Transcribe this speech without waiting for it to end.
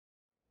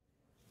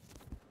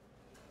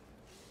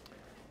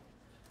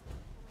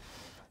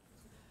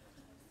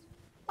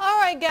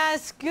right,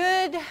 guys,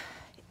 good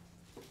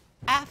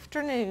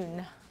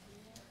afternoon.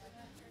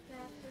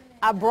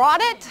 I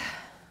brought it.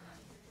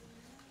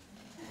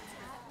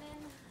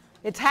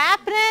 It's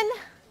happening.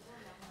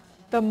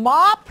 The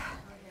mop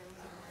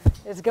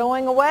is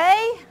going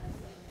away.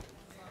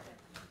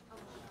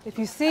 If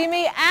you see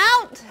me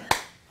out,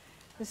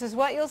 this is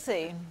what you'll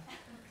see.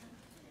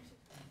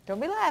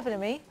 Don't be laughing at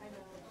me.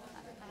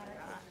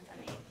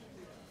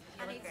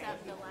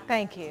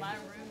 Thank you. My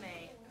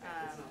roommate,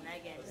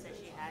 Megan, said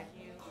she had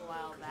you a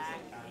while back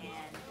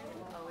and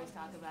always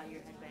talk about your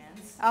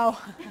headbands. Oh,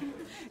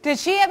 did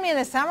she have me in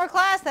the summer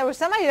class? There was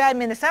somebody who had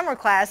me in the summer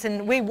class,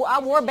 and I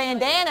wore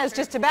bandanas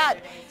just about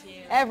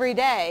every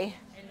day.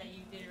 And that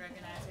you didn't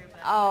recognize her, but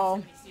Oh.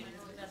 so many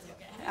students, but that's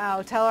okay.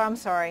 Oh, tell her I'm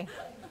sorry.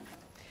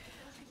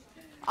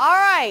 All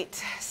right,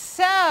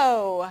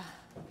 so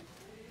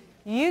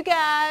you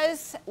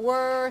guys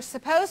were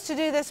supposed to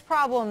do this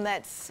problem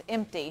that's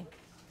empty.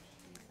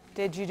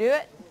 Did you do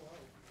it?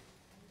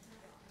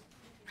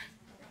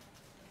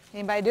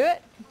 Anybody do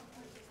it?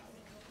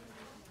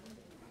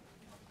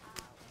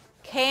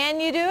 Can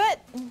you do it?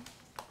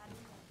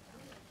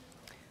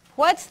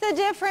 What's the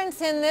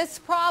difference in this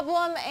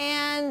problem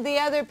and the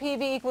other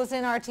PV equals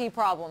nRT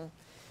problem?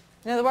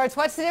 In other words,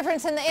 what's the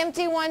difference in the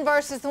empty one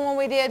versus the one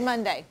we did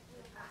Monday?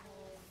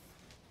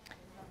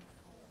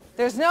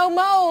 There's no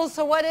moles,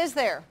 so what is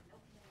there?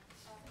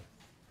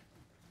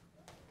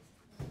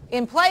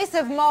 In place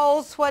of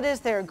moles, what is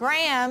there?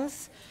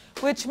 Grams,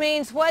 which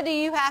means what do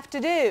you have to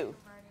do?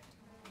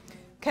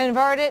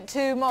 Convert it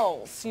to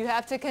moles. You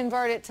have to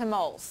convert it to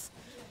moles.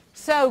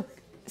 So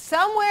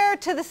somewhere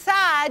to the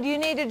side, you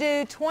need to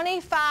do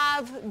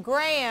 25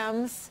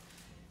 grams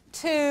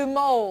to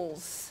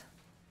moles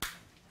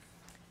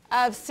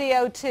of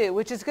CO2,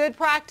 which is good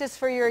practice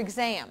for your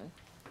exam.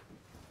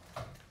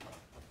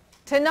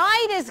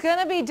 Tonight is going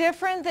to be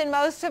different than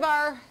most of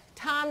our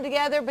time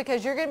together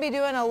because you're going to be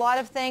doing a lot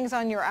of things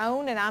on your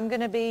own and I'm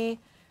going to be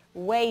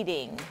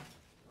waiting.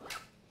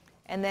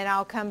 And then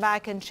I'll come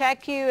back and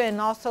check you and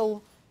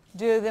also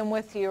do them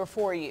with you or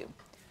for you.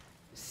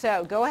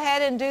 So go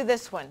ahead and do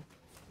this one.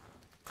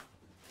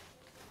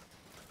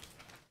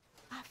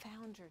 I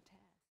found your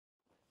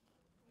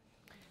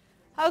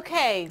test.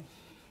 Okay.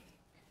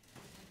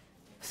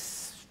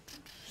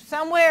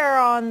 Somewhere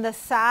on the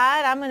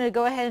side, I'm going to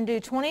go ahead and do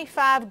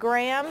 25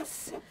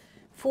 grams,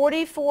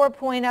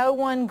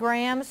 44.01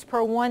 grams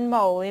per 1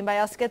 mole. Anybody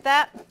else get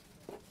that? Yes.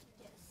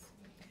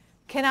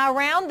 Can I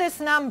round this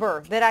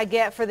number that I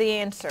get for the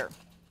answer?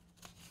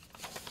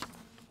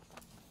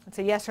 It's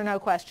a yes or no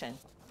question.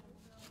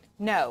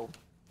 No.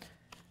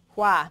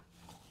 Why?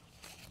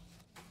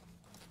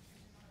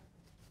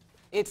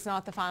 It's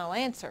not the final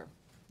answer.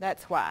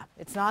 That's why.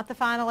 It's not the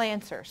final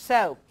answer.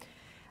 So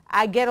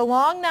I get a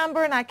long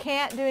number and I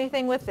can't do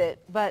anything with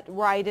it but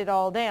write it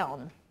all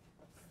down.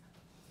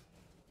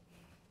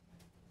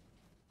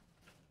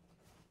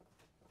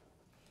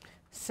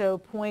 So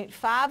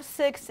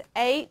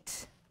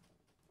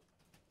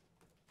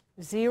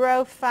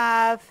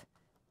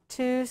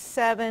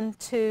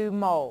 0.56805272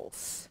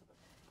 moles.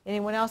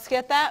 Anyone else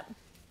get that?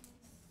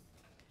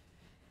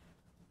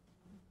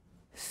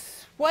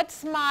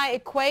 What's my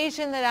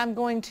equation that I'm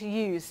going to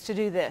use to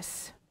do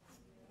this?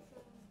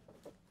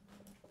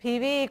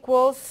 PV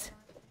equals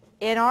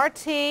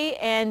nRT,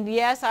 and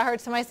yes, I heard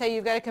somebody say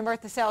you've got to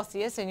convert to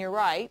Celsius, and you're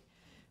right.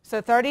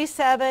 So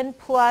 37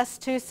 plus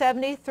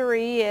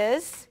 273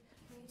 is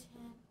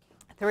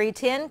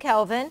 310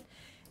 Kelvin.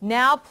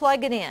 Now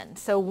plug it in.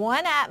 So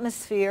 1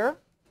 atmosphere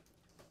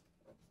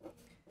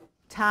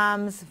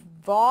times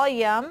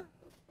volume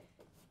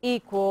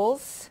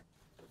equals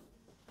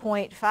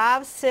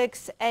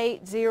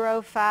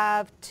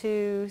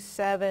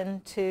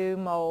 0.56805272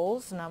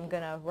 moles, and I'm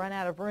going to run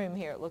out of room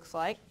here, it looks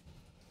like,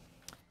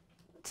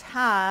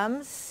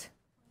 times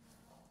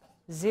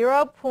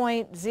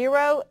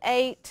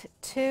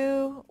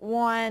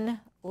 0.0821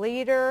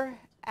 liter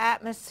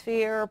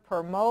atmosphere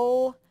per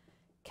mole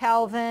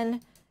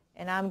Kelvin,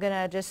 and I'm going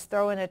to just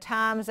throw in a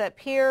times up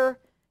here,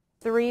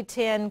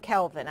 310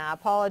 Kelvin. I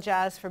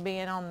apologize for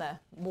being on the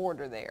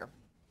border there.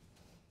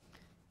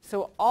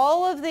 So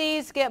all of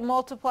these get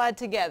multiplied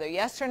together,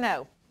 yes or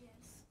no?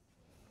 Yes.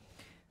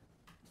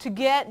 To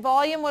get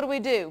volume, what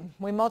do?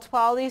 We multiply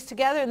all these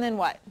together and then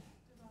what?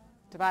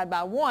 Divide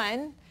by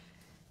 1.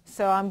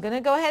 So I'm going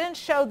to go ahead and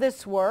show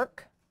this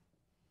work.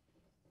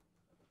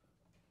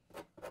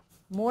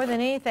 More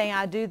than anything,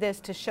 I do this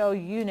to show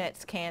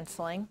units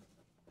canceling.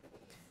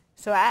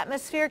 So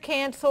atmosphere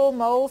cancel,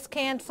 moles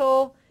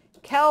cancel,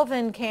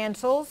 Kelvin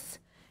cancels,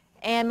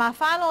 and my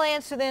final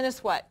answer then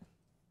is what?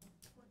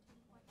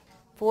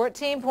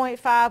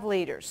 14.5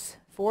 liters.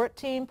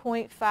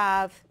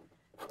 14.5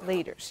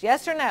 liters.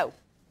 Yes or no?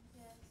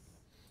 Yes.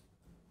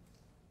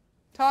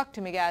 Talk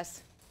to me,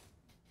 guys.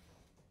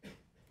 Did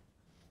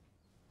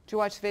you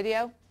watch the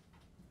video?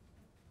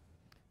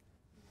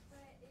 But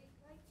it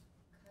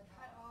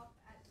cut off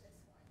at this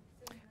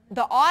one. So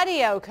The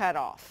audio cut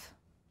off.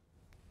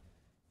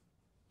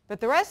 But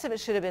the rest of it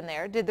should have been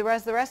there. Did the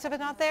rest of it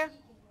not there? it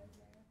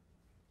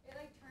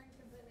turned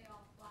completely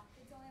off black.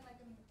 It's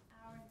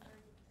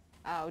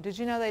Oh, did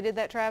you know they did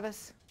that,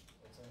 Travis?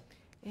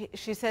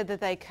 She said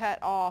that they cut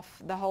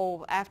off the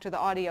whole after the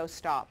audio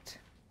stopped.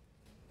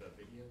 The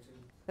video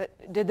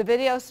too? Did the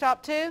video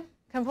stop too,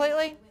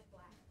 completely?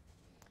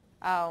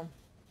 Oh.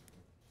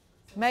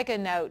 Make a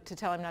note to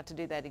tell him not to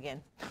do that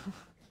again.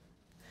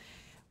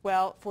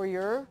 Well, for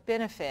your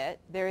benefit,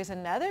 there is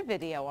another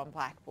video on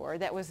Blackboard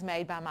that was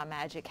made by my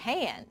magic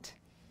hand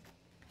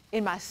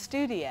in my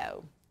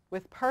studio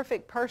with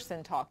perfect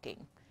person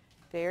talking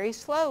very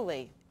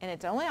slowly, and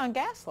it's only on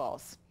gas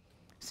laws,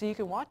 so you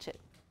can watch it.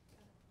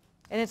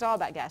 And it's all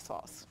about gas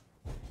laws.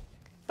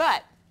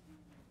 But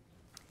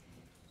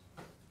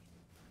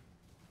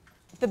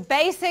the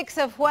basics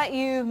of what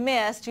you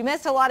missed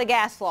a lot of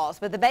gas laws,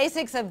 but the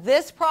basics of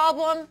this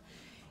problem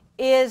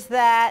is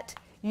that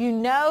you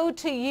know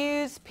to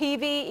use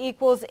PV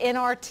equals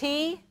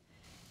nRT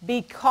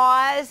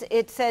because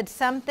it said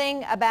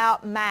something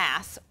about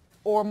mass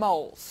or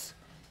moles.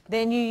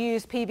 Then you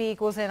use PV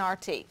equals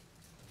nRT.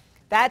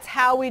 That's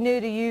how we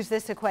knew to use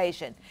this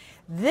equation.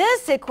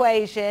 This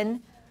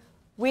equation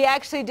we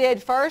actually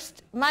did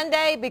first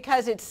Monday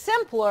because it's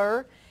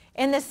simpler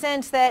in the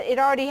sense that it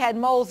already had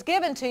moles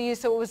given to you,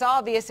 so it was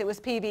obvious it was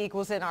PV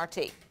equals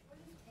nRT.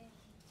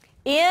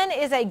 N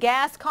is a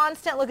gas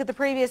constant. Look at the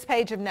previous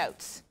page of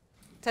notes.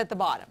 It's at the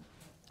bottom.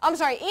 I'm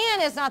sorry,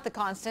 N is not the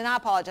constant. I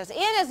apologize.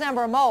 N is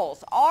number of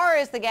moles. R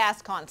is the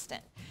gas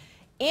constant.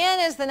 N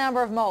is the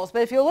number of moles.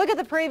 But if you look at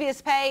the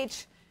previous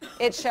page,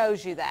 it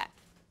shows you that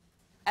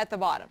at the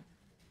bottom.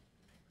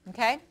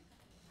 Okay?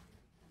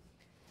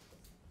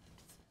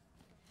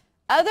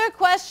 Other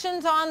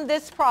questions on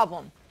this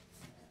problem?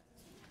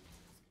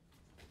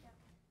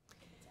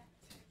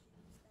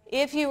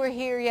 If you were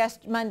here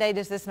Monday,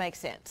 does this make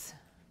sense?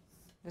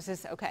 This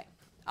is okay.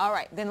 All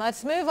right, then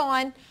let's move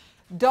on.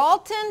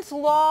 Dalton's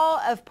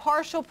law of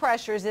partial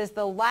pressures is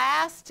the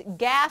last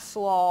gas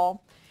law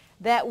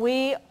that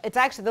it's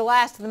actually the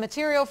last of the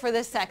material for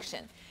this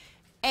section.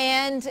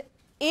 And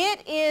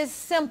it is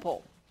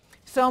simple.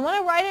 So I'm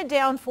going to write it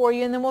down for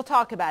you and then we'll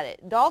talk about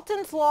it.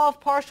 Dalton's law of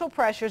partial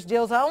pressures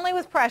deals only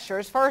with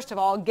pressures. First of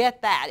all,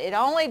 get that. It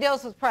only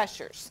deals with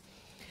pressures.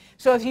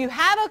 So if you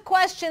have a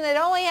question that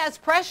only has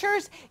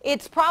pressures,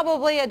 it's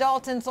probably a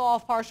Dalton's law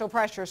of partial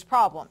pressures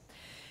problem.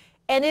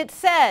 And it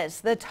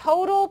says the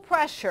total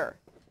pressure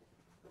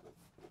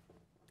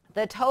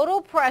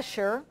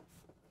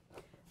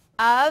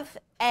of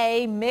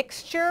a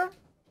mixture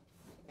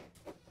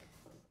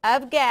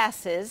of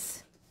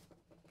gases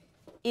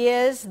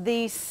is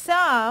the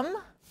sum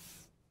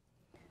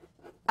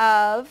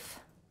of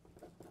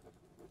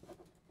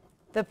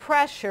the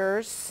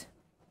pressures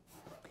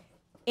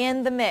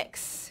in the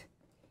mix.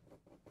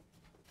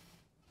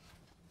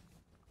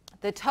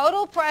 The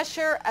total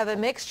pressure of a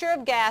mixture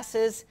of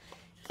gases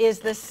is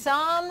the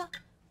sum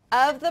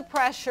of the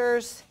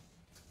pressures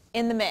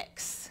in the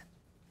mix.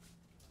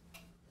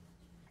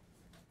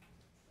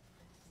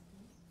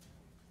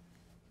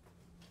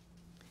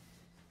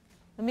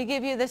 Let me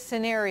give you the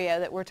scenario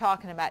that we're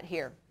talking about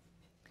here.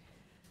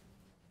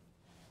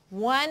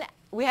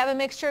 We have a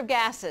mixture of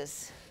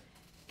gases.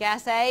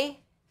 Gas A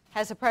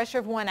has a pressure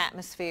of 1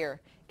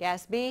 atmosphere.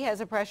 Gas B has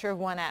a pressure of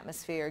 1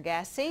 atmosphere.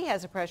 Gas C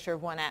has a pressure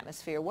of 1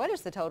 atmosphere. What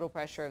is the total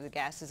pressure of the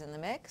gases in the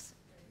mix?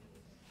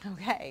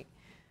 Okay.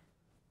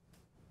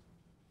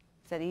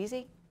 Is that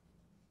easy?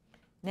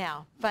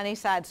 Now, funny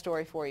side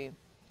story for you.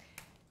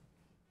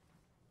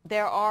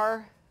 There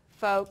are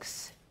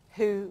folks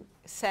who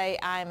say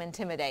I'm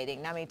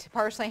intimidating. I mean,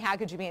 personally, how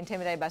could you be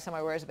intimidated by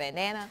somebody who wears a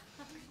bandana?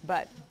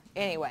 But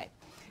anyway,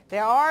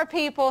 there are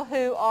people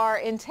who are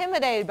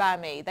intimidated by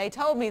me. They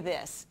told me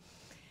this.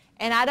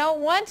 And I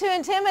don't want to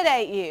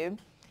intimidate you,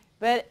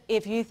 but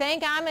if you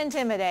think I'm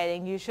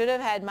intimidating, you should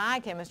have had my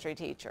chemistry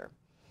teacher.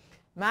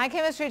 My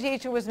chemistry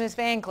teacher was Miss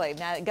Van Cleve.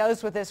 Now, it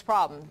goes with this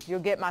problem. You'll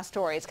get my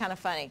story. It's kind of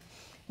funny.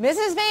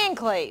 Mrs. Van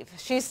Cleve,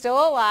 she's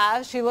still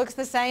alive. She looks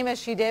the same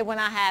as she did when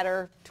I had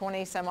her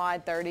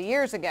 20-some-odd, 30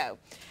 years ago.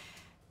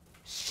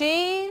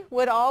 She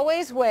would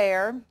always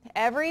wear,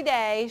 every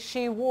day,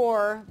 she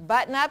wore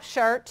button-up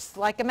shirts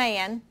like a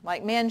man,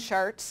 like men's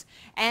shirts,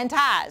 and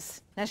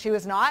ties. Now, she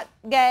was not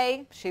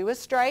gay. She was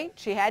straight.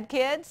 She had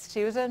kids.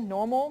 She was a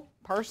normal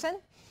person,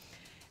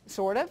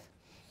 sort of.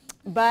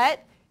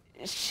 But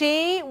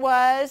she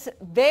was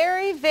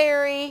very,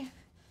 very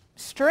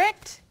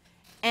strict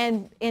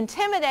and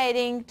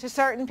intimidating to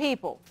certain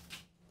people.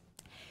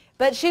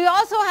 But she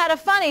also had a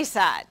funny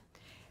side.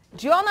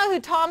 Do you all know who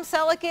Tom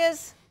Selleck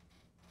is?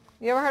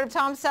 You ever heard of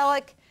Tom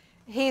Selleck?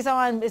 He's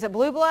on, is it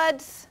Blue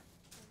Bloods?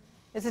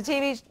 It's a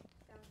TV, he's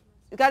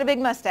got a big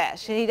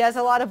mustache. And he does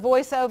a lot of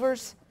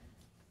voiceovers.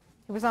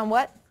 He was on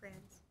what?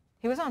 Friends.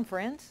 He was on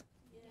Friends?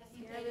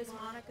 Yeah, he was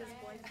Monica's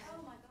boyfriend.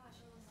 Oh my gosh.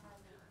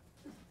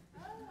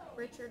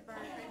 Richard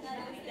Burton.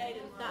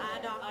 The eye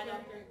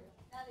doctor.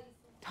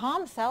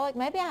 Tom Selleck?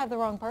 Maybe I have the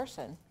wrong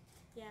person.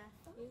 Yeah.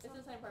 It's the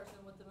same person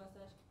with the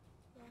mustache.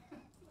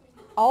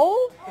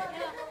 Old?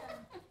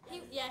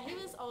 He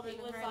was older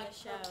than her in the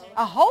show.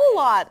 A whole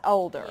lot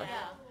older.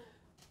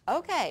 Yeah.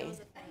 Okay. It was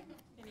a thing.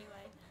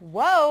 Anyway.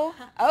 Whoa.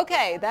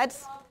 Okay,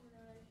 that's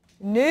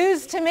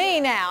News to me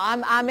now.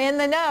 I'm in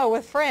the know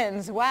with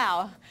friends.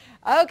 Wow.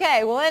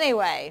 Okay, well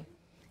anyway,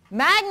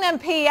 Magnum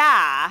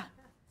P.I.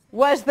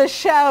 was the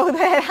show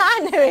that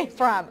I knew him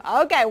from.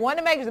 Okay, want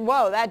to make,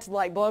 whoa, that's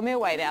like blowing me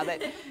away now.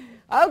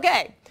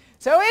 Okay,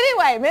 so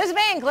anyway, Ms.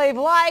 Van Cleve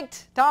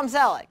liked Tom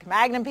Selleck,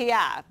 Magnum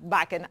P.I.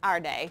 back in our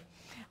day.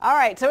 All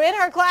right, so in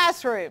her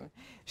classroom,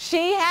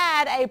 she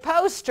had a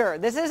poster.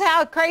 This is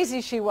how crazy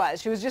she was.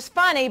 She was just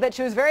funny, but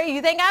she was very,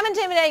 you think I'm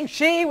intimidating?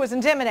 She was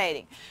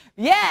intimidating.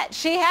 Yet,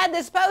 she had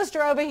this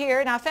poster over here,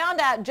 and I found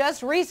out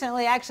just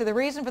recently, actually, the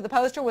reason for the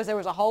poster was there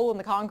was a hole in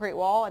the concrete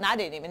wall, and I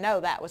didn't even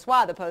know that was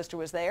why the poster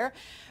was there.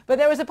 But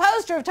there was a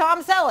poster of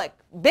Tom Selleck,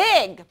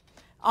 big,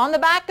 on the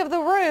back of the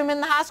room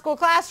in the high school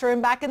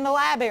classroom back in the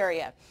lab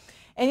area.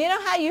 And you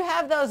know how you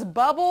have those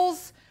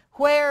bubbles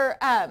where,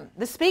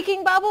 the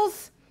speaking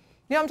bubbles?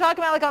 You know what I'm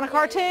talking about, like on a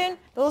cartoon?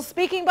 The little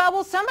speaking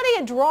bubbles? Somebody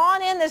had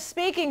drawn in this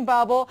speaking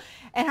bubble,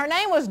 and her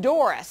name was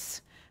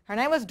Doris. Her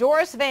name was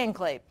Doris Van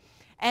Cleve.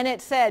 And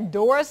it said,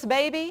 "Doris,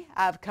 baby,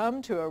 I've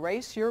come to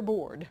erase your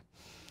board."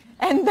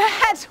 And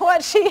that's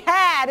what she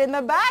had in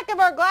the back of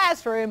her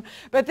classroom.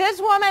 But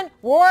this woman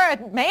wore a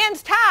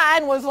man's tie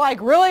and was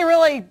like really,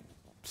 really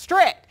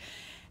strict.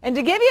 And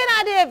to give you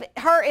an idea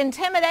of her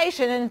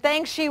intimidation and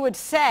things she would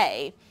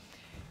say,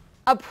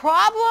 a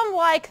problem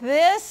like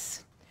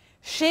this,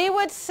 she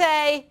would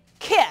say,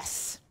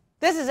 "KISS."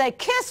 This is a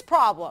KISS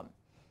problem.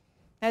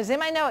 Now, does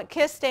anybody know what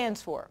KISS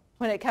stands for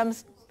when it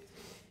comes?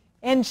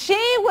 And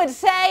she would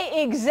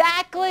say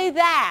exactly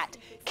that.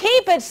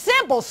 "Keep it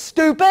simple,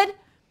 stupid."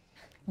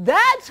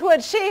 That's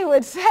what she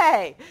would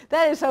say.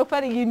 That is so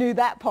funny you knew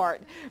that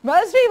part.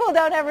 Most people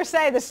don't ever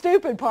say the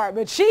stupid part,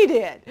 but she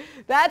did.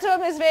 That's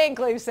what Miss Van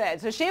Cleve said.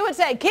 So she would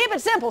say, "Keep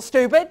it simple,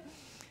 stupid."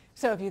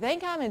 So if you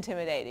think I'm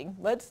intimidating,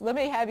 let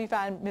me have you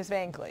find Miss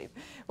Van Cleve.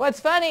 What's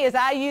funny is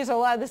I use a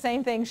lot of the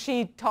same things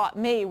she taught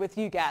me with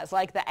you guys,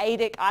 like the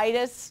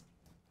Adic-itis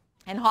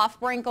and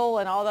Hofbrinkel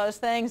and all those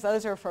things.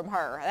 Those are from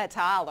her. That's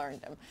how I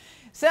learned them.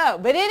 So,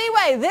 but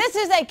anyway, this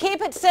is a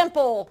keep it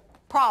simple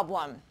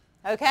problem,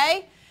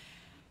 okay?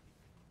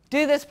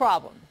 Do this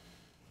problem.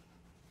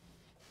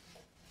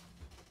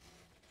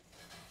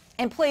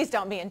 And please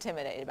don't be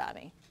intimidated by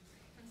me.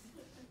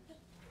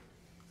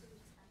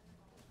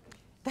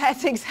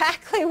 That's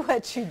exactly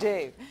what you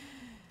do.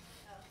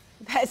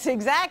 That's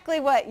exactly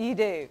what you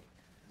do.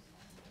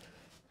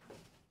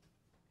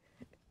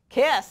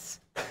 KISS.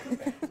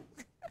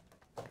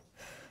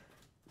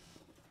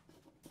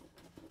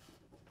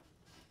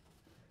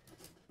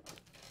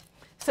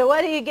 So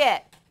what do you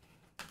get?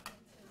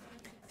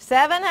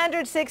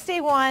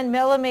 761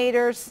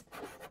 millimeters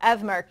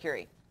of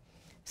mercury.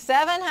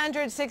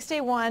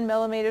 761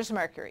 millimeters of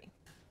mercury.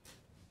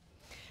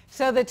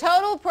 So the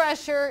total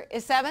pressure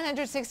is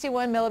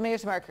 761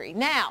 millimeters of mercury.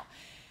 Now,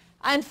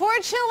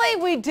 unfortunately,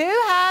 we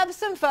do have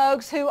some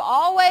folks who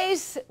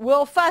always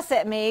will fuss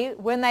at me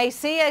when they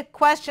see a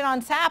question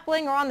on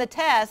sapling or on the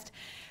test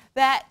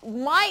that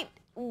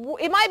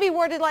it might be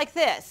worded like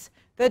this.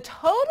 The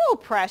total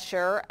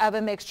pressure of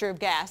a mixture of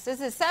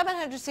gases is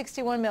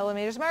 761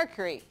 millimeters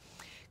mercury.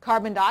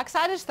 Carbon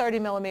dioxide is 30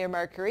 millimeter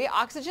mercury.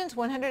 Oxygen's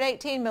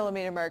 118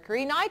 millimeter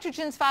mercury.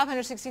 Nitrogen's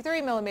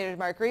 563 millimeters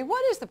mercury.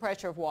 What is the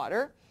pressure of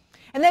water?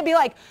 And they'd be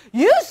like,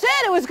 "You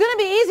said it was going to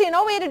be easy and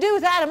all we had to do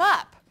was add them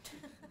up."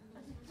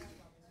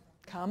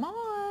 Come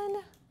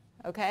on,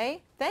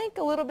 okay? Think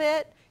a little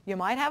bit. You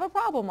might have a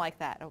problem like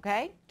that,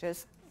 okay?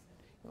 Just,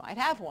 you might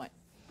have one.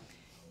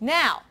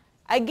 Now,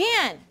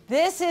 again,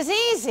 this is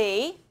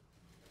easy,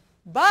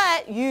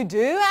 but you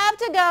do have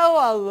to go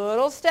a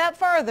little step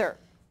further.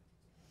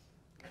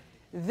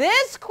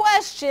 This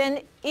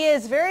question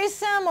is very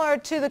similar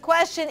to the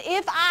question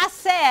if I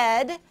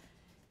said,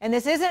 and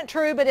this isn't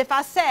true, but if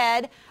I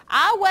said,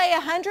 I weigh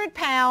 100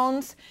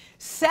 pounds,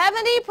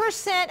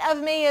 70%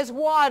 of me is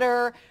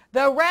water,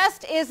 the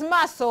rest is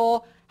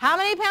muscle. How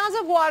many pounds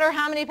of water,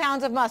 how many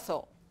pounds of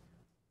muscle?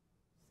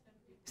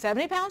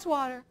 70 pounds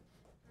water,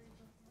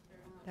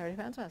 30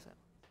 pounds muscle.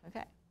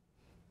 Okay.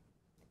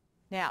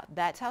 Now,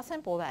 that's how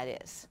simple that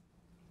is.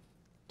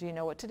 Do you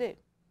know what to do?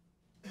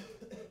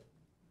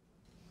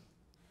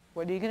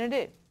 What are you going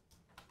to do?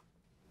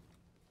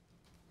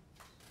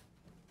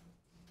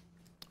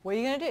 What are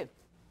you going to do?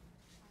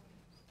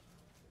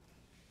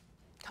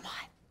 Come on.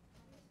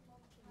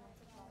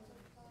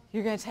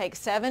 You're going to take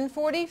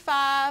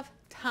 745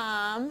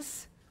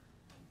 times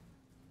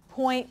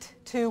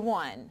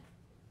 0.21.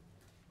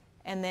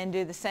 And then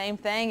do the same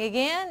thing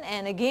again,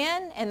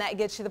 and that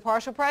gets you the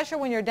partial pressure.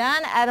 When you're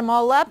done, add them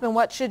all up, and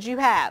what should you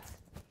have?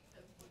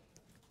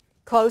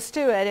 Close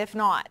to it, if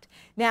not.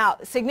 Now,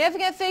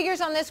 significant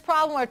figures on this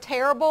problem are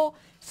terrible,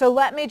 so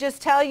let me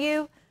just tell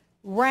you,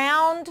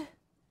 round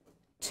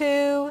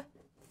to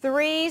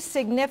 3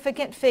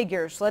 significant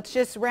figures. Let's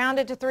just round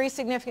it to 3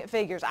 significant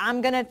figures.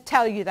 I'm going to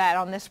tell you that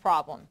on this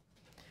problem.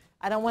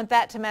 I don't want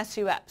that to mess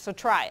you up, so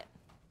try it.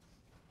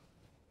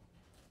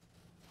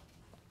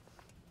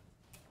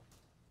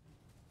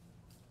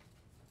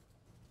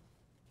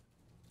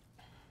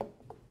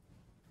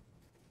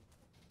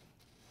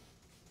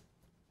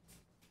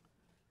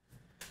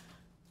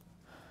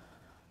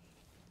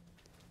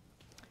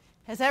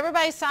 Has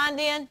everybody signed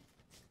in?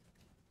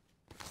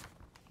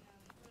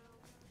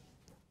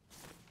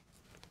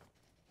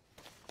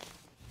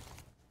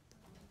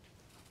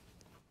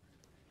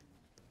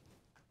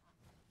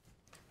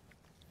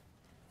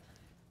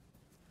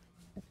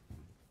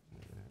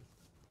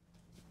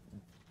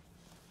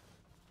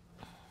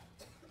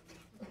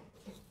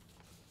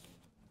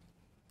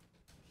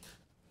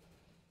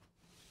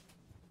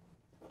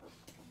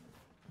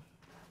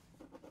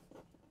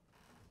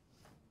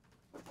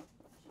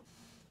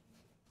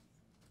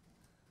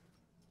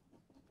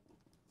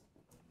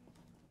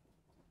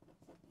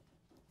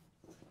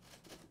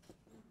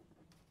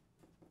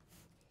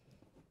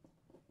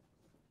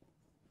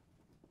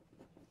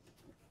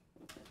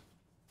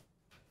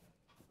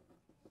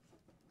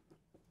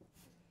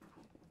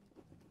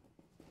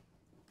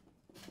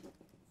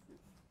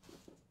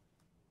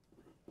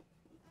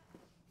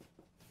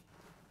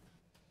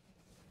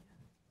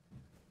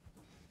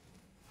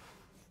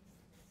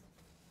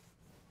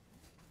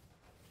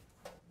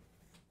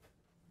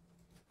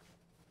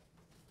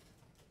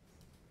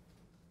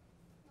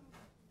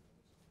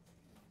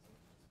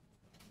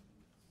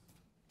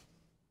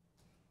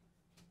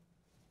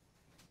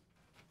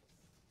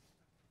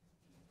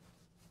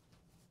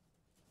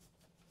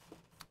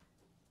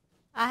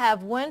 I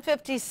have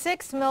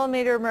 156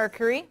 millimeter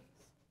mercury,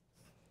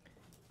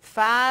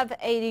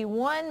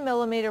 581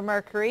 millimeter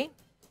mercury,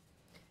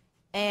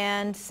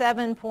 and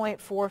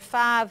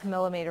 7.45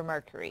 millimeter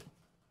mercury.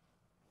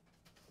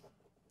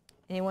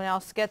 Anyone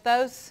else get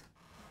those?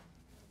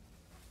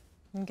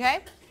 Okay.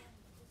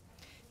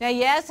 Now,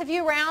 yes, if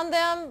you round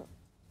them,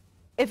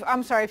 if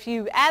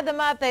you add them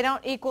up, they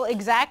don't equal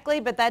exactly,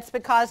 but that's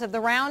because of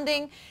the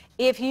rounding.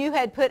 If you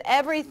had put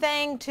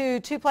everything to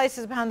 2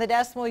 places behind the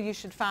decimal, you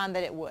should find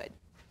that it would.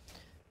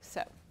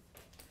 So,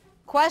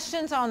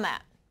 questions on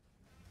that?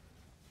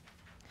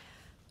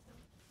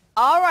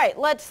 All right,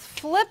 let's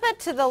flip it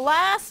to the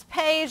last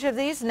page of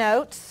these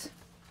notes.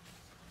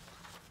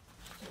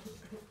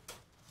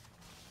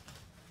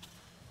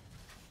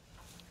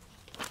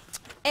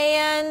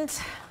 And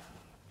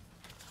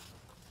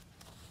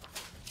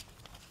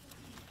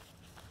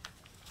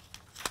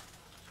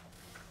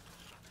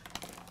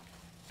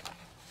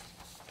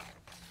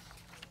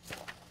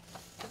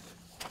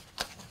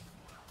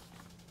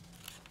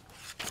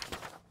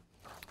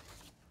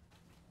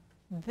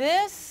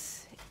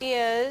this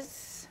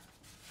is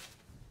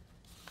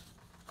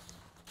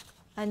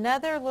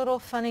another little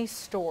funny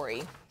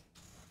story.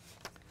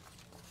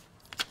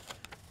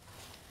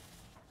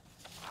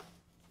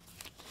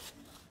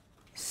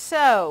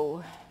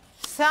 So,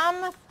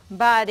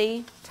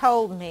 somebody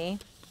told me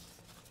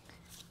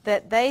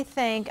that they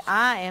think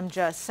I am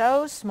just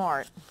so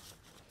smart.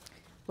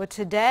 Well,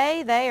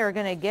 today they are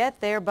going to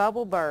get their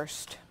bubble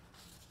burst,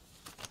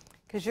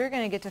 because you're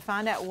going to get to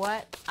find out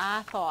what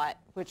I thought,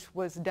 which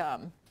was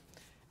dumb.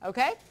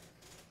 Okay?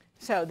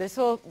 So this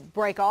will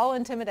break all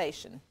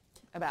intimidation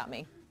about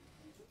me.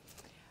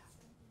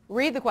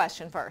 Read the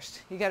question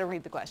first. You got to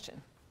read the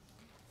question.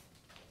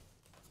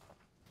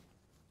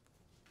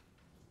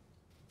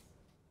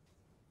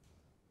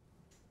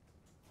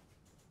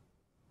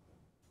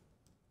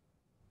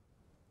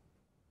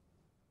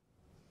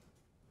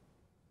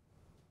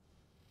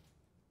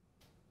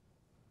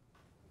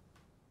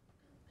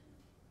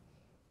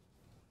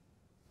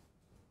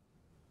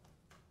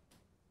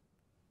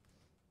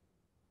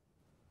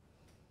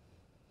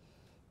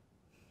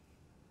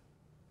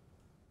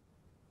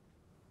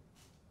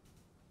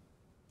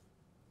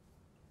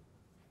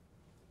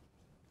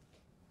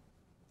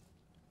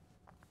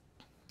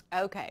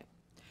 Okay,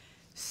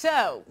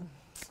 so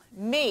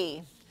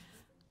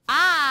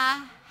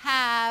I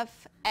have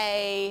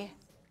a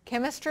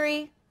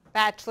chemistry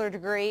bachelor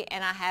degree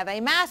and I have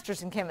a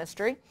master's in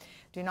chemistry.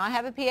 Do not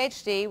have a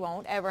PhD,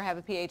 won't ever have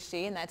a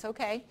PhD, and that's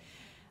okay.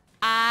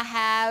 I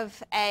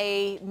have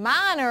a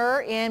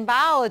minor in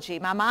biology.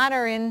 My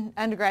minor in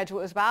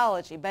undergraduate was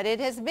biology, but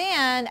it has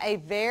been a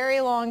very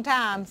long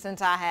time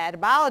since I had a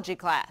biology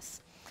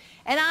class.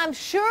 And I'm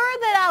sure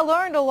that I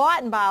learned a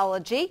lot in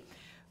biology,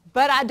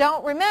 but I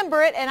don't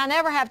remember it, and I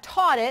never have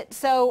taught it,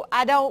 so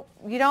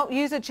you don't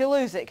use it, you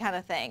lose it kind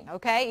of thing,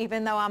 okay?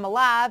 Even though I'm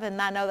alive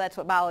and I know that's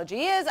what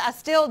biology is, I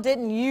still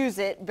didn't use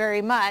it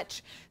very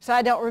much, so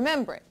I don't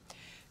remember it.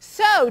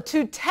 So,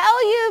 to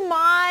tell you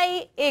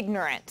my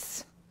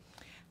ignorance,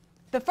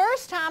 the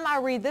first time I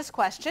read this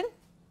question,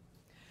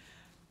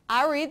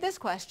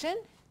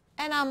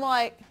 and I'm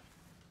like,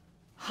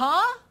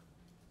 huh?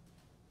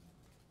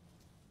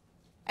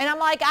 And I'm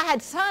like, I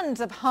had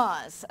tons of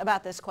huhs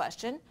about this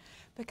question.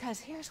 Because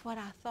here's what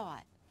I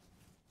thought.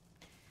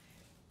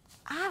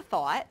 I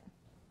thought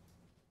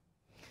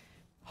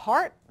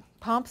heart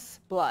pumps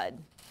blood,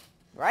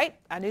 right?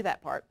 I knew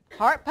that part.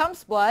 Heart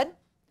pumps blood.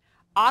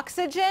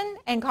 Oxygen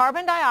and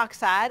carbon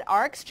dioxide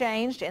are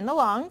exchanged in the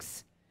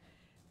lungs.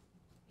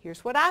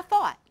 Here's what I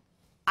thought.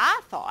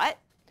 I thought,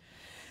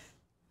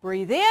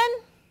 breathe in,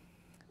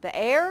 the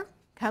air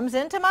comes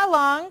into my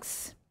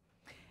lungs.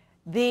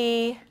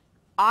 The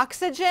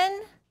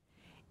oxygen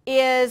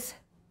is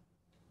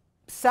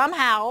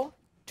somehow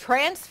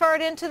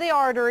transferred into the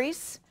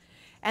arteries,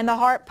 and the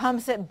heart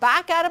pumps it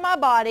back out of my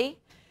body.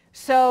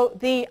 So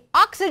the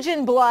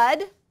oxygen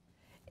blood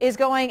is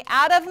going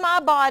out of my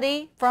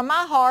body from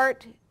my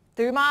heart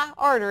through my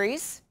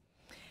arteries,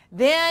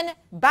 then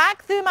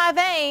back through my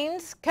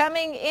veins,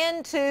 coming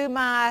into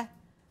my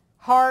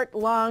heart,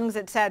 lungs,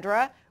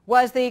 etc.,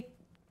 was the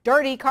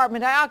dirty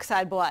carbon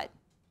dioxide blood.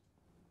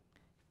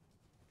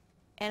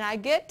 And I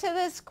get to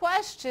this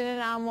question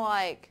and I'm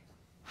like,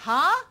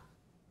 huh?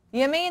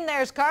 You mean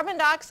there's carbon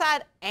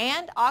dioxide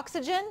and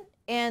oxygen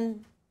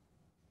in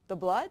the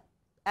blood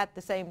at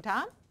the same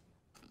time?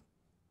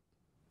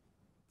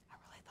 I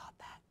really thought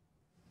that.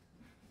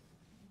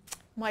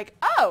 I'm like,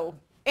 oh,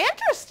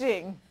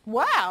 interesting.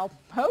 Wow,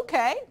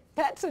 okay,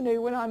 that's a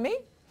new one on me.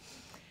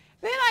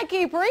 Then I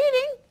keep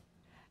reading,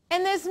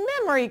 and this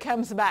memory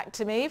comes back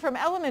to me from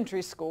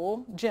elementary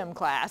school gym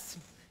class.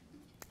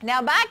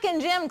 Now, back in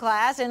gym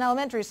class in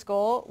elementary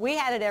school, we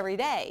had it every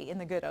day in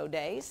the good old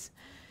days.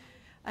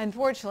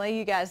 Unfortunately,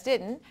 you guys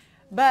didn't.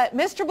 But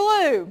Mr.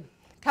 Blue,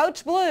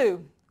 Coach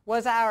Blue,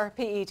 was our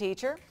PE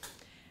teacher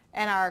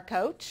and our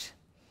coach.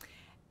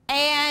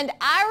 And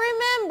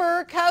I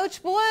remember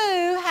Coach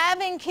Blue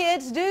having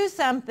kids do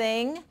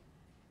something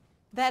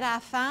that I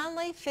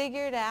finally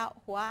figured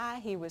out why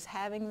he was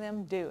having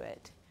them do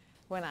it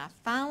when I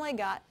finally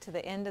got to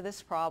the end of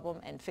this problem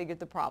and figured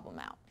the problem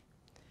out.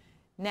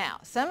 Now,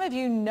 some of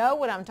you know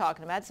what I'm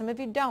talking about, some of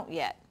you don't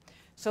yet.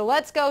 So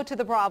let's go to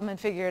the problem and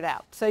figure it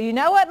out. So you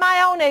know what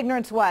my own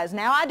ignorance was.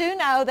 Now I do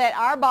know that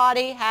our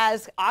body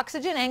has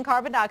oxygen and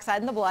carbon dioxide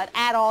in the blood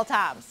at all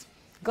times.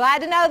 Glad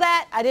to know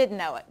that? I didn't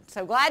know it.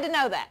 So glad to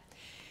know that.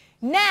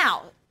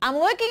 Now, I'm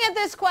looking at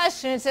this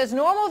question. It says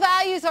normal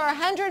values are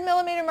 100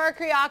 millimeter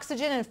mercury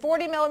oxygen and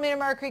 40 millimeter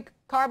mercury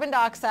carbon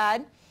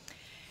dioxide.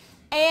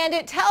 And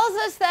it tells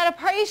us that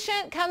a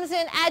patient comes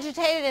in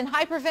agitated and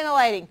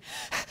hyperventilating.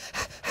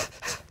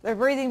 They're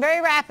breathing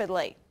very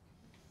rapidly.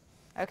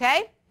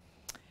 Okay?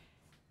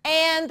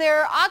 And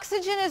their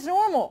oxygen is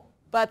normal,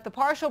 but the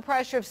partial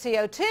pressure of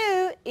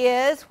CO2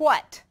 is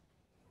what?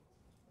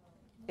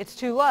 It's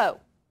too low.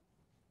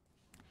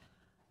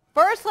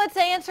 First, let's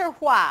answer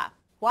why.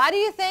 Why do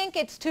you think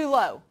it's too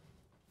low?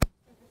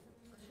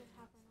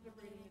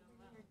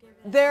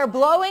 They're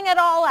blowing it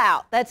all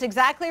out. That's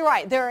exactly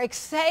right. They're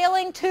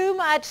exhaling too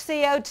much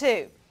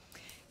CO2.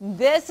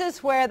 This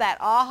is where that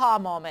aha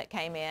moment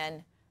came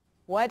in.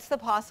 What's the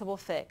possible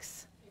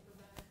fix?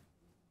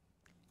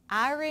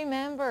 I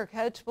remember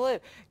Coach Blue,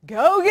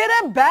 go get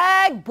a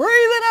bag,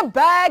 breathe in a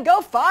bag, go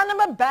find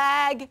them a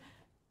bag.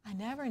 I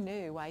never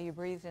knew why you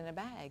breathed in a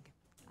bag.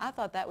 I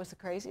thought that was the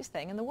craziest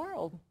thing in the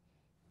world.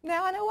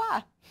 Now I know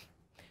why.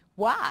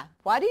 Why?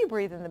 Why do you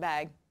breathe in the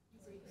bag?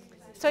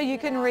 So you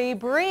can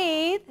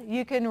rebreathe.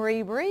 You can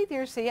rebreathe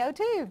your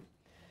CO2.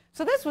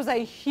 So this was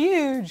a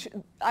huge,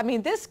 I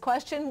mean, this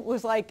question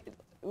was like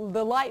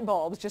the light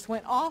bulbs just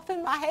went off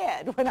in my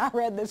head when I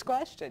read this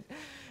question.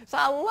 So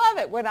I love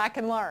it when I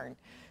can learn.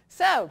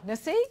 So, now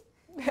see,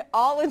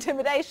 all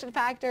intimidation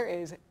factor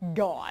is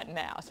gone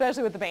now,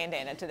 especially with the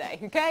bandana today,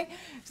 okay?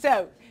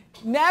 So,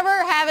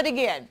 never have it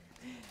again.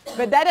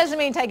 But that doesn't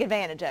mean take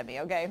advantage of me,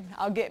 okay?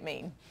 I'll get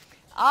mean.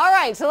 All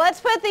right, so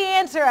let's put the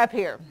answer up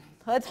here.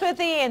 Let's put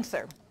the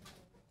answer.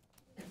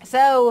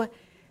 So,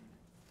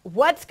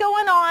 what's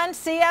going on?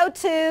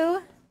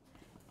 CO2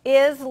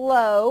 is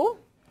low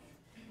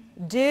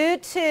due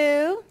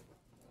to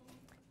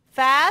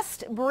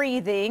fast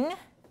breathing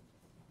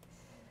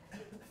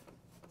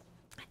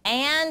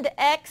and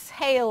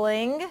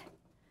exhaling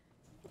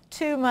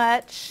too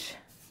much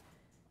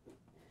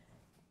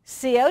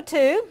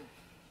CO2.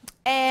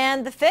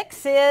 And the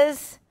fix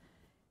is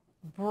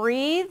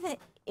breathe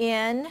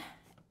in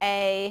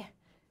a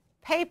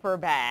paper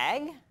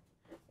bag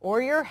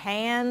or your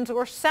hands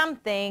or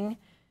something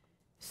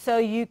so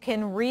you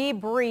can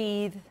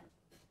rebreathe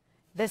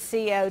the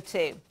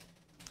CO2.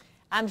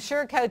 I'm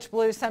sure Coach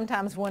Blue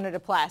sometimes wanted a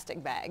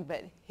plastic bag,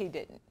 but he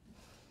didn't.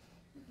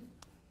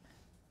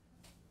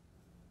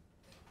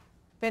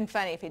 Been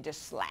funny if he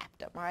just slapped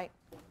them, right?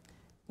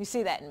 You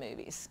see that in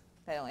movies.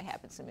 That only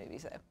happens in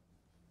movies, though.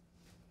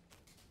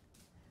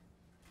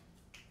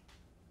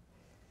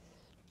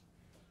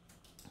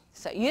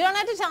 So you don't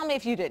have to tell me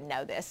if you didn't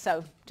know this.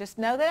 So just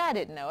know that I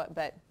didn't know it,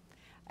 but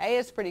A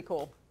is pretty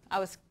cool. I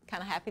was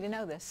kind of happy to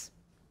know this.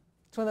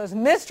 It's one of those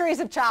mysteries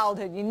of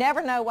childhood. You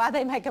never know why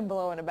they make them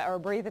blow in a bag or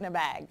breathe in a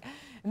bag.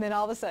 And then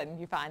all of a sudden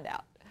you find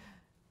out.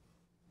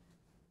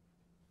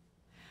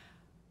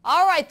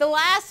 All right, the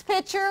last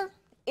picture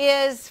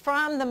is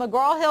from the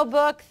McGraw-Hill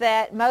book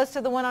that most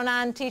of the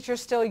 109 teachers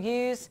still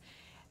use.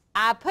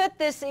 I put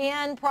this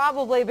in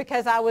probably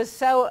because I was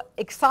so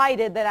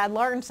excited that I'd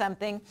learned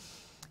something.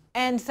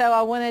 And so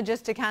I wanted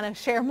just to kind of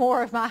share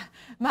more of my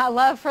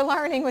love for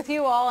learning with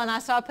you all.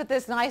 And so I put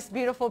this nice,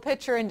 beautiful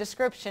picture and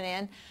description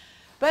in.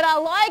 But I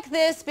like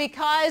this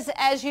because,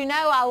 as you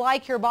know, I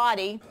like your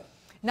body.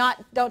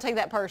 Don't take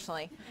that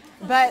personally.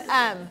 But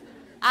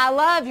I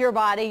love your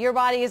body. Your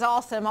body is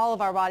awesome. All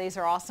of our bodies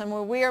are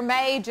awesome. We are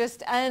made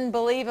just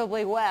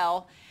unbelievably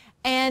well.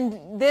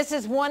 And this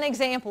is one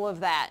example of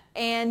that.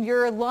 And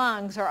your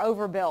lungs are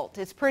overbuilt.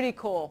 It's pretty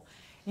cool.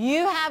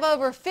 You have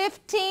over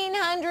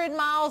 1,500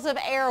 miles of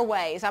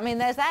airways. I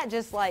mean, is that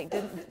just like,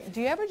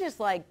 do you ever just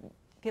like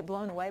get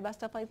blown away by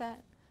stuff like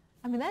that?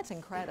 I mean, that's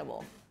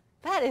incredible.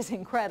 That is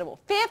incredible.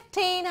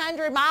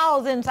 1,500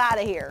 miles inside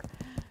of here.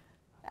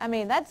 I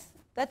mean, that's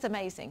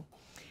amazing.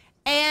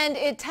 And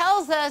it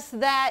tells us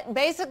that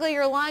basically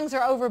your lungs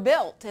are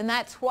overbuilt, and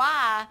that's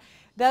why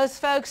those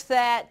folks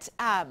that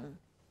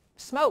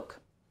smoke,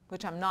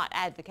 which I'm not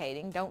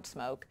advocating, don't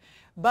smoke,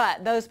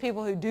 but those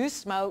people who do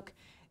smoke,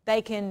 they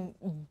can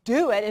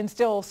do it and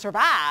still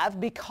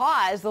survive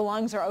because the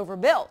lungs are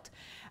overbuilt.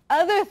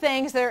 Other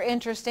things that are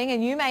interesting,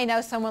 and you may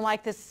know someone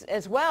like this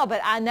as well,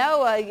 but I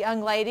know a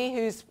young lady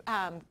who's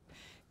a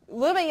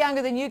little bit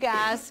younger than you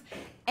guys,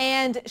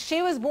 and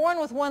she was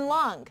born with one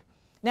lung.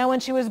 Now,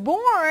 when she was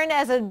born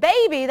as a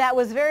baby, that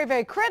was very,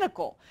 very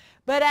critical.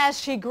 But as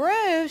she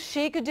grew,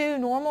 she could do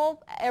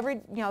normal,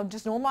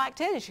 just normal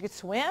activities. She could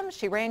swim.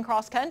 She ran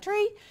cross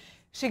country.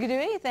 She could do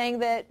anything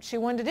that she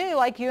wanted to do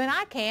like you and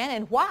I can.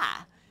 And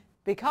why?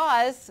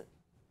 Because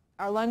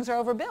our lungs are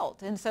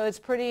overbuilt. And so it's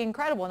pretty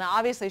incredible. Now,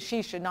 obviously,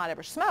 she should not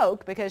ever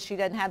smoke because she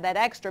doesn't have that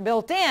extra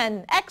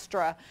built-in,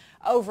 extra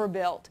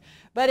overbuilt.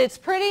 But it's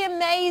pretty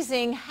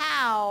amazing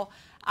how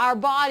our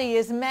body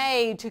is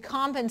made to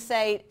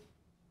compensate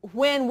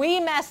when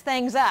we mess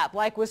things up,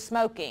 like with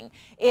smoking.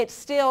 It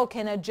still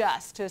can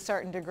adjust to a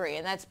certain degree,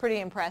 and that's pretty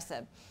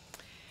impressive.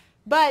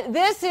 But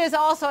this is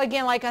also,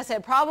 again, like I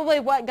said, probably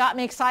what got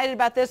me excited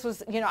about this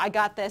was, I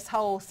got this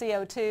whole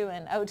CO2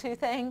 and O2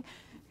 thing,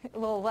 a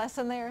little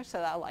lesson there, so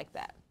I like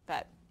that.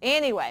 But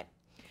anyway,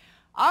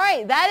 all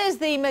right, that is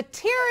the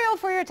material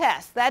for your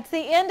test. That's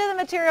the end of the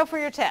material for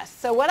your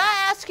test. So what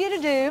I asked you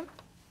to do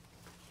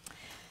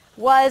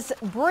was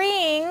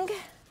bring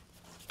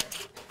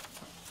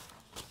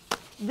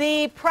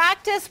the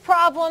practice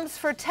problems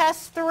for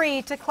test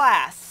 3 to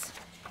class.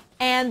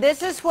 And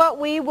this is what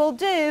we will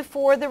do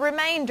for the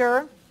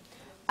remainder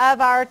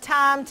of our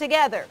time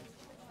together.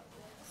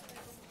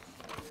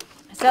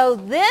 So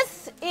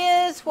this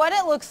is what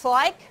it looks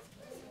like.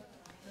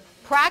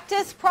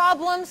 Practice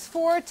problems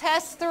for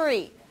test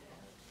 3.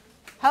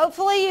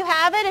 Hopefully you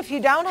have it. If you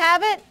don't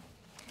have it,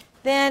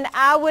 then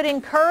I would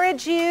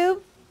encourage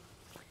you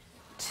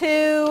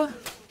to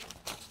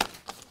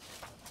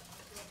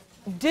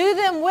do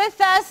them with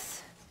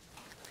us,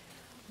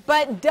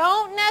 but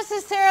don't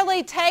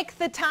necessarily take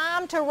the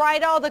time to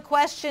write all the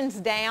questions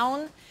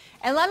down.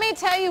 And let me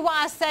tell you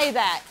why I say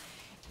that.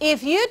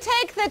 If you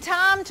take the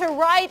time to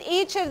write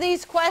each of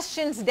these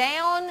questions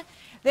down,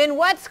 then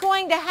what's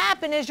going to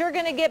happen is you're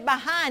going to get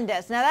behind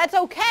us. Now that's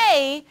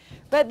okay,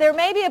 but there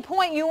may be a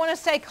point you want to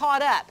stay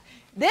caught up.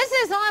 This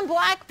is on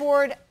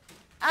Blackboard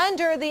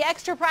under the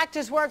Extra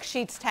Practice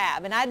Worksheets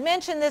tab, and I'd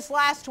mentioned this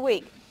last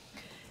week.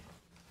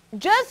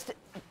 Just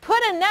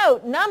put a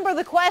note, number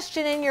the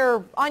question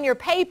on your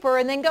paper,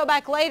 and then go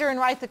back later and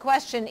write the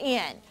question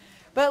in.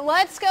 But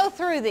let's go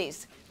through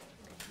these.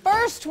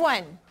 First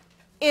one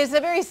is a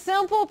very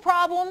simple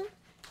problem.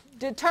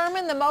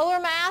 Determine the molar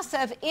mass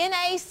of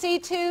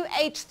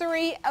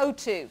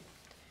NaC2H3O2.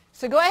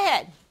 So go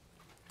ahead.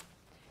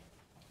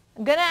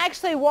 I'm going to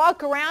actually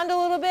walk around a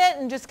little bit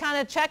and just kind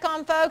of check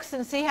on folks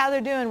and see how they're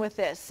doing with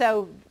this.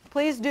 So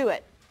please do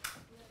it.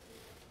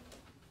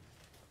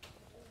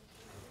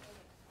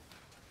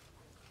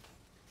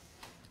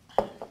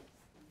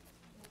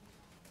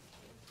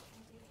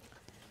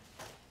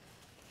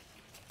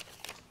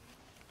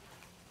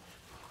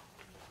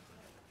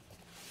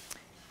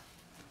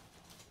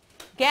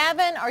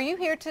 Gavin, are you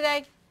here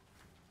today?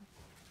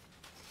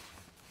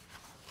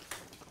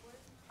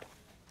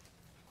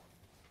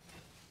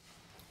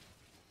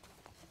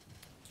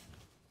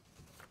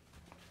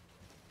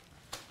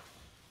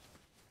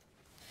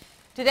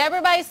 Did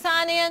everybody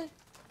sign in?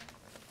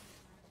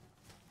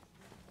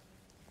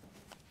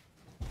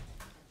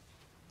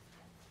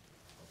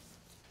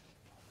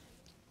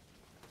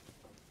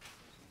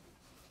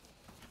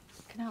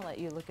 Can I let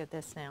you look at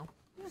this now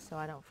so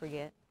I don't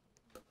forget?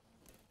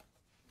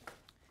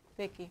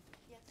 Vicki,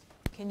 yes.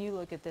 Can you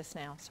look at this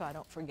now so I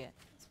don't forget?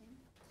 Yes, ma'am.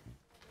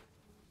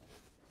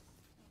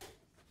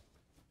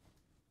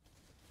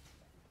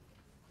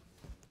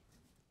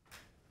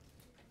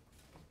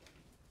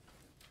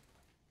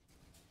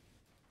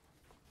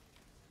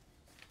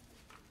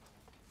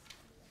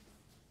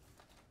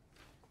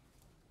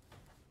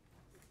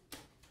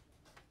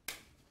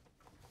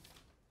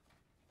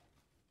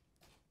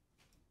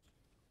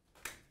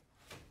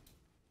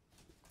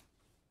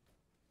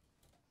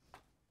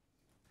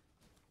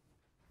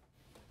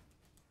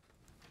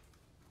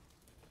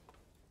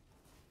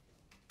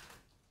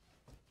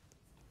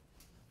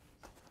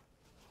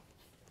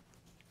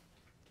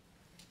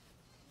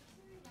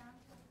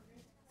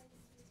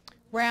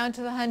 Round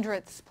to the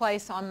hundredths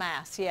place on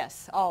mass,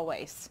 yes,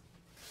 always.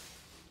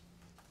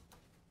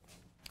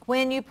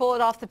 When you pull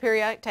it off the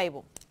periodic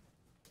table.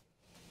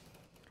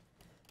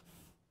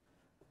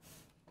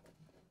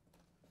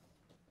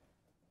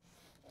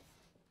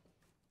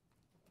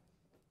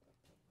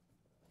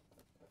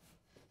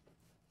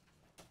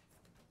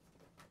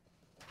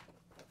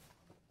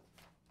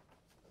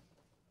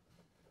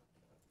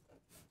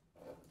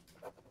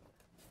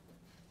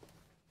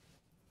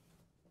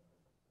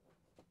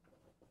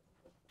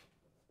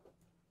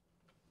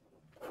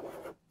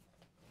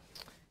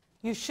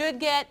 You should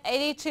get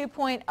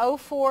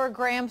 82.04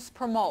 grams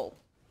per mole.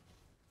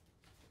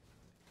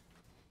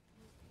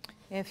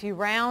 If you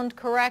round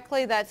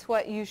correctly, that's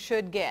what you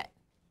should get.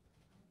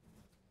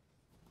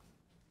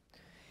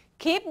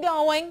 Keep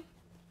going.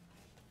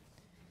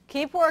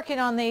 Keep working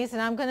on these,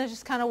 and I'm going to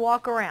just kind of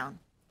walk around.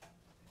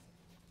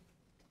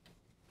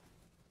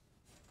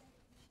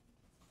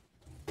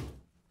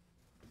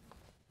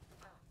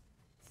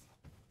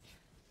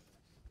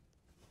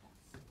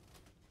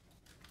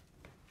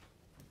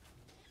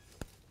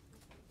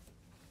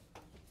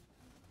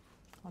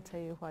 I'll tell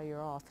you why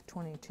you're off,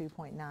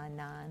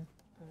 22.99.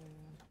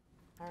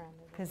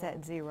 Because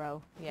that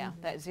zero,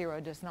 that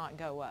zero does not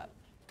go up.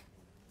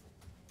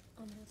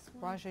 On this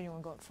one. Raja, you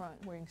want to go up front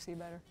where you can see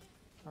better?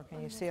 Or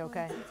can you see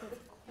okay?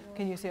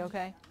 Can you see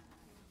okay?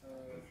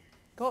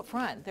 Go up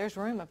front. There's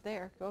room up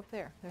there. Go up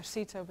there. There's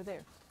seats over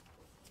there.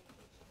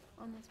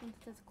 On this one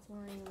it says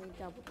chlorine, we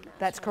doubled the match.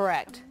 That's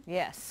correct.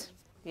 Yes.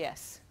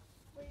 Yes.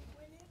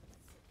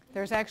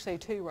 There's actually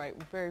two right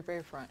very,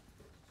 very front.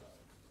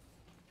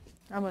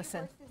 I'm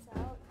listening.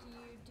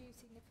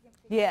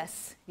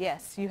 Yes.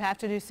 Yes. You have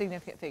to do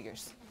significant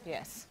figures.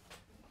 Yes.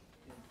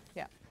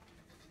 Yeah.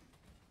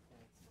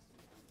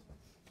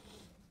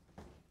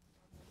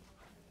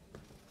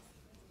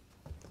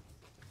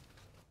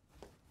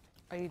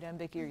 Are you done,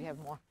 Vicki, or you have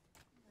more?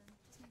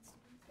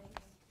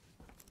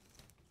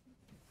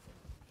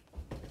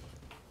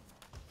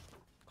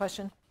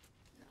 Question?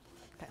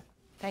 Okay.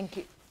 Thank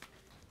you.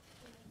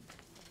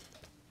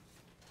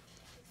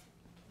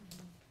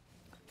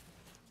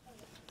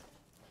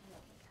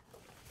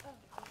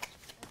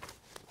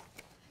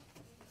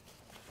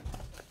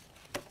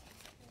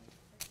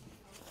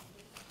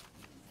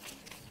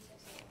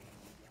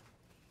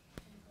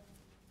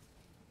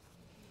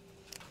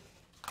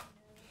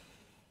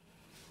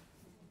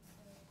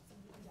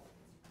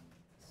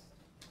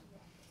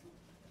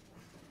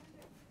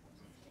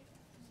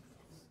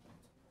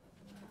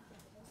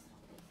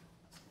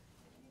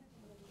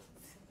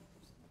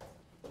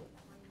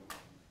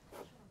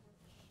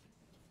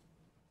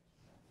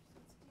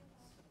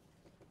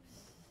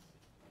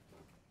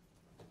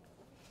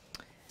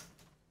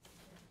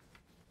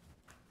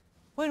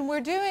 When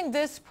we're doing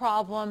this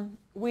problem,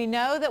 we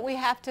know that we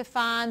have to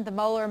find the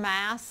molar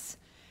mass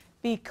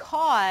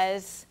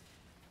because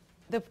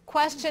the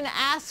question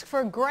asks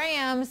for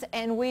grams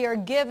and we are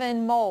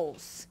given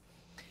moles.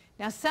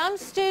 Now some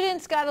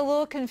students got a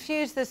little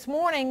confused this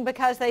morning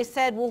because they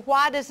said, well,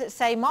 why does it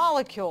say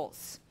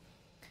molecules?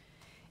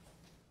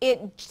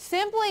 It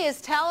simply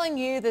is telling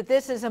you that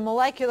this is a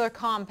molecular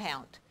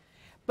compound,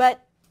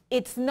 but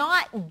it's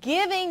not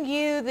giving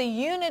you the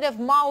unit of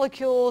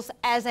molecules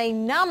as a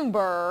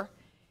number.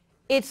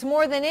 It's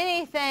more than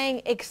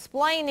anything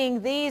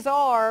explaining these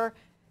are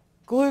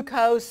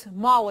glucose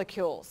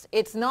molecules.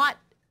 It's not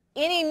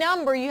any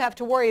number you have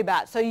to worry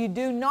about, so you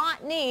do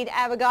not need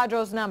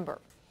Avogadro's number.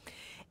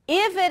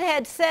 If it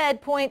had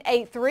said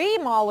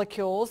 0.83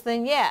 molecules,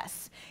 then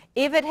yes.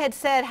 If it had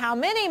said how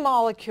many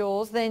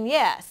molecules, then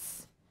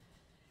yes.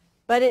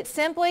 But it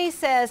simply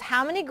says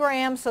how many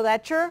grams, so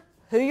that's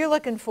who you're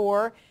looking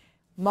for.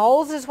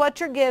 Moles is what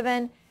you're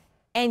given,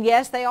 and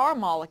yes, they are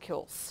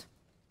molecules.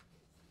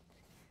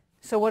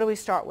 So what do we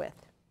start with?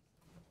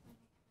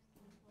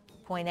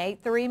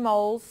 0.83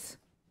 moles,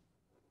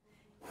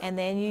 and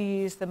then you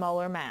use the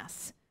molar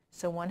mass.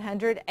 So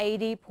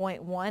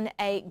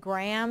 180.18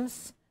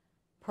 grams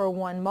per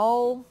 1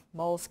 mole.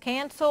 Moles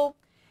cancel.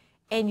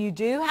 And you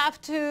do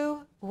have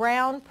to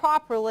round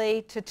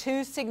properly to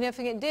 2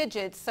 significant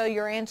digits, so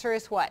your answer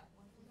is what?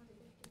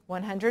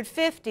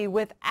 150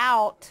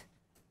 without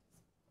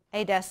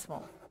a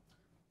decimal.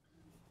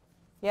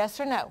 Yes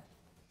or no?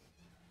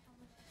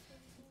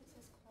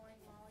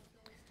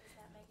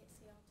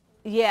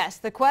 Yes,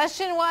 the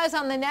question was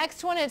on the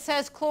next one, it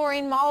says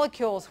chlorine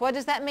molecules. What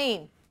does that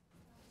mean?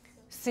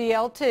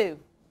 Cl2.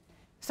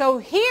 So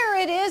here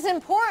it is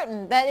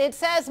important that it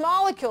says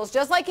molecules,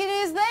 just like it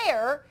is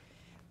there.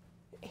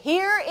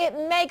 Here it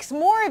makes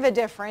more of a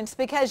difference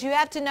because you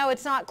have to know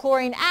it's not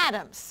chlorine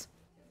atoms.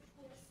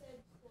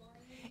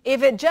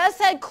 If it just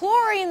said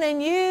chlorine, then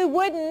you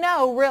wouldn't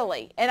know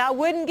really, and I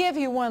wouldn't give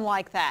you one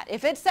like that.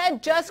 If it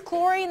said just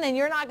chlorine, then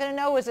you're not going to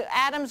know is it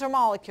atoms or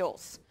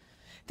molecules.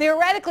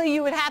 Theoretically,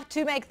 you would have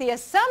to make the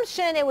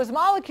assumption it was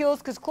molecules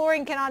because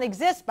chlorine cannot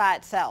exist by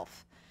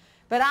itself.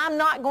 But I'm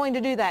not going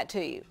to do that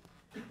to you.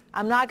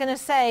 I'm not going to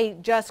say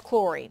just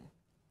chlorine.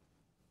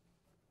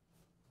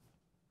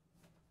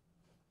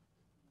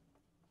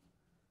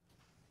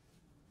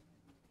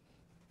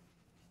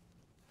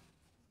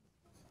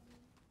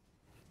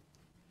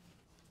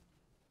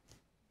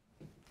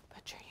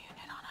 Put your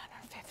unit on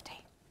 150.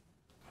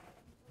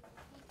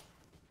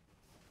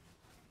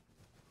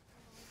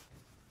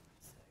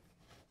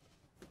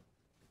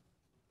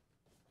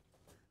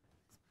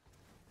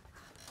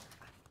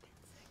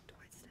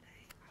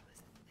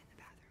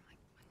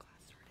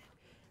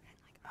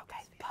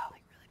 Okay,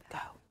 go.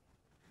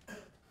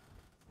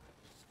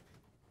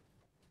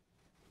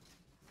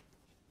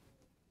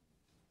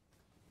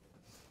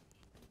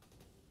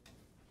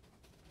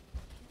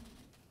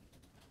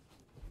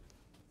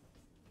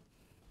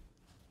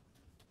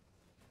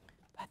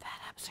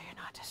 so you're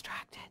not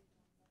distracted.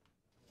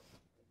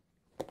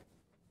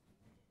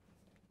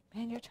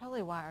 Man, you're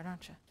totally wired,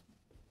 aren't you?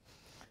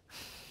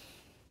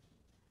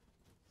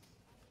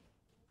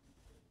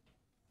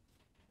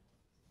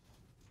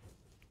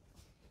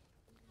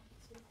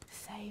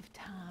 Save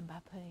time by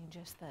putting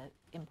just the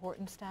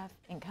important stuff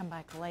and come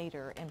back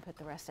later and put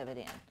the rest of it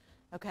in,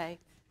 okay?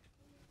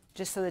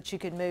 Just so that you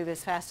can move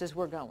as fast as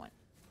we're going.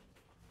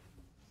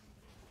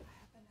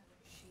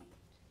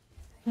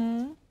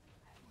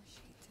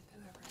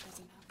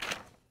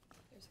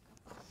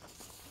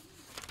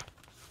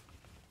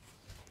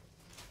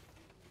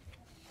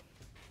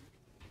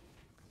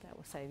 That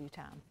will save you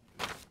time.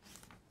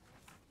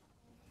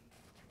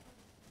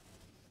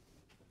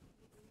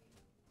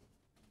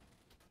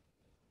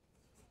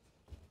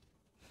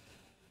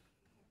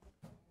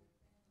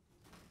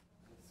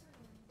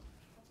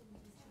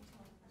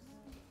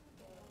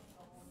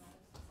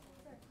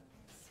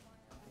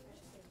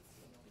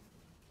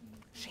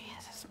 She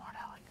is a smart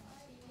aleck.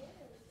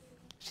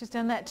 She's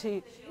done that to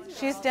you.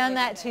 She's done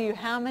that to you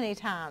how many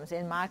times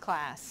in my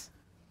class?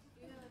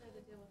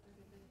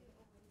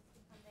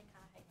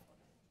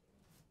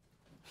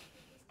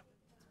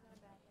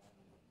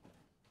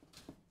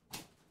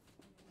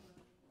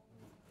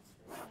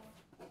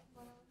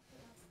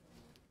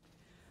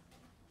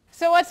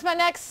 So what's my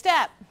next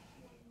step?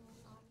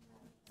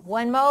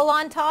 1 mole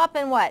on top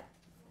and what?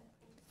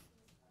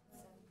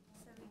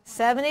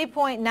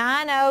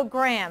 70.90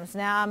 grams.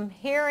 Now I'm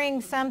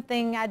hearing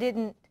something I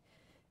didn't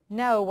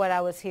know what I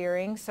was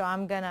hearing, so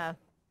I'm going to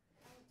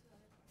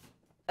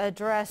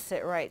address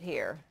it right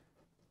here.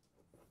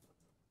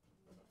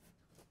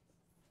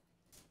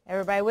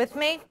 Everybody with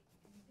me?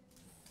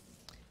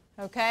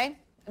 Okay.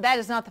 That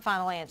is not the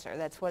final answer.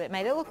 That's what it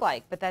made it look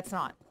like, but that's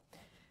not.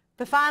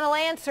 The final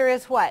answer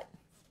is what?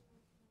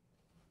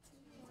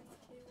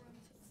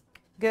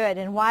 Good.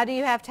 And why do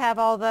you have to have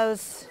all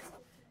those?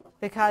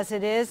 Because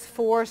it is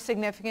 4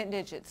 significant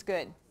digits.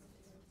 Good.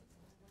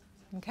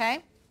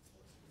 Okay?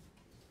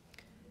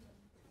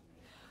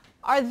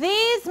 Are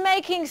these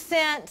making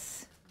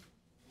sense?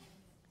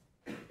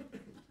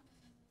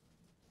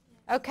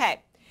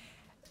 Okay.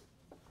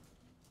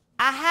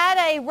 I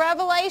had a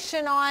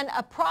revelation on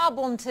a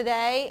problem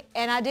today,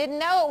 and I didn't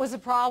know it was a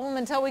problem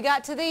until we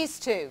got to these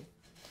two.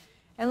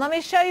 And let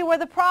me show you where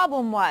the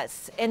problem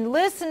was. And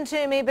listen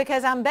to me,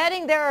 because I'm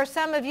betting there are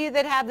some of you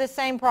that have the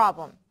same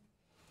problem.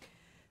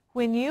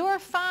 When you are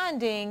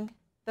finding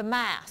the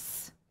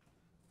mass,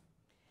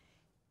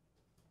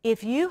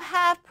 if you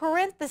have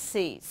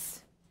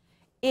parentheses,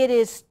 it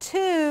is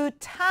 2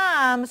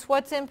 times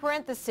what's in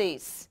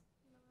parentheses.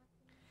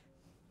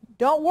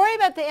 Don't worry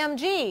about the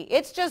mg.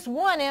 It's just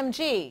 1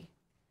 mg.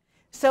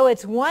 So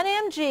it's 1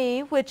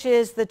 mg, which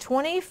is the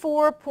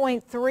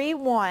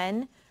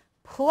 24.31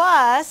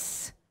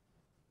 plus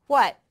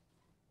what?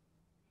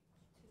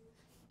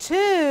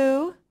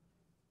 2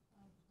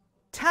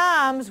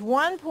 times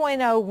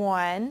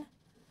 1.01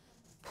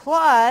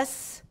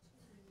 plus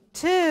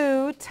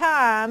 2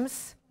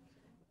 times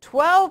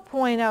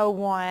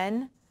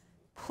 12.01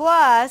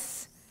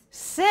 plus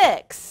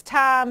 6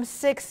 times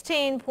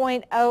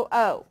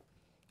 16.00.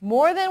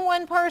 More than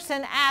one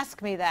person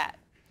asked me that.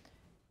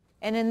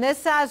 And in this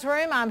size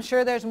room, I'm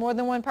sure there's more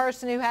than one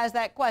person who has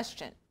that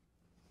question.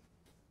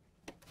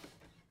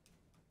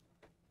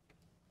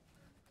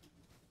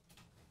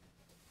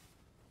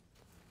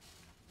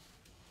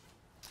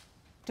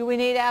 Do we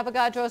need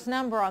Avogadro's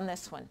number on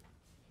this one?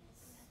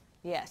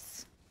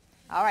 Yes.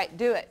 All right,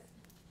 do it.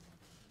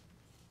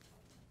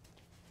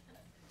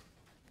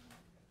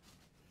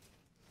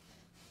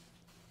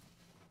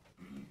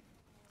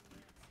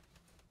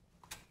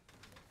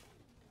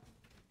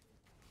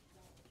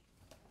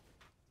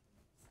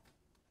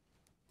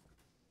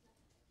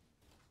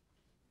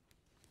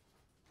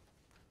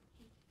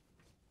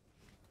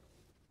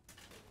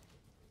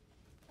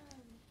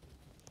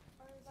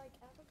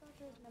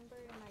 Number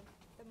and like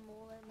the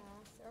molar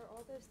mass, are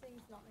all those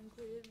things not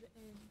included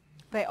in?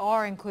 They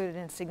are included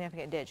in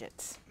significant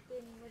digits. Then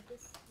would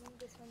this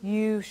one?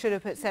 You should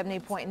have put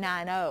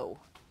 70.90.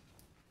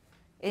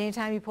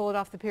 Anytime you pull it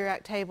off the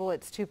periodic table,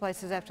 it's 2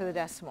 places after the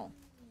decimal.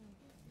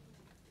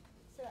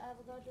 So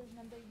Avogadro's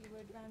number you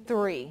would round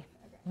 3. Okay.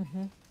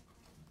 Mm-hmm.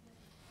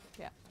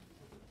 Yeah.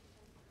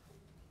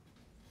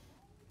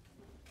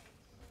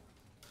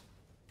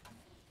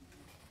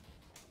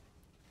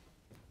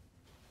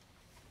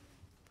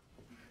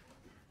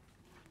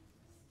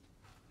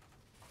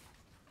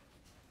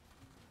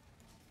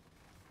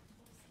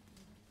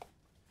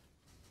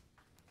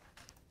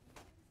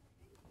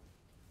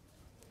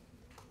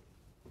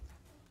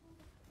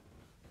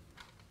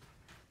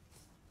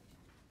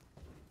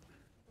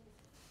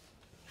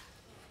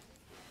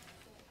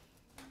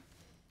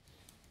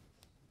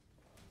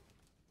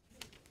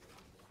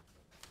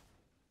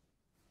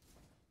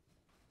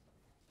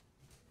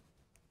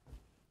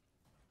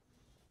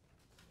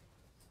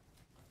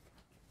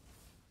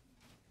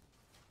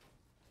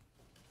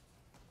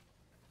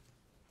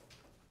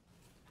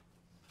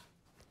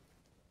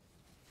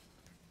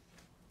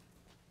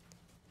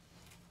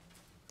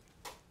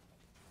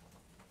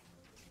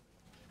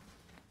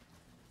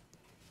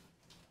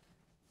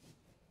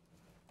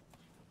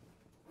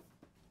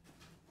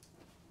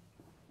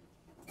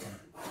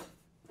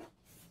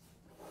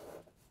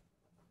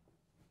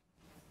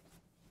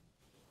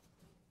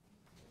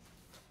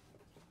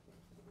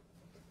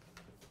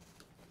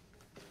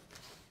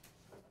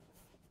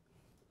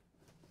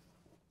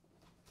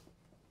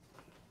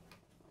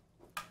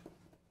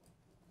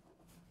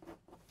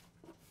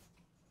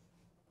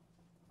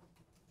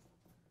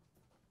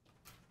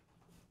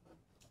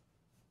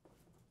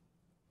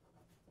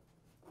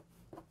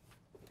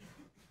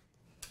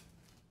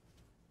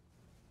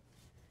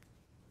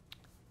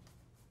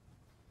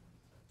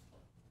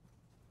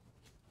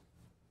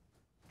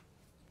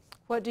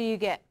 what do you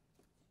get?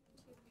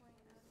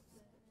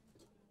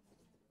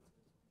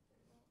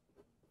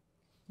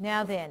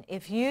 Now then,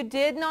 if you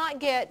did not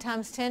get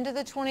times 10 to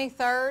the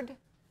 23rd,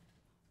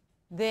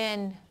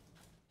 then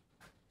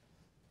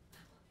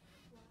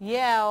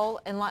yell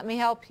and let me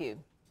help you.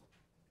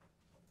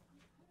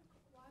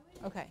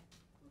 Okay.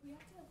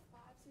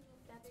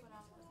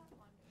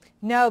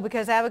 No,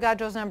 because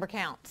Avogadro's number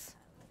counts.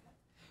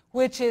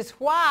 Which is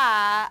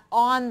why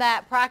on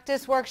that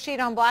practice worksheet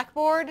on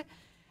Blackboard,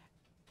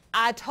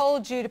 I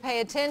told you to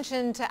pay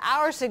attention to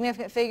our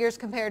significant figures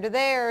compared to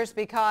theirs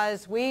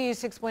because we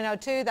use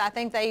 6.02. I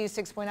think they use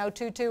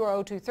 6.022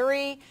 or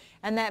 023,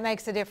 and that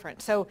makes a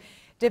difference. So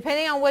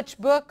depending on which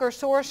book or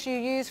source you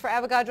use for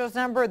Avogadro's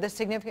number, the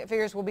significant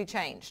figures will be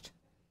changed.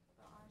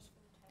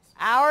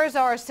 Ours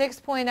are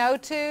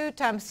 6.02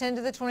 times 10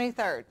 to the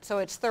 23rd, so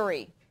it's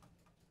 3.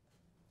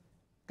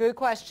 Good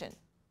question.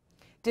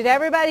 Did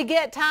everybody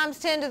get times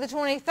 10 to the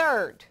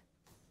 23rd?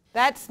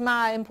 That's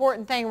my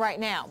important thing right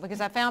now because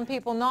I found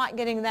people not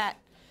getting that.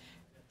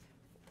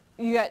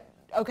 You got,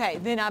 okay,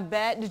 then I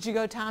bet, did you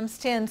go times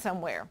 10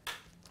 somewhere?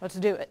 Let's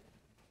do it.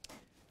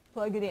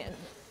 Plug it in.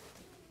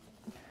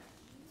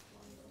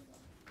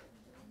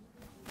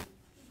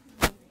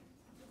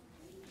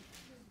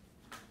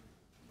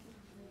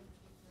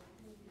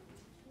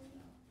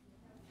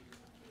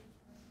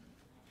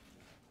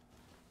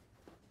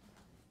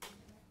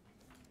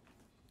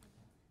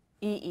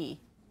 EE.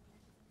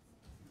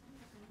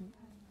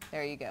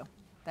 There you go.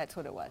 That's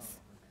what it was.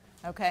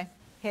 Okay?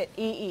 Hit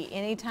EE.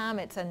 Anytime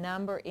it's a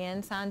number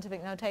in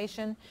scientific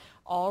notation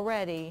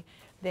already,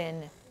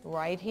 then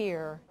right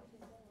here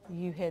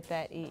you hit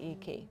that EE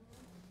key.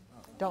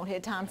 Don't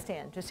hit times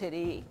 10. Just hit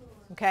EE.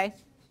 Okay?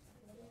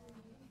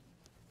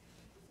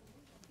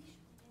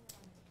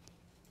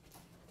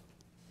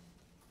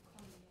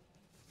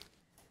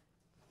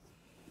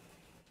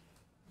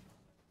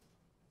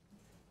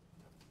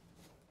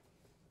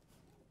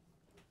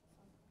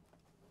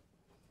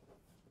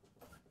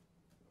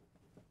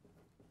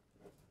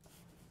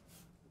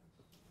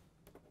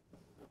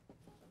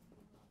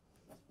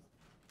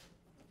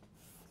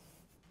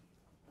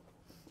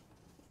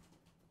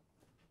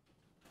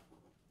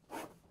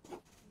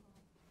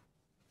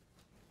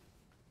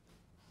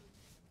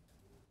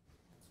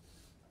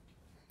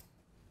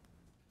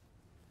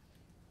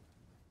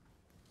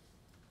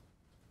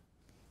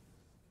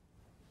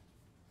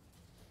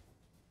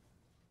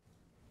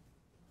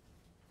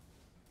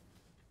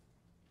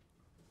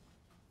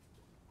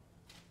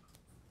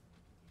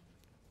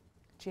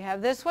 Do you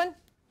have this one?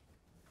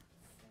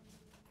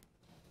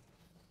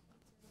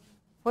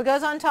 What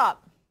goes on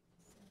top?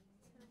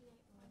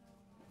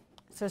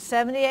 So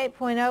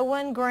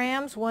 78.01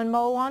 grams, 1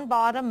 mole on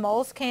bottom.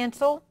 Moles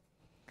cancel.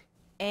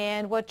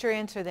 And what's your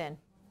answer then?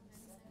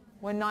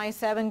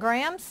 197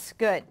 grams?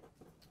 Good.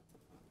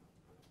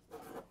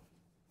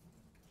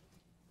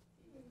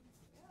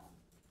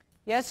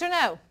 Yes or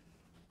no?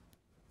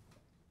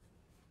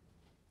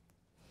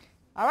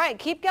 All right,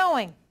 keep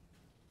going.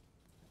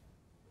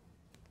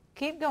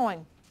 Keep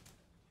going.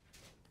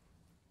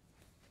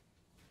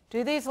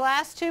 Do these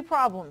last two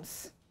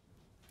problems.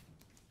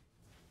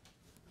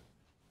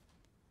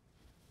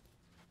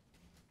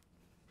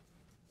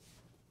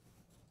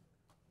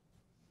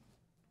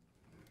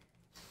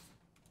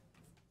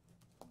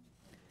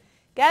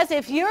 Guys,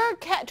 if you're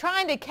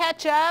trying to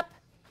catch up,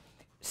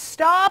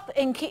 stop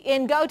and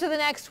go to the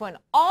next one.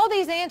 All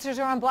these answers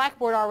are on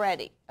Blackboard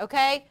already,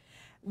 okay?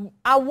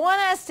 I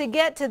want us to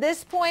get to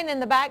this point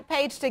in the back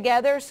page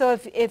together, so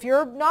if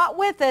you're not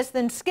with us,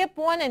 then skip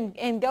one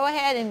and go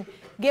ahead and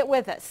get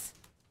with us.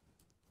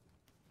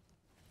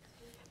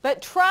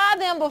 But try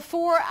them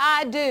before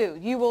I do.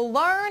 You will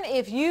learn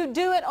if you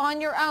do it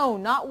on your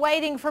own, not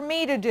waiting for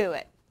me to do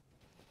it.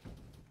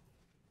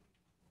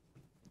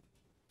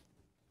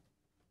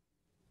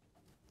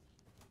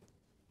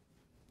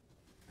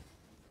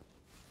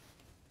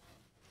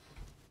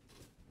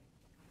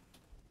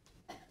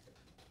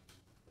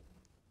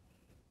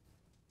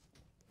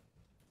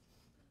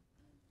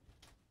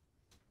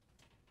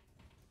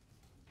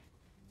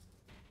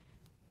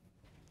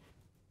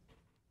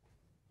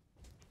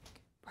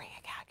 Bring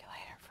a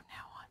calculator from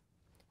now on.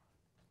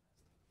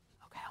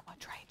 Okay, I'm going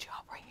to trade you.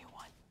 I'll bring you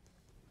one.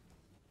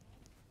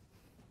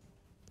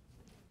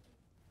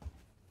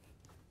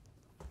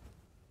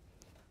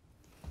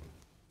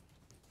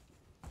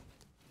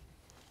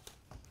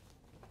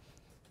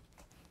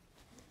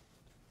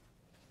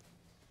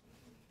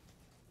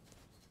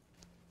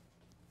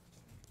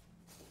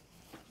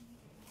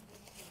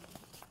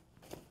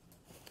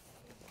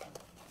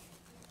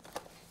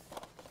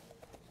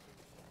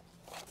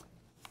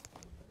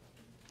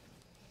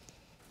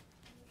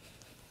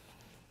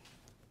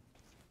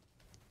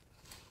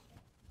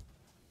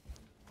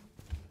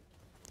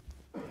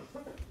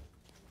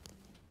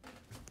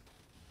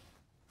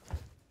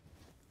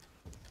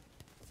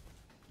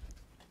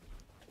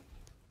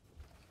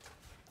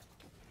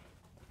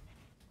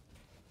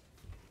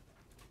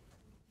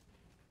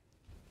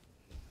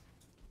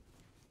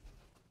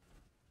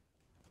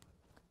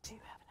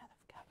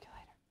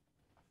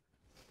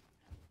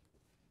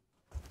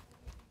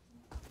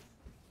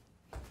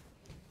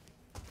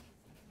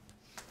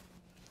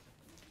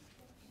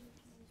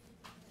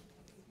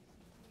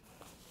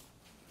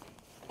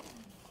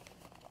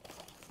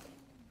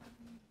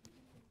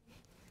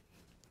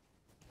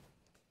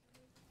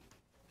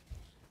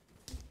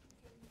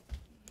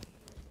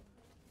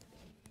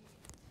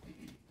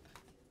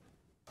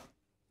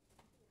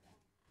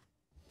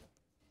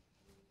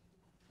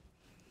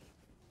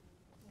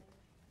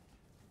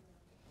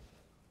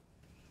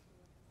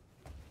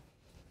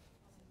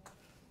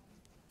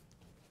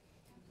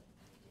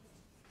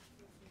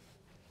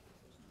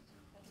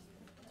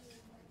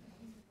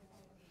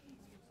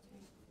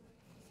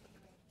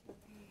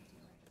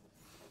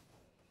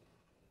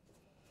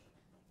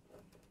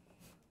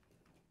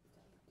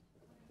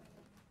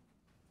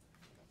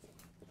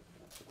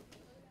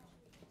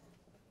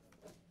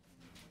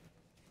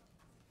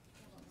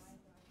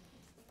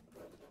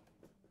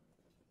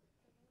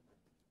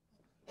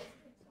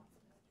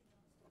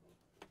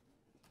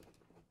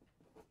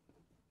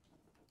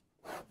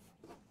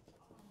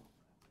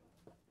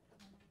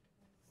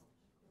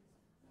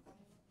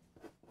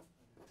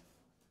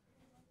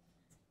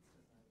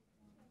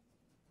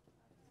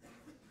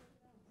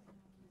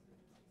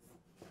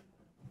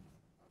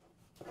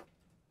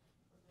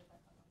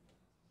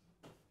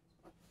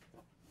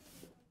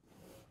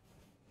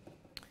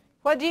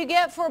 What do you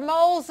get for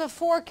moles of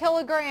 4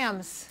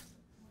 kilograms?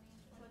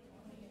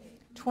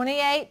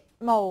 28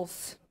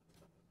 moles.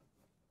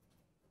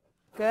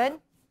 Good?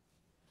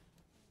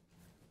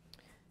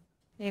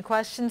 Any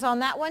questions on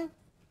that one?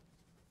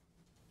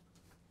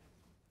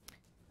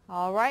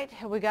 All right,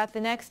 have we got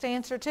the next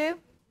answer too?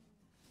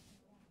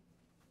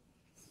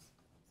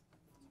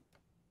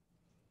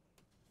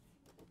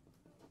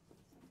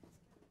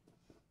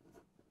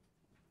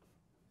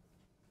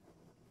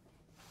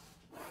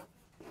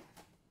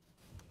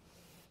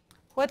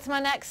 What's my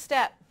next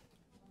step?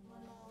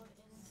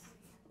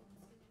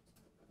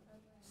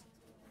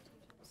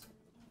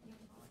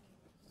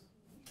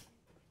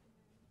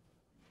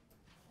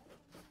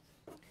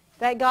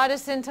 That got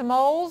us into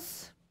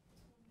moles.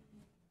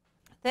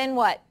 Then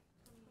what?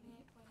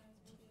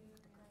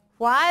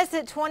 Why is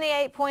it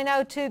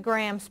 28.02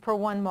 grams per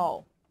 1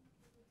 mole?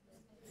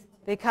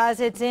 Because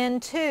it's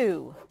in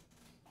 2.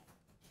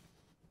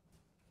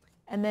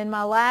 And then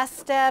my last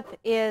step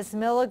is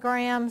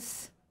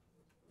milligrams.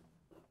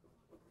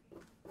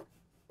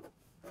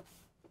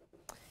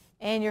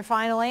 And your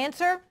final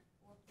answer?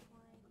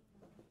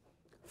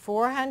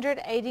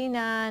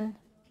 489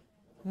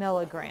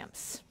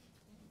 milligrams.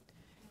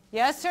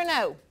 Yes or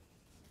no?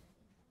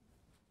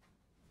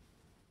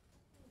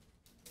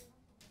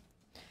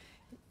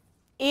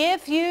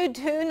 If you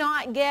do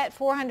not get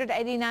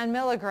 489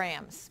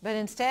 milligrams, but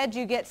instead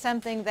you get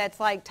something that's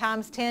like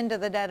times 10 to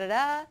the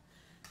da-da-da,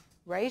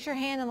 raise your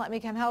hand and let me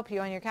come help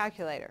you on your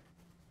calculator.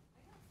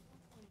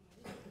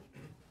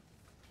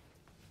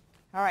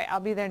 All right, I'll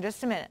be there in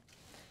just a minute.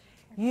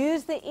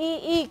 Use the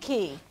EE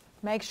key.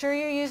 Make sure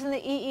you're using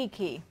the EE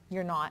key.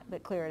 You're not,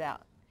 but clear it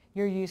out.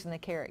 You're using the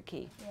caret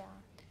key. Yeah.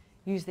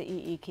 Use the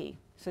EE key.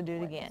 So do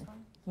it again.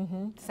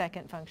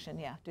 Second function,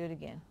 yeah, do it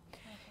again.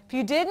 Okay. If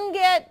you didn't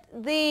get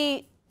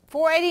the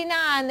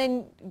 489,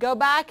 then go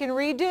back and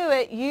redo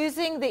it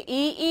using the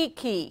EE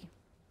key.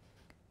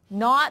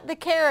 Not the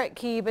caret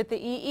key, but the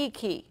EE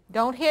key.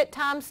 Don't hit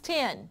times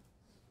 10.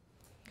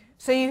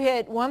 So you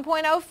hit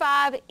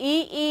 1.05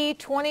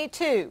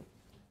 EE22.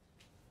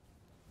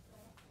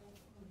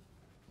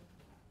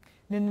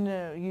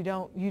 No, you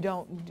don't, you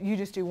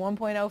just do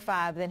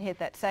 1.05, then hit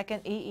that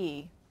second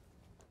EE.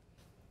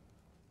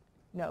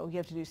 No, you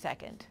have to do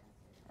second.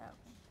 Okay.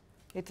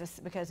 It's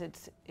because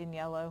it's in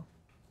yellow.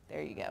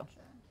 There you go.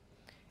 Sure.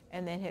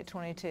 And then hit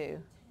 22.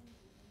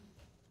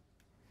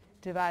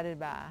 Divided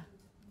by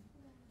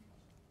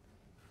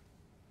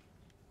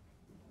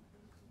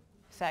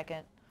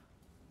second.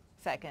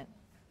 That's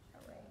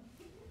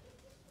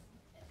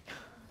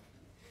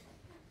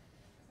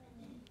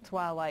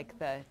why I like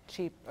the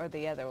cheap or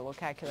the other little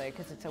calculator,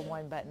 because it's a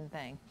one-button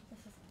thing.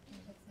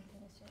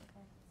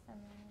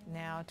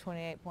 Now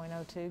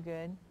 28.02,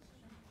 good.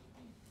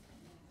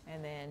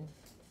 And then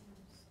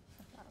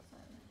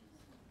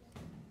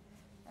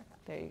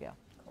there you go.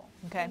 Cool.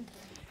 Okay.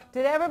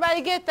 Did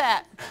everybody get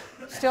that?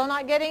 Still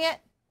not getting it?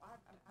 I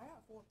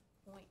got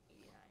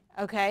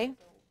 4.89. Okay.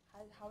 So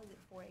how is it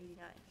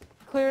 489?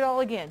 Clear it all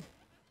again.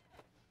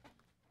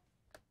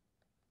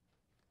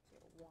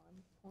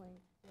 1.05.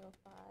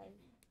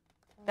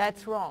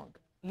 That's wrong.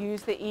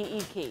 Use the EE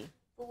key.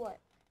 For what?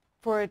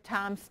 For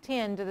times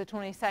 10 to the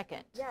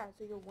 22nd. Yeah,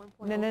 so you're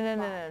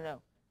 1.05.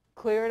 No.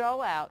 Clear it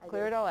all out.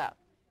 Clear it all out.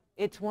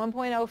 It's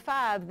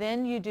 1.05.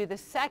 Then you do the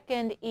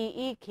second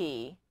EE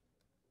key.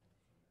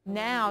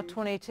 Now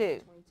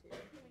 22.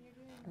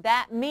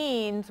 That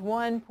means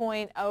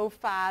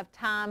 1.05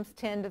 times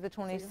 10 to the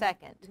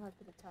 22nd. You don't have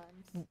to put the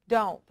times.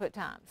 Don't put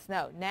times.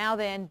 No. Now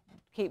then,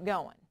 keep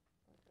going.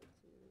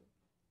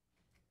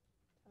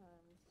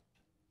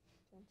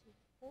 Times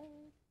 24.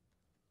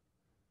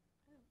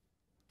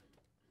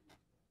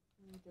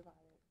 And you divide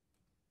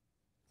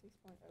it.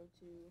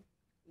 6.02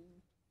 E.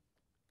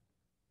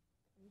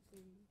 22.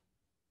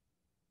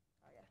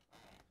 Oh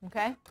yeah.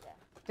 Okay? Yeah.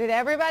 Did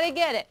everybody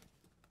get it?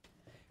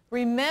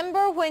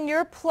 Remember, when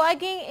you're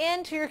plugging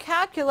into your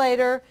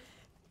calculator,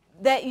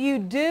 that you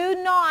do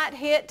not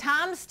hit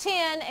times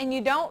 10 and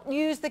you don't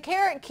use the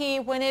caret key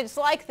when it's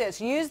like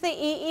this. Use the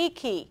EE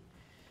key.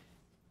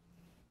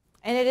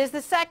 And it is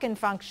the second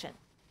function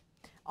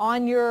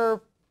on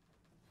your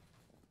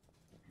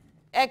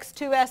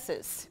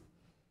X2S's.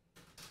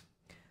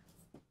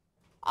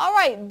 All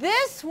right,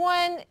 this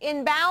one,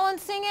 in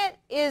balancing it,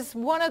 is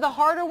one of the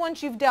harder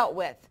ones you've dealt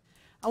with.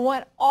 I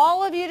want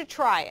all of you to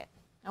try it.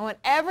 I want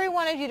every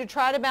one of you to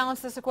try to balance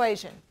this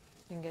equation.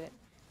 You can get it.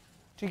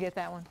 Did you get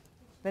that one?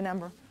 The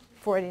number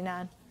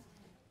 489.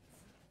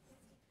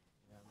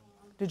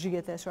 Did you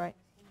get this right?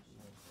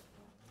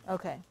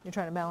 Okay, you're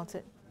trying to balance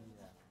it.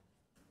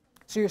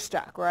 So you're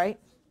stuck, right?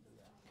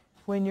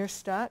 When you're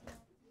stuck,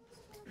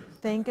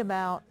 think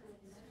about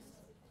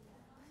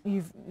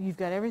you've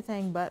got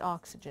everything but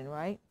oxygen,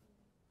 right?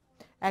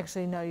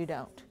 Actually, no, you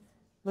don't.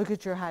 Look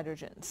at your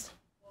hydrogens.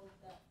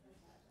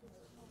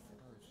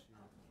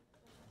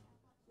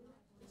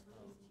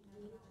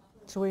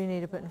 So what do you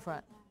need to put in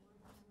front?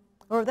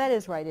 Or that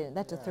is right, isn't it?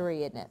 That's a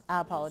 3, isn't it?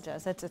 I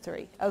apologize. That's a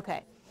 3.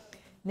 Okay.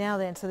 Now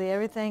then, so the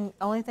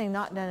only thing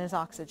not done is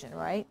oxygen,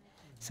 right?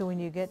 So when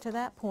you get to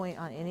that point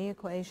on any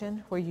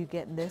equation where you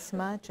get this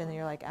much and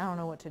you're like, I don't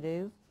know what to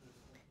do,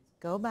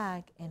 go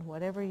back and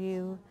whatever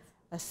you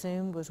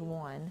assumed was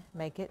 1,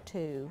 make it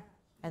 2,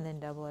 and then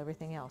double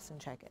everything else and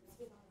check it.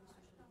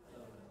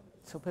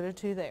 So put a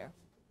 2 there.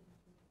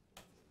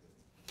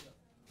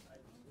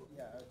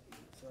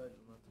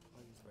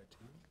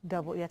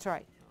 Double, that's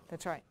right.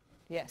 That's right.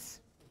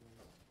 Yes.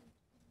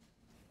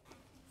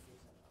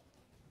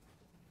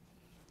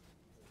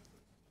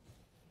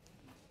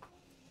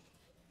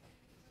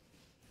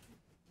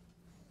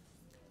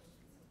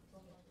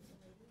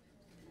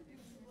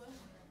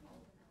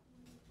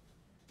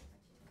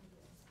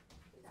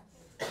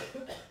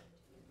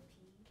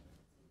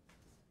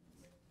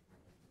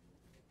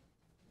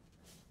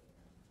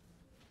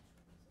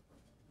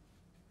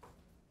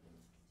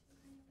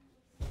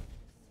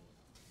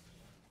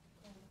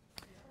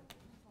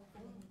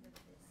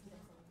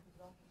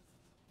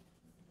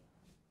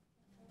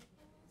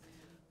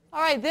 All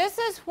right, this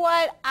is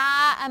what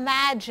I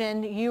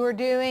imagined you were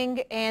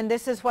doing, and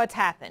this is what's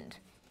happened.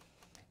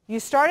 You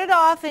started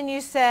off and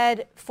you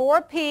said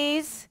 4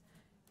 p's,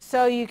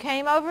 so you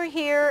came over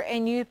here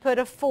and you put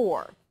a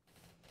 4.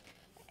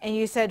 And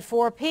you said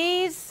 4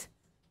 p's,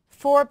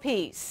 4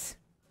 p's.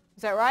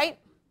 Is that right?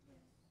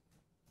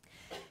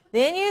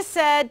 Then you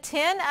said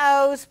 10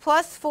 O's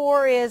plus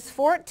 4 is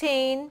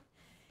 14,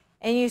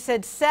 and you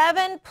said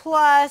 7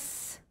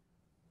 plus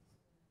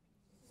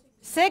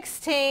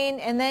 16,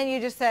 and then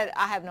you just said,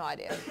 I have no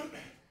idea.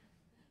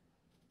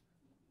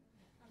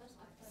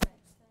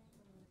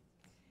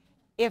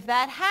 If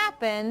that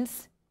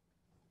happens,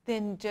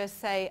 then just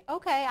say,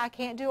 okay, I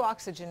can't do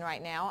oxygen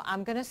right now.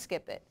 I'm going to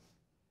skip it.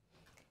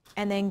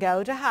 And then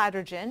go to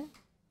hydrogen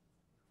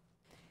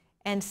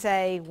and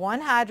say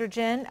 1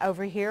 hydrogen.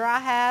 Over here I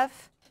have,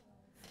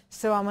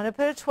 so I'm going to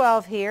put a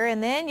 12 here.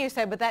 And then you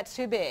say, but that's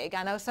too big.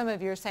 I know some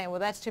of you are saying, well,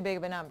 that's too big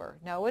of a number.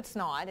 No, it's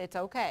not. It's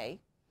okay.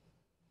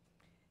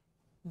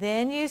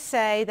 Then you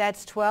say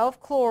that's 12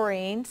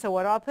 chlorine, so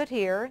what do I put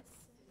here?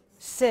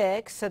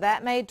 6, so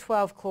that made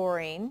 12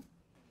 chlorine.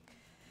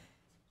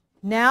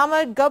 Now I'm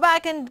going to go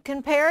back and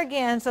compare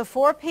again, so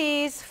 4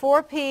 p's,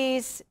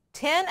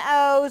 10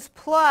 O's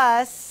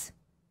plus,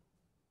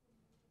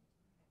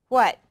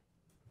 what?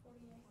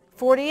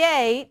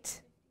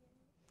 48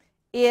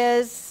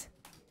 is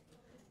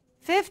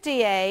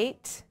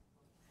 58,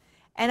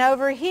 and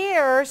over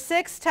here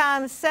 6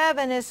 times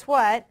 7 is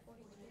what?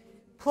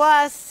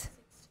 Plus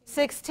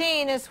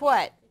 16 is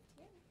what?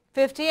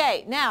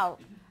 58. Now,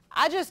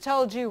 I just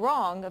told you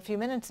wrong a few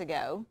minutes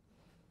ago.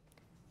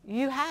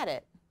 You had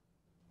it.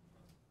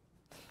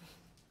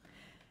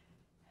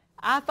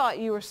 I thought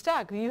you were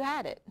stuck. You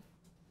had it.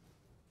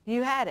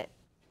 You had it.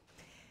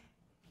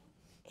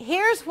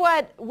 Here's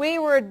what we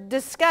were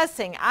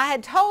discussing. I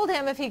had told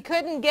him if he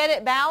couldn't get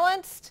it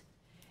balanced,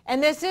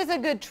 and this is a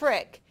good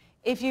trick,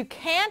 if you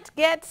can't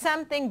get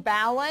something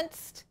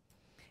balanced,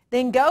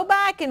 then go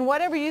back and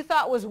whatever you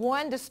thought was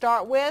 1 to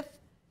start with,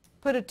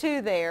 put a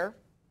 2 there,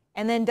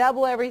 and then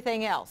double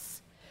everything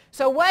else.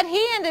 So what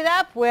he ended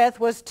up with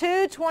was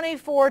 2,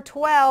 24,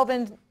 12,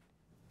 and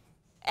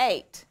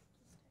 8.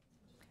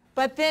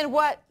 But then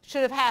what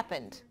should have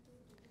happened?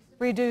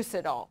 Reduce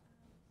it all.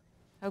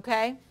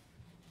 Okay?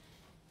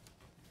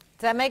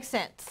 Does that make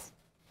sense?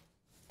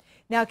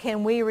 Now,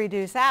 can we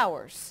reduce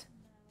ours?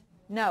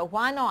 No.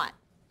 Why not?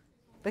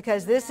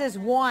 Because this is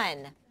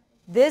 1.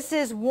 This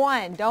is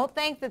 1. Don't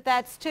think that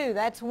that's 2.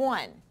 That's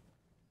 1.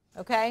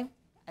 Okay?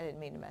 I didn't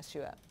mean to mess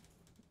you up.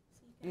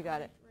 You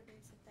got it.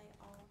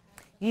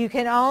 You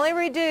can only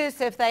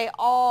reduce if they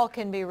all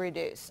can be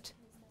reduced.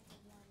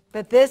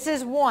 But this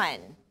is 1.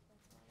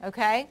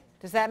 Okay?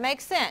 Does that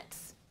make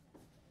sense?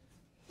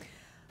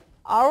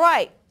 All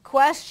right.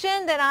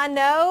 Question that I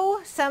know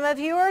some of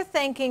you are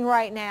thinking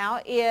right now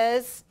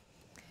is,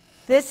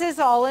 this is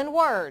all in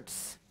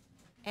words.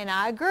 And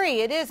I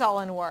agree, it is all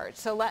in words.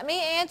 So let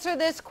me answer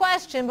this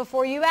question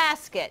before you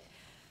ask it.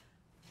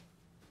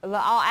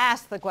 I'll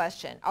ask the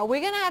question. Are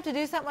we going to have to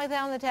do something like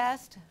that on the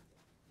test?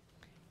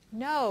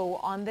 No,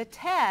 on the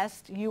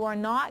test, you are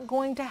not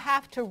going to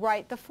have to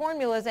write the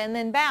formulas and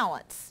then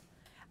balance.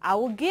 I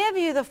will give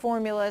you the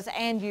formulas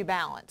and you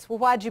balance. Well,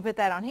 why'd you put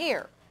that on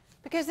here?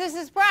 Because this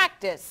is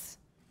practice.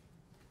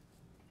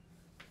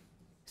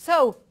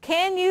 So,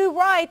 can you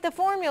write the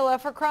formula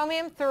for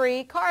chromium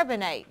 3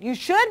 carbonate? You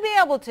should be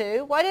able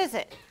to. What is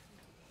it?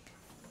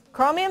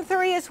 Chromium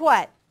 3 is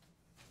what?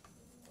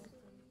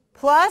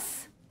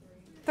 Plus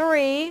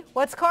 3.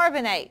 What's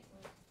carbonate?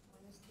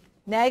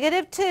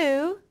 Negative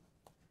 2.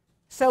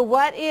 So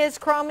what is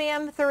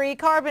chromium 3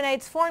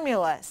 carbonate's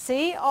formula?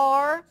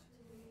 Cr2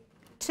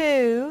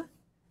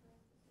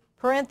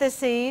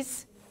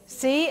 parentheses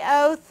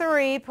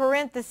CO3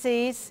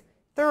 parentheses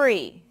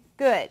 3.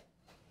 Good.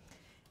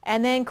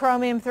 And then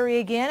chromium 3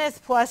 again is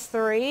plus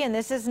 3, and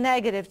this is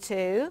negative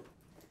 2.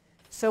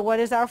 So what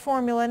is our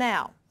formula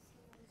now?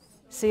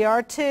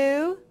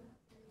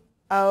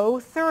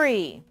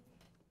 Cr2O3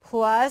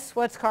 plus,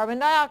 what's carbon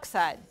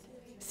dioxide?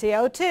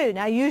 CO2.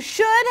 Now you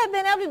should have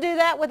been able to do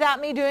that without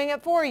me doing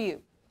it for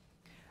you.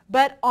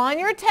 But on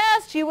your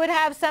test, you would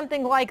have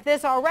something like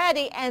this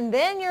already, and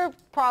then your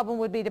problem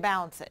would be to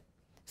balance it.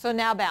 So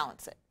now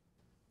balance it.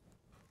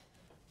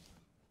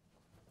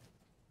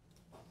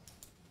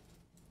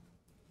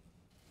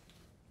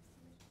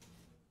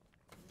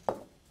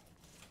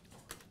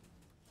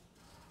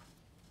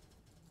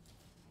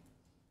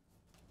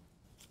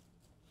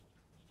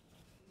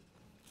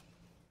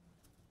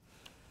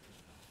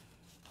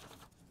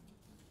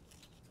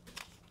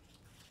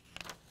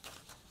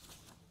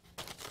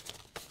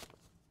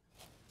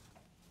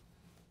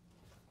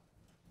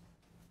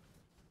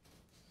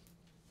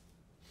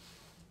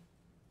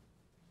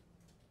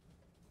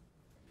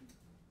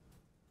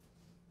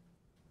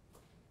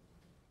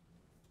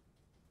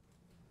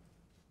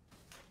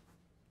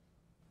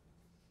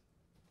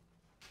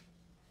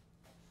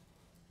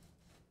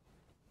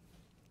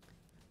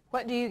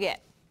 What do you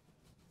get?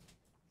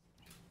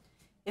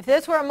 If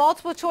this were a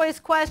multiple choice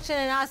question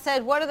and I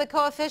said, what are the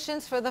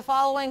coefficients for the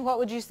following, what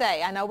would you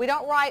say? I know we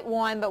don't write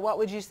 1, but what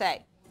would you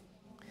say?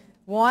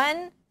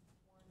 1,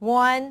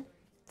 1,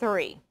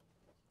 3.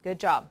 Good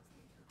job.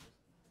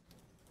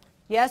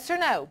 Yes or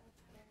no?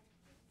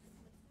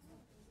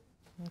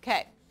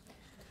 Okay.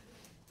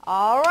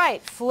 All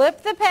right,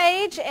 flip the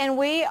page and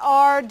we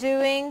are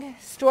doing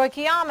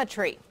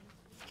stoichiometry.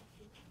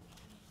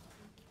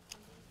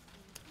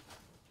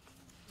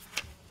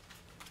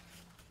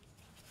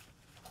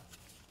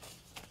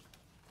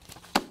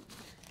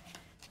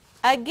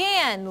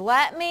 Again,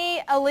 let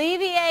me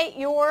alleviate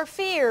your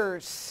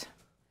fears.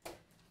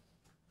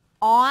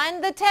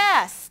 On the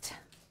test,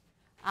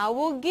 I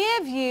will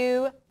give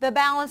you the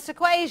balanced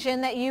equation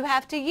that you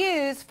have to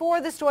use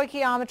for the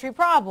stoichiometry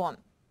problem.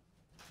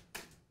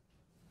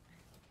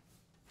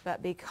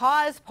 But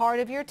because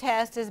part of your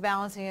test is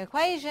balancing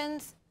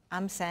equations,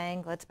 I'm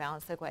saying let's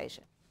balance the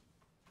equation.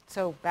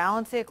 So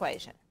balance the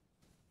equation.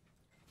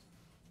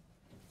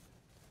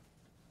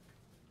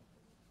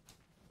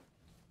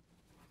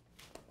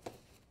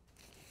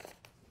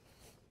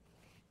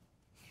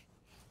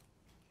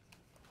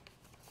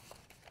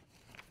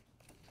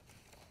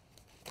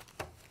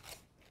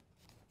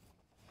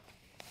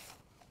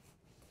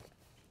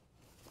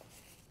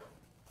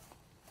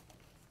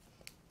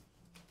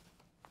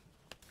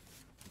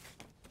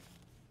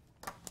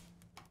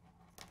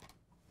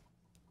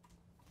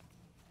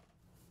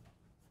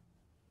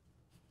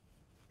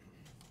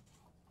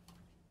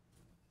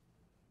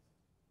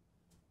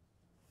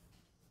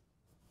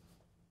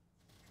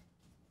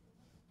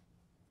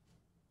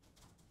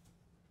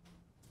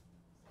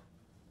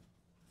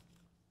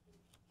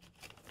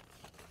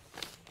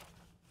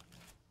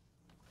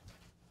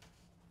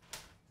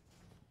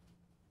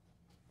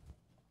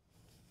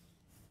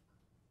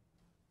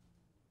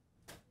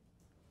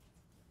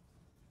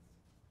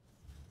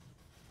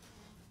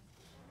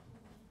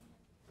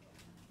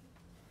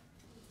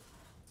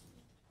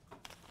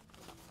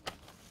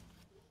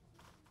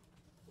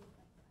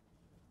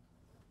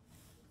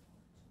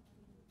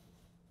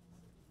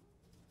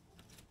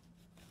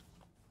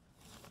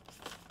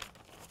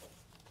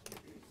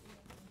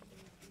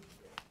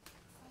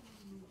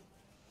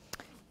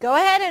 Go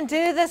ahead and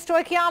do the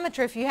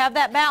stoichiometry. If you have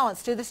that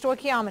balance, do the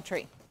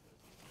stoichiometry.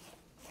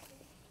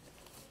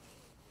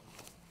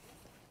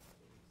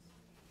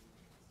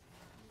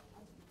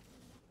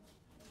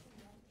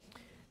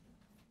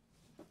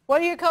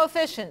 What are your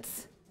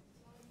coefficients?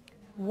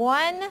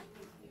 1,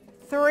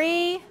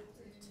 3,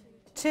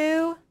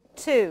 2,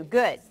 2.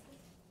 Good.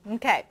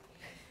 Okay.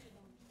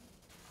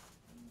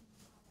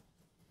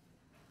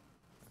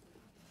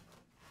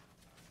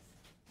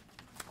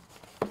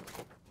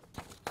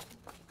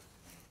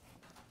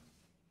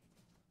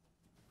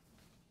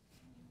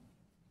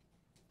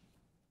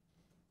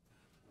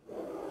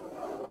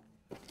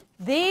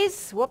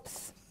 These,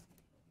 whoops.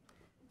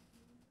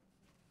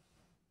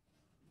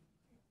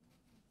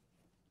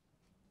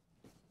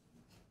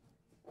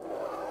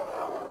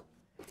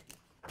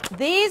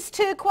 These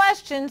two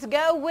questions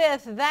go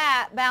with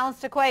that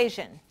balanced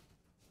equation.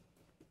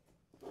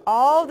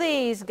 All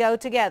these go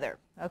together,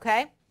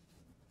 okay?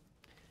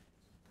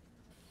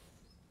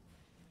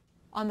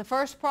 On the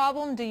first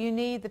problem, do you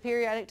need the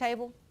periodic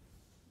table?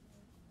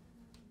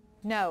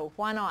 No,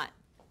 why not?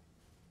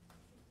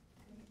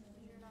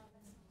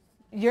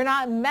 You're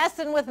not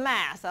messing with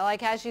mass. I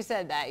like how she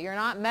said that. You're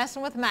not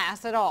messing with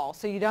mass at all,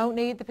 so you don't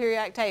need the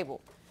periodic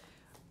table.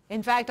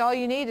 In fact, all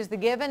you need is the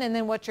given and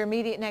then what's your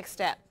immediate next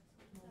step?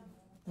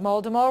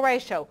 Mole to mole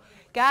ratio.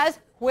 Guys,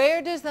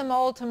 where does the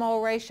mole to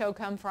mole ratio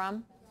come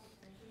from?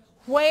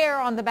 Where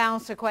on the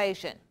balanced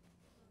equation?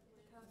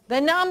 The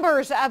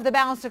numbers of the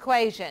balanced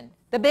equation.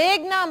 The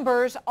big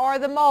numbers are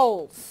the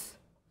moles.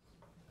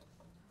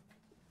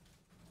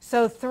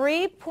 So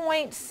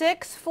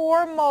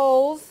 3.64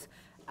 moles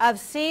of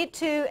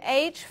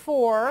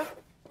C2H4,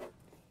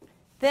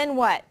 then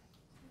what?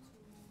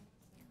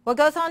 What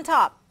goes on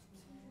top?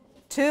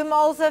 2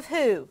 moles of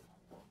who?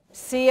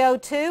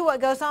 CO2, what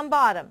goes on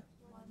bottom?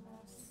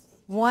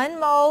 1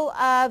 mole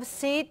of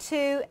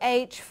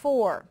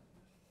C2H4.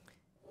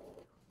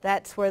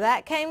 That's where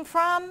that came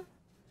from.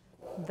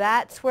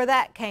 That's where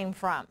that came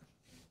from.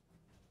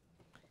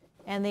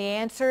 And the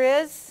answer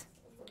is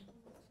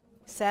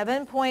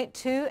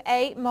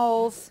 7.28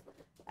 moles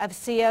of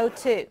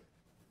CO2.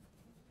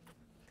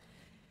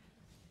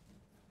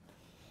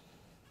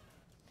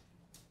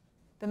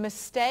 The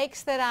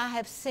mistakes that I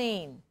have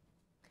seen,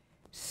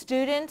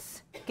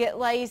 students get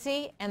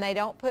lazy and they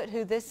don't put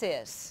who this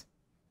is.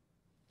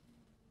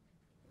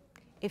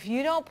 If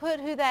you don't put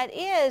who that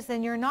is,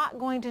 then you're not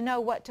going to know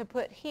what to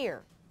put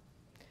here.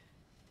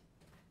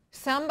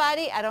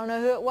 Somebody, I don't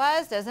know who it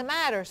was, doesn't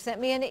matter, sent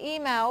me an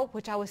email,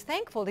 which I was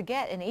thankful to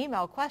get an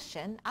email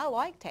question. I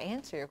like to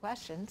answer your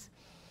questions.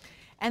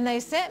 And they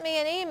sent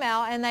me an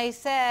email and they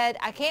said,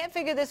 I can't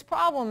figure this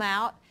problem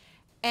out.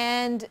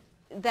 And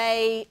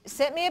they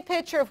sent me a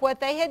picture of what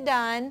they had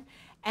done.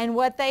 And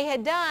what they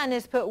had done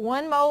is put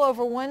 1 mole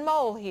over 1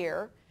 mole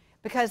here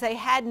because they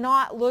had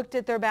not looked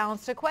at their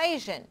balanced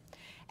equation.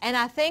 And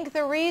I think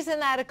the reason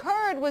that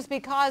occurred was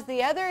because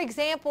the other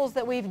examples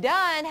that we've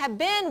done have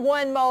been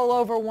 1 mole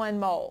over 1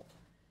 mole.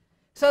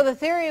 So the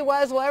theory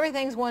was, well,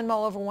 everything's 1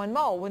 mole over 1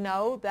 mole. Well,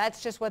 no,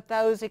 that's just what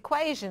those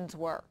equations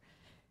were.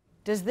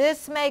 Does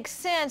this make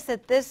sense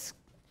that this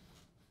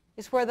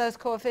is where those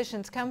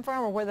coefficients come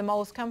from or where the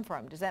moles come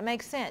from? Does that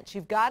make sense?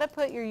 You've got to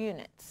put your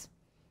units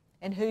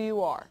and who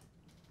you are.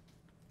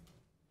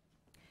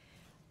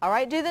 All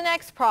right, do the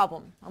next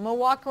problem. I'm going to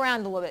walk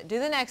around a little bit. Do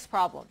the next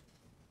problem.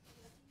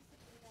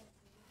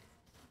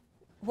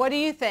 What do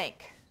you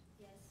think?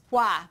 Yes.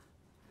 Why?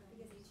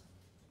 Because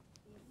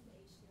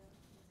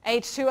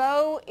H2O.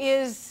 H2O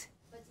is,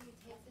 But do you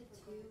take the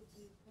 2,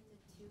 do you put the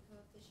 2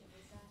 coefficient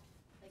with that?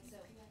 Like so,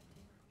 you know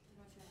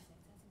what I'm trying to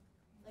say?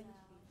 Like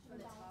from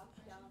the top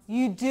down.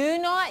 you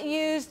do not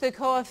use the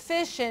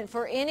coefficient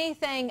for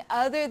anything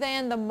other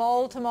than the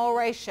mole-to-mole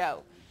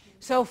ratio.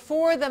 So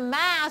for the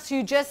mass,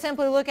 you just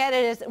simply look at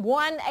it as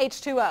 1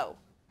 H2O.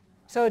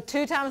 So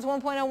 2 times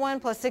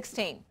 1.01 plus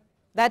 16.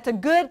 That's a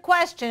good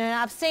question, and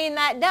I've seen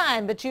that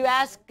done, but you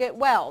asked it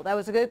well. That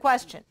was a good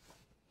question.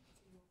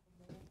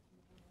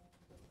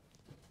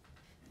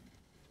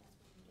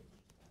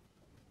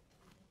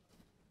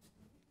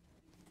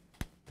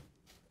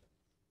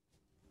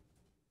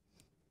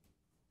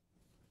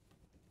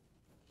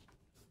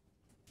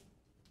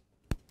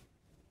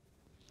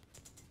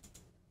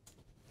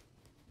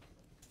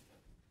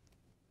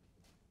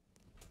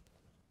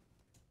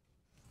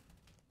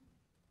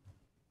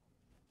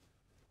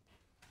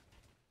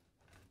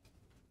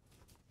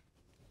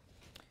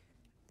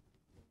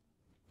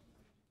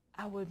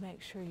 I would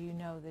make sure you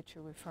know that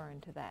you're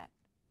referring to that,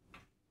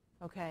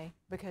 okay?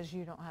 Because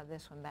you don't have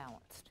this one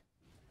balanced.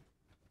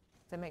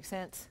 Does that make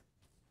sense?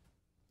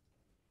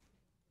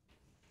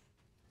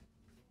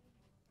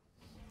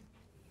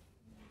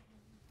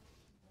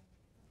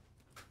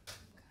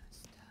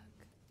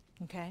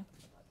 Okay?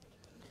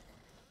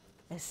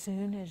 As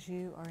soon as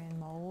you are in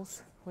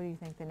moles, what do you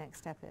think the next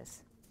step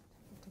is?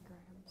 To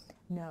grams.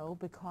 No,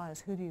 because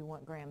who do you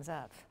want grams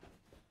of?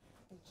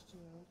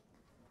 H2O.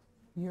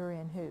 You're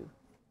in who?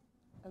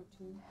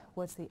 O2.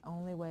 What's the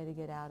only way to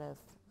get out of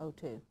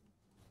O2?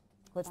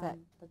 What's that?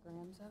 The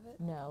grams of it.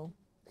 No,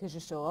 because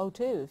you're still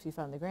O2 if you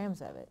find the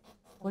grams of it.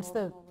 What's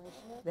the, mole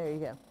ratio. there you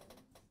go,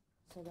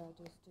 So that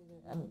I just do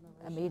the mole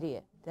ratio.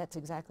 immediate. That's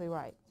exactly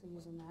right. So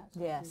using that.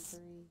 So Yes.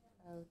 3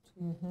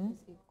 O2 Mhm.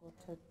 is equal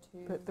to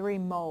 2. Put 3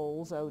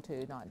 moles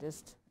O2, not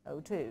just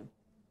O2,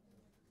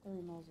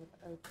 3 moles of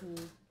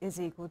O2, is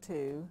equal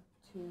to,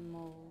 2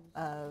 moles.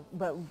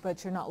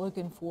 but you're not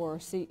looking for,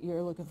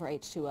 you're looking for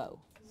H2O.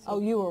 Oh,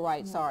 you were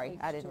right, No, sorry.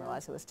 I didn't H2O.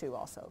 realize it was 2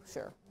 also,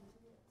 sure.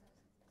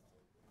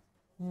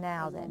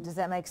 Now And then, then- does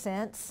that make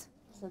sense?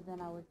 So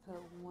then I would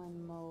put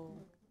 1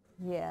 mole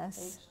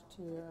Yes,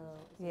 H2O.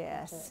 is equal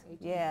yes, to 18.2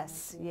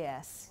 yes,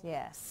 yes,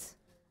 yes,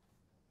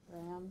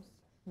 grams.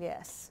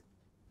 yes.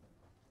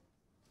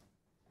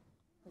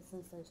 But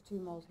since there's 2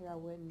 moles here, I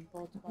wouldn't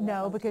multiply that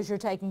No, by because you're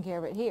taking care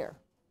of it here.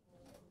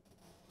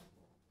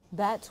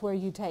 That's where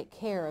you take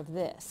care of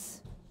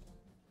this.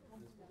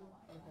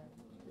 2. Okay.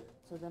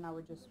 So then I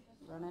would just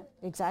run it.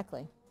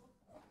 Exactly.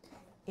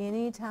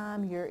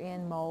 Anytime you're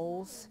in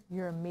moles,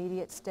 your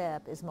immediate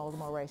step is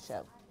mole-to-mole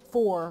ratio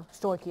for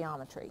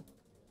stoichiometry.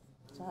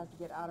 So I have to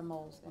get out of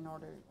moles in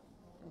order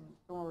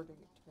to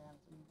get to grams.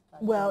 And by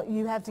Well, grams.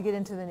 you have to get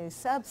into the new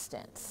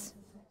substance.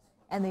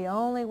 And the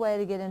only way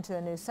to get into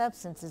a new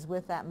substance is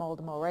with that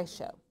mole-to-mole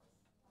ratio.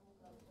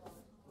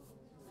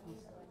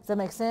 Does that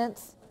make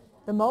sense?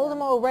 The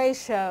mole-to-mole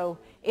ratio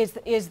is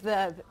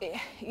the,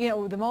 you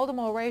know, the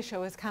mole-to-mole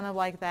ratio is kind of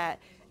like that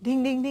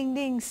ding, ding, ding,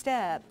 ding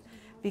step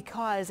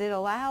because it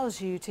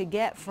allows you to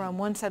get from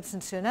one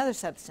substance to another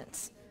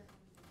substance.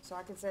 So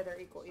I could say they're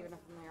equal even if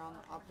they're on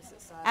the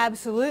opposite side.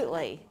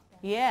 Absolutely.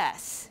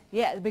 Yes.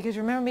 Yeah, because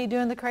remember me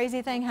doing the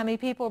crazy thing, how many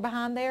people are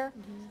behind there?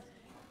 Mm-hmm.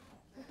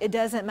 It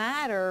doesn't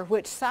matter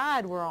which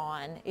side we're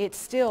on. It's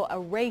still a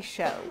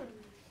ratio.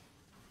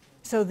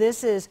 So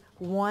this is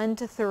 1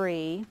 to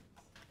 3,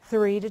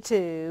 3 to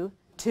 2,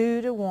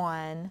 2 to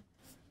 1,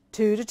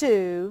 2 to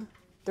 2,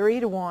 3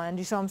 to 1. Do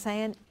you see what I'm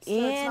saying? So it's not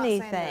saying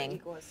they're Anything.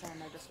 equal, it's saying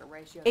they're just a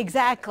ratio.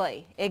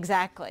 Exactly,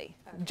 exactly.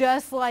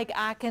 Just like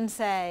I can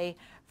say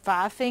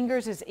 5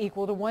 fingers is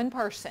equal to 1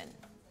 person.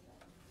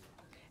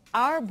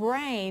 Our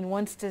brain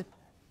wants to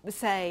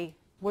say,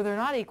 well, they're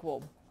not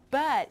equal.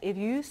 But if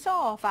you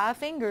saw 5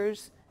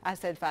 fingers, I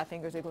said 5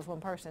 fingers equals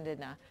 1 person,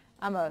 didn't I?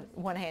 I'm a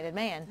one-handed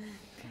man.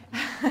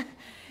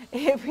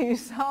 If you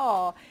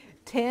saw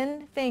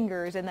 10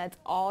 fingers and that's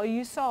all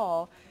you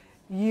saw,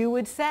 you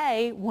would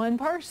say 1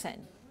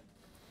 person.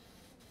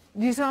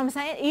 You see what I'm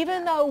saying?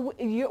 Even though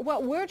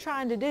what we're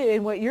trying to do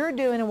and what you're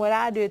doing and what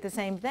I do at the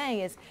same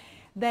thing is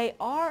they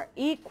are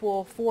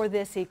equal for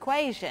this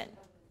equation.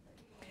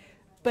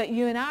 But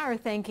you and I are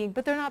thinking,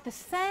 but they're not the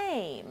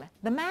same.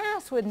 The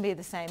mass wouldn't be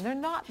the same. They're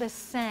not the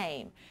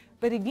same.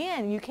 But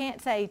again, you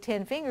can't say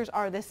 10 fingers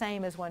are the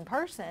same as 1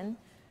 person.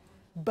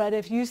 But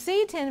if you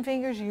see 10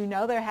 fingers, you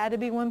know there had to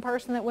be 1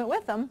 person that went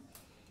with them.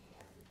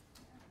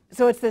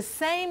 So it's the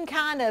same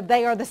kind of,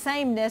 they are the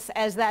sameness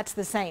as that's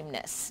the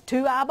sameness.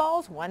 2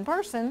 eyeballs, 1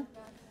 person.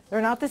 They're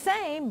not the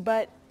same,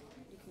 but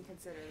You can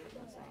consider it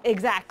the same.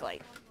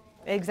 exactly,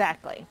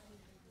 exactly.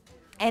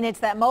 And it's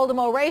that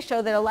mole-to-mole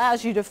ratio that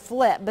allows you to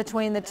flip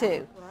between the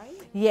two. Right?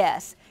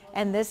 Yes,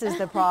 and this is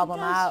the problem.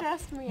 That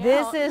stressed me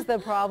This out. is the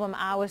problem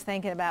I was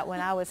thinking about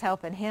when I was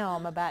helping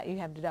him about you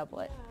have to double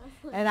it.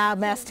 And I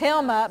messed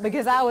him up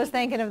because I was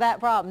thinking of that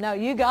problem. No,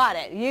 you got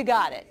it. You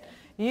got it.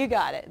 You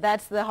got it.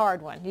 That's the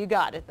hard one. You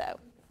got it, though.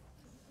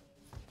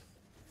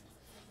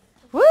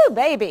 Woo,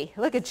 baby.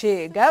 Look at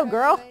you. Go,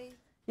 girl.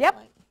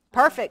 Yep.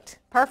 Perfect.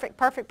 Perfect,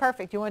 perfect,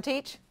 perfect. You want to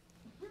teach?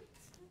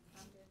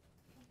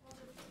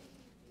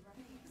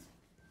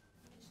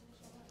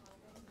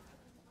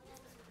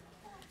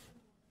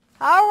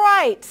 All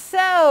right,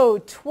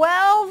 so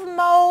 12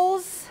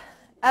 moles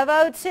of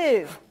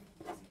O2.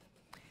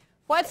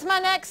 What's my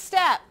next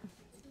step?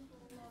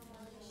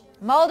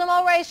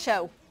 Mole-to-mole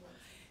ratio.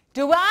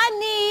 Do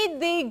I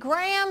need the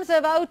grams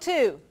of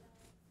O2?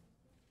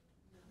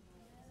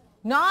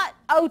 Not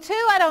O2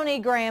 I don't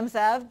need grams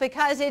of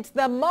because it's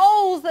the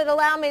moles that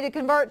allow me to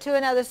convert to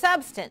another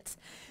substance.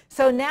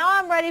 So now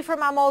I'm ready for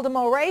my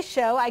mole-to-mole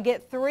ratio. I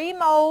get 3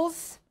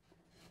 moles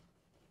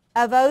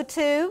of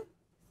O2.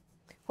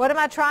 What am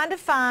I trying to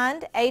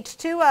find?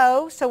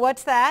 H2O. So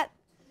what's that?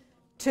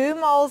 2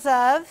 moles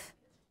of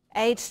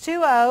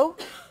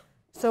H2O.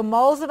 So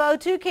moles of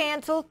O2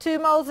 cancel. 2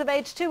 moles of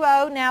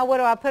H2O. Now what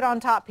do I put on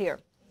top here?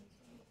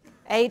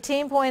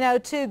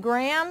 18.02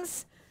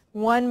 grams,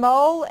 1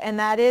 mole, and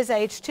that is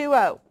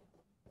H2O.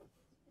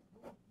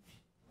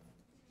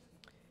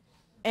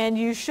 And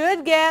you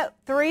should get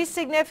 3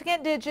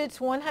 significant digits,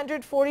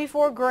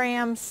 144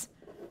 grams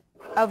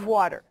of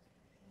water.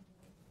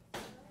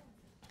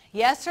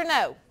 Yes or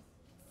no?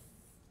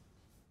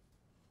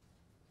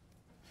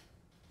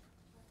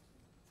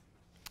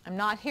 I'm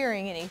not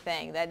hearing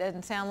anything. That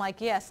doesn't sound like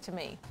yes to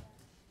me.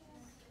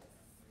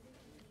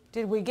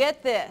 Did we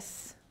get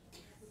this?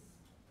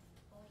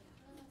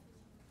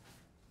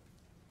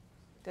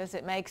 Does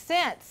it make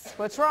sense?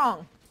 What's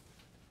wrong?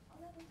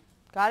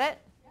 Got it?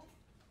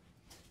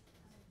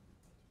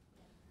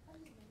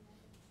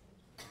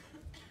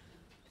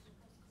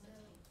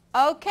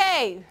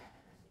 Okay.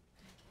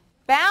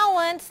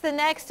 Balance the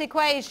next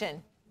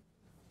equation.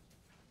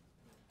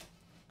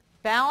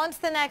 Balance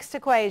the next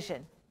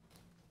equation.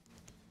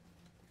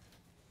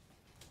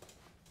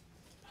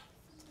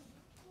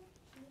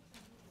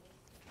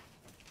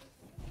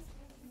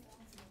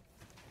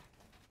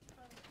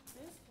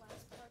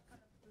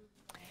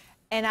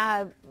 And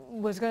I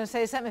was going to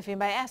say something if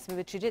anybody asked me,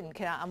 but you didn't.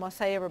 I'm going to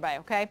say everybody,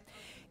 okay?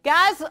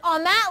 Guys,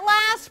 on that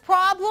last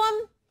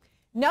problem,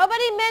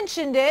 nobody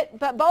mentioned it,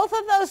 but both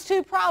of those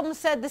 2 problems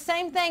said the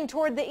same thing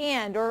toward the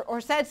end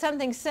or said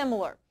something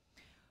similar.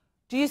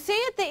 Do you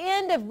see at the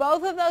end of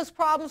both of those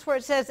problems where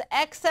it says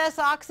excess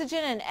oxygen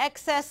and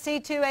excess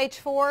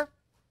C2H4?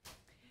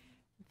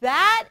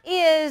 That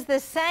is the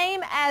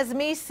same as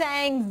me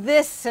saying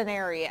this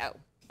scenario,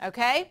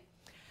 okay?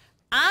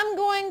 I'm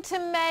going to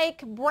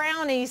make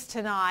brownies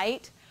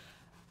tonight,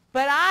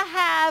 but I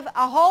have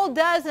a whole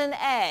dozen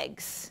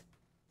eggs.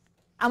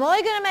 I'm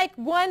only going to make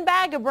 1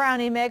 bag of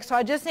brownie mix, so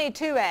I just need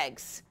 2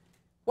 eggs.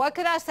 What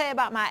could I say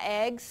about my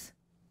eggs?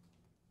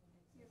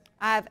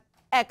 I have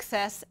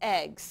excess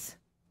eggs.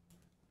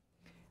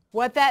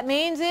 What that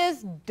means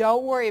is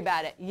don't worry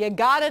about it. You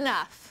got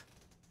enough.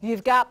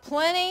 You've got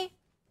plenty.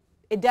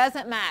 It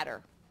doesn't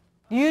matter.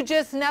 You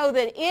just know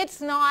that it's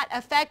not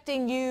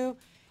affecting you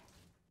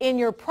in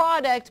your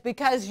product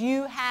because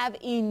you have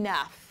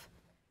enough.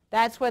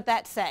 That's what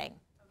that's saying.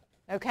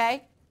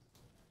 Okay?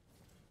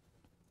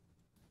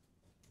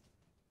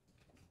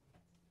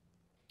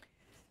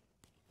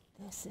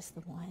 This is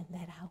the one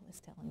that I was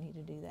telling you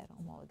to do that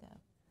a while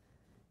ago.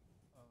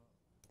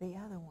 The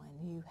other one,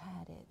 you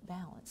had it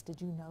balanced.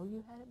 Did you know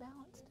you had it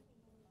balanced?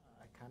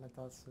 I kind of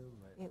thought so,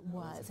 but It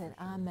was, and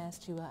I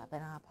messed you up,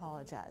 and I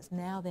apologize.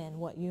 Now then,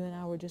 what you and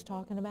I were just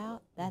talking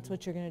about, that's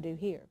what you're going to do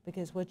here,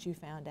 because what you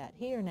found out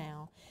here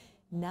now,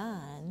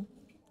 9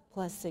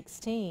 plus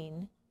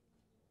 16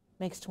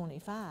 makes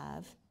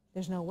 25.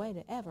 There's no way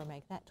to ever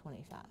make that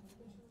 25.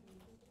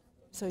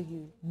 So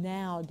you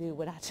now do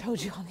what I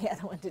told you on the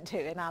other one to do,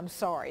 and I'm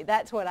sorry.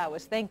 That's what I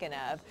was thinking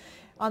of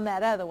on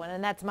that other one,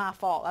 and that's my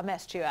fault. I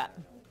messed you up.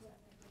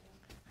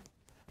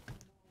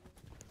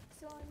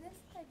 So on this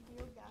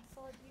ideal gas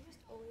law, do you just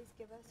always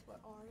give us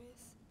what R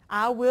is?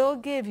 I will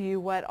give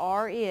you what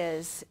R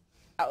is.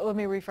 Let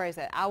me rephrase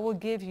that. I will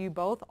give you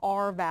both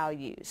R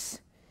values.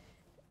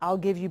 I'll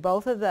give you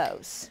both of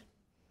those.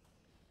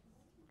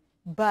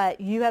 But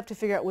you have to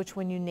figure out which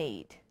one you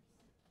need.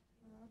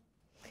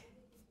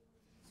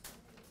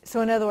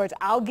 So in other words,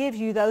 I'll give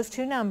you those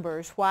two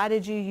numbers. Why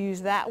did you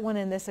use that one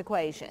in this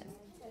equation?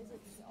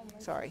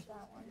 Sorry.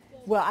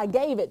 Well, I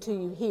gave it to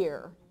you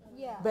here.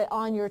 Yeah. But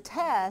on your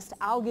test,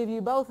 I'll give you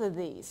both of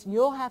these.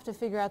 You'll have to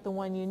figure out the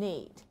one you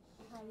need.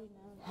 How do you know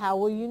that? How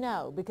will you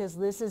know? Because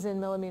this is in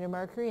millimeter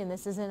mercury and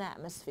this is in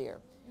atmosphere.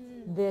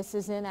 This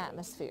is in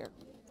atmosphere.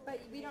 But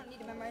we don't need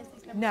to memorize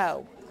these numbers.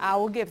 No, I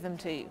will give them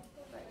to you.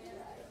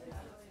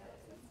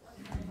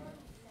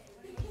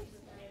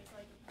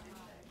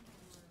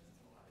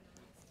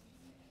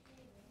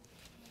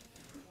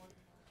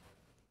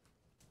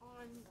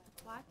 On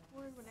the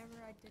blackboard, whenever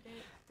I did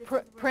it, this is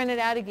where Print it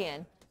out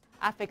again.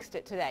 I fixed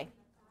it today.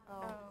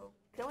 Oh.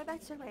 Can we back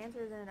check my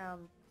answers and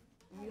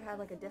you have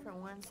like a different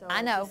one? So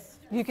I know.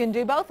 You can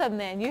do both of them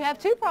then. You have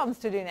two problems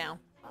to do now.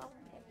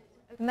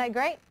 Isn't that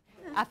great?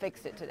 I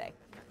fixed it today.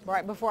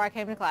 Right before I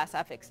came to class,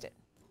 I fixed it.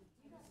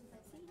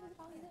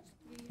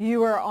 You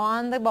were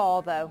on the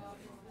ball, though.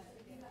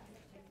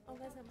 Oh,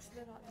 that's not much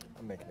better.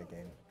 I'm making a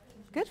game.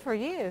 Good for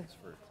you. It's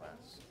for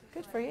class.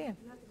 Good for you.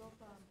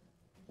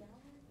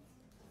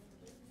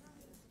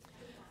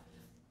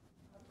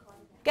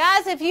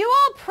 Guys, if you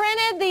all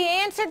printed the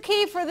answer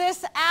key for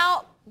this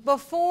out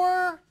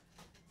before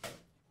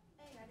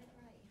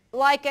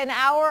like an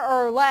hour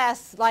or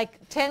less,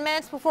 like 10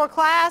 minutes before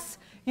class,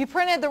 you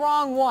printed the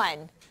wrong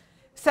one.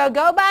 So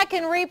go back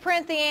and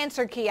reprint the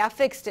answer key. I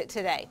fixed it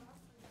today.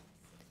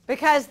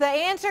 Because the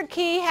answer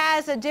key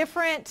has a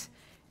different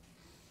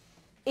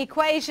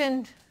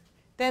equation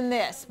than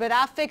this, but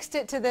I fixed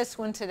it to this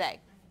one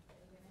today.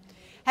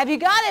 Have you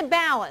got it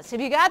balanced?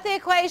 Have you got the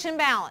equation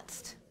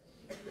balanced?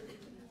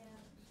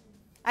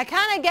 I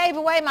kind of gave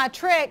away my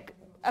trick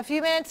a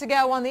few minutes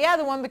ago on the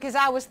other one because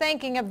I was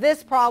thinking of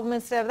this problem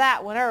instead of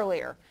that one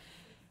earlier.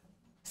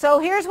 So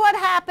here's what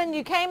happened.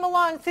 You came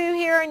along through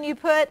here and you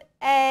put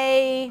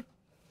an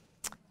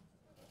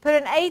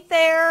 8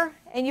 there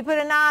and you put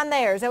a 9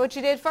 there. Is that what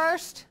you did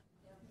first?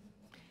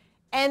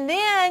 And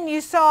then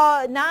you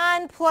saw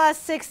 9 plus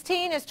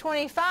 16 is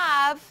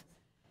 25.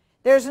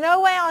 There's no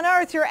way on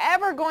earth you're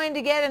ever going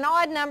to get an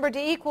odd number to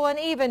equal an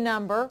even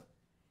number.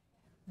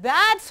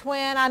 That's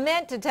when I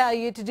meant to tell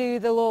you to do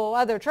the little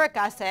other trick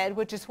I said,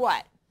 which is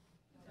what?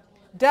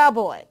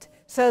 Double it.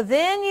 So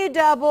then you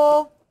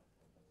double,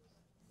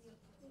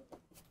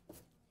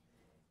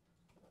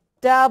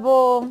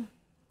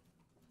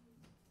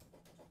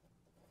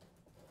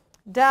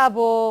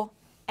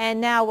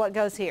 and now what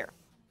goes here?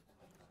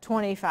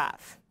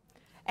 25.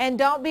 And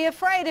don't be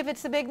afraid if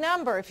it's a big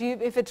number. If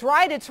it's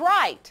right, it's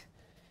right.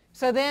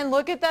 So then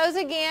look at those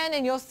again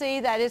and you'll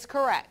see that is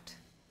correct.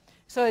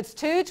 So it's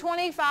 2,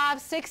 25,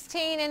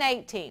 16, and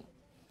 18.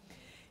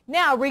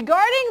 Now,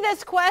 regarding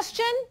this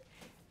question,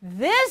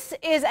 this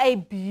is a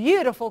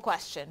beautiful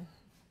question.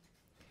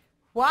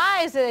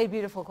 Why is it a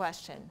beautiful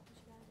question?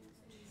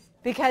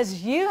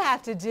 Because you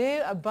have to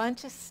do a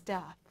bunch of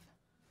stuff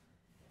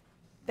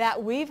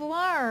that we've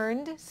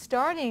learned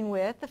starting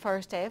with the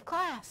first day of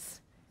class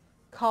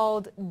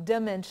called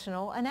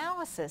dimensional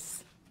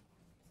analysis.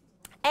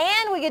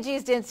 And we get to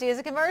use density as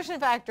a conversion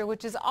factor,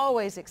 which is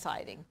always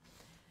exciting.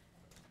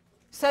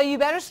 So you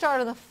better start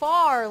on the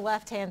far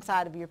left-hand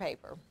side of your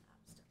paper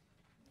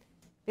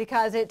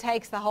because it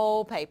takes the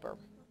whole paper.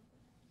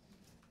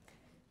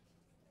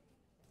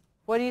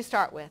 What do you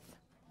start with?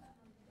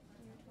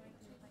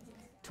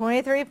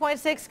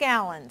 23.6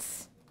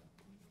 gallons.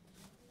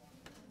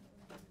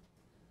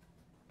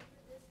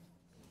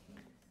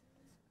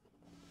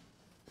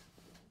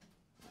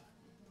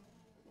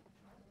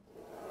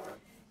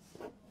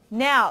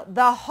 Now,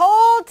 the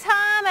whole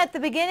time at the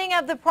beginning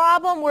of the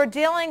problem, we're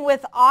dealing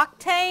with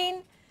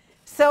octane.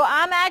 So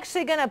I'm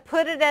actually going to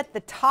put it at the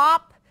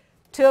top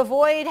to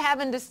avoid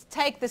having to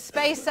take the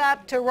space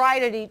up to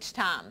write it each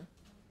time.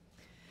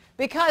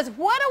 Because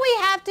what do we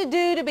have to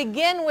do to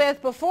begin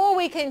with before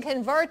we can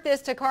convert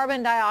this to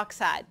carbon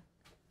dioxide?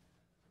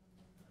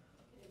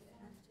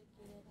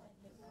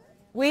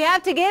 We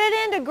have to get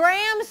it into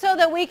grams so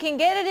that we can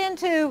get it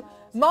into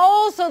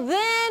moles, so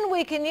then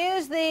we can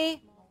use the...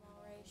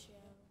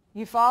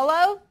 You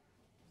follow?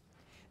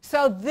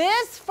 So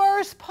this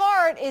first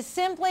part is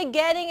simply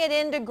getting it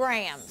into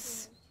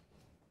grams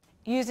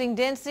using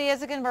density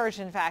as a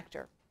conversion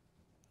factor.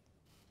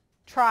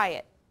 Try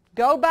it.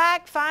 Go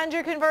back, find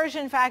your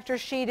conversion factor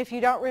sheet if you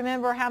don't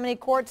remember how many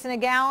quarts in a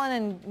gallon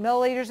and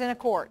milliliters in a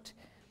quart.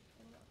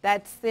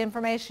 That's the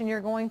information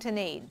you're going to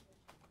need.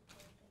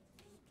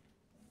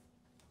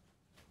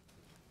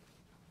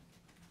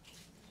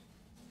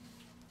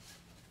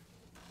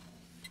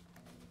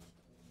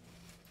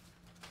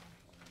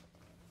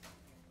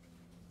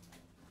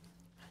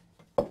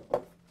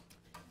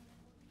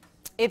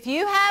 If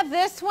you have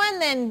this one,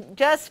 then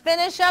just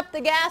finish up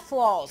the gas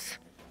laws.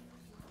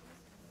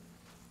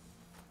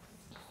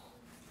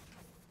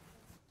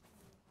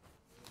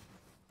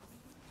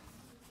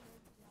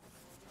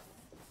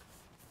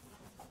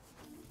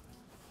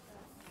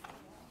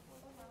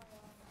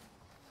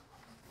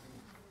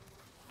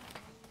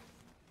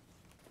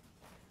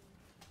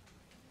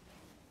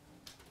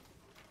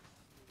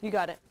 You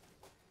got it.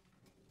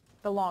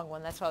 The long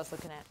one, that's what I was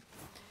looking at.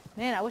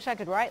 Man, I wish I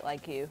could write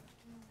like you.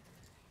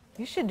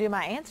 You should do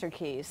my answer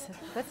keys.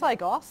 That's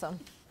like awesome.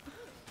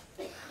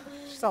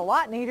 She's a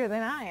lot neater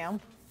than I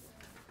am.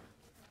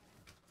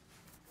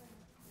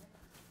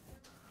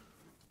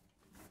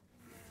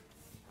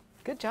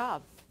 Good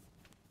job.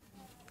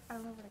 I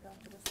don't know where to go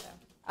after this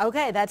though.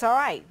 Okay, that's all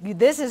right.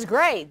 This is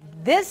great.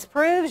 This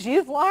proves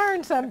you've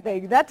learned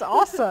something. That's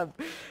awesome.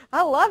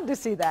 I love to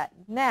see that.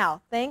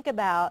 Now, think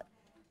about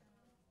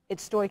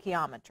its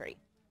stoichiometry.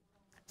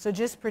 So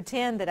just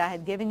pretend that I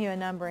had given you a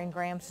number in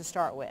grams to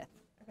start with.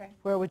 Okay.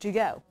 Where would you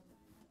go?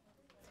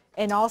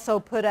 And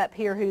also put up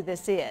here who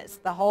this is.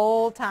 The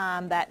whole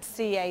time that's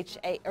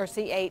CH8 or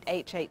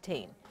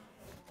C8H18.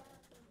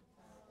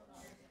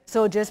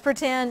 So just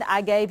pretend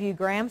I gave you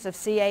grams of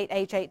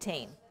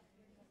C8H18.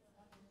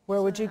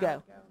 Where would you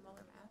go?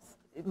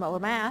 Molar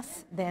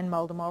mass, then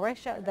mole to mole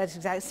ratio. That's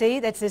exactly, see,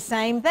 that's the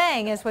same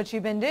thing as what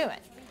you've been doing.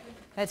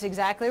 That's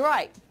exactly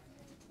right.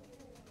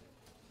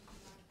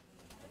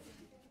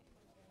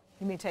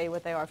 Let me tell you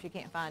what they are if you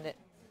can't find it.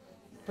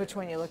 Which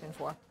one are you looking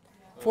for?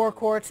 4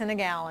 quarts in a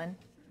gallon.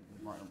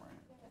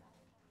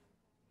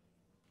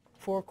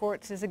 4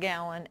 quarts is a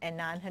gallon and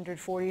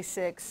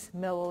 946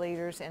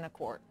 milliliters in a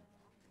quart.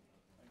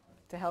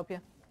 To help you?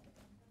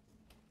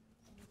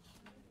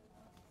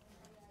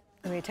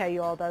 Let me tell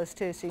you all those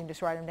too so you can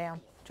just write them down,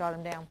 jot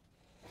them down.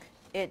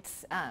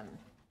 It's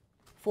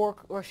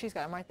she's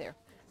got them right there.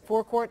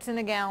 4 quarts in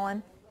a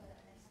gallon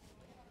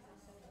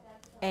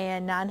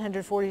and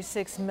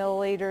 946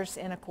 milliliters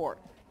in a quart.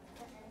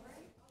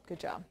 Good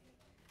job.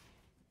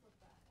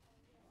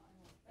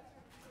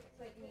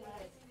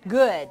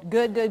 Good,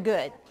 good, good,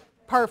 good.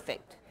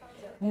 Perfect.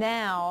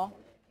 Now,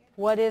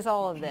 what is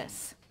all of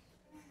this?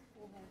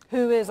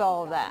 Who is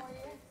all of that?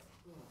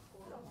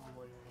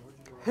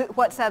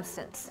 What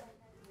substance?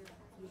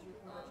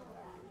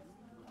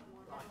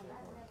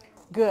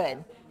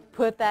 Good.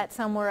 Put that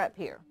somewhere up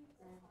here.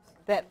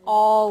 That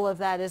all of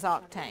that is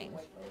octane.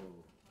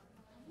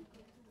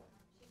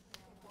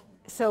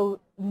 So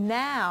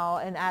now,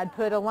 and I'd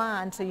put a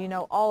line so you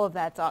know all of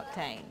that's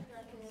octane.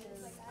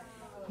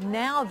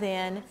 Now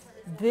then,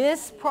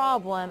 this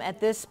problem at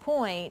this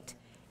point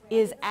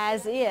is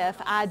as if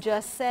I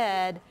just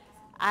said,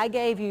 I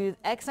gave you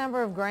X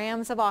number of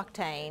grams of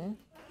octane.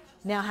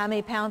 Now how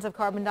many pounds of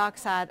carbon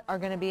dioxide are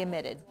going to be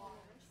emitted?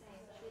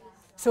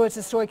 So it's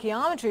a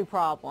stoichiometry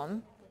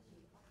problem.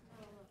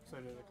 So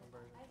do the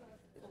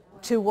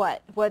conversion. To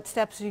what? What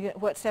step are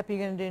you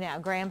going to do now?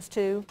 Grams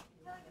to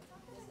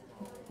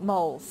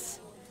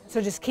moles.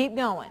 So just keep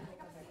going.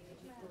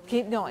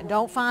 Keep going.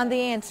 Don't find the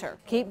answer.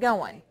 Keep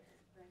going.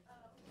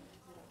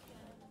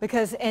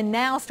 And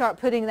now start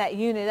putting that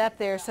unit up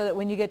there so that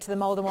when you get to the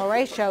mole to mole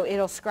ratio,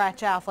 it'll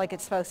scratch off like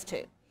it's supposed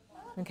to.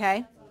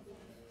 Okay?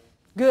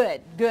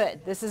 Good,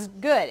 good. This is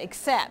good,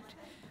 except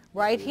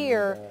right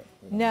here,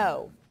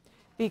 no.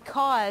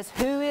 Because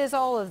who is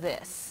all of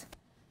this?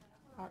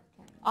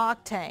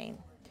 Octane.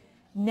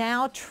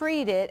 Now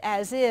treat it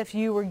as if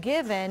you were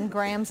given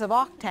grams of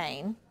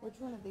octane. Which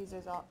one of these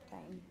is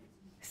octane?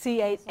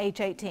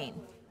 C8H18.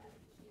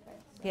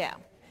 Yeah.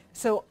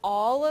 So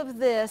all of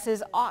this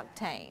is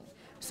octane.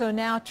 So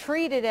now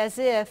treat it as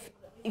if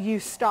you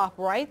stop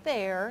right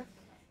there.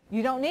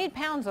 You don't need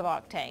pounds of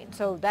octane,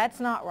 so that's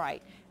not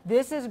right.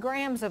 This is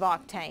grams of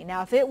octane.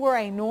 Now if it were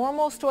a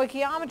normal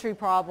stoichiometry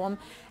problem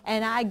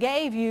and I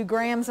gave you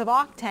grams of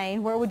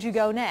octane, where would you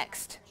go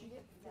next?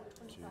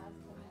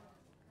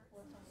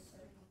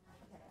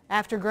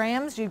 After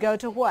grams, you go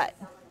to what?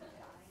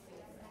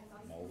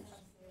 Moles.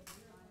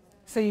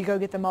 So you go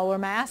get the molar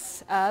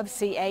mass of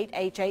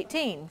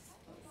C8H18.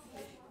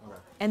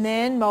 And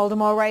then mole to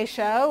mole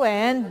ratio,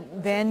 and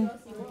then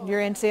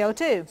you're in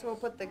CO2. So we'll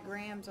put the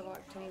grams of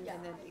octane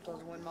and then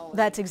equals 1 mole.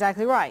 That's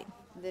exactly right.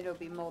 Then it'll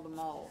be mole to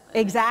mole.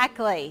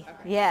 Exactly.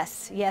 Okay.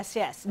 Yes, yes,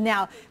 yes.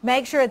 Now,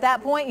 make sure at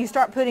that point you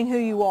start putting who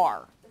you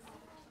are.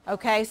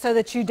 Okay, so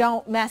that you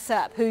don't mess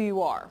up who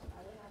you are.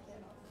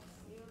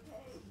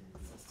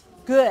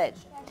 Good.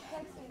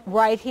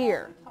 Right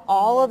here.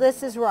 All of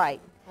this is right.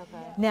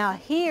 Okay. Now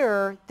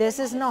here, this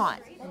is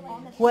not.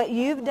 What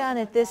you've done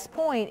at this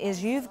point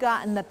is you've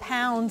gotten the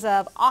pounds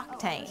of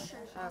octane.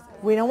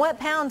 We don't want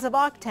pounds of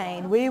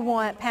octane. We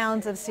want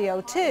pounds of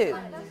CO2.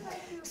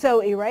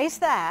 So erase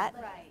that.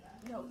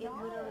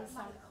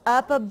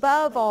 Up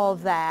above all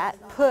of that,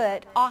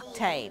 put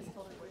octane.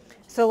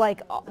 So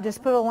like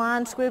just put a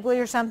line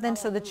squiggly or something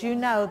so that you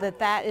know that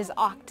that is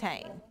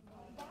octane.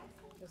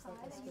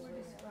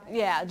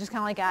 Yeah, just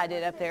kind of like I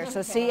did up there. So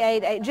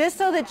C8, just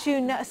so that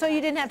you know, so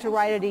you didn't have to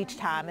write it each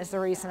time is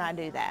the reason I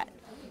do that.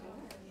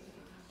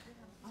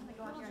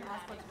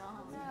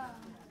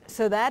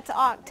 So that's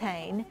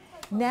octane.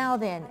 Now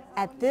then,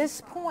 at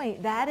this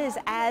point, that is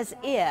as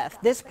if,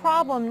 this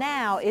problem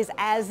now is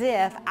as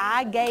if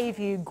I gave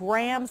you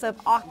grams of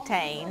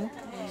octane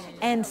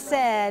and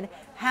said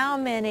how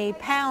many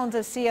pounds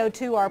of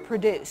CO2 are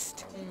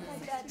produced.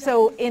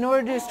 So in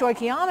order to do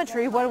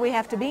stoichiometry, what do we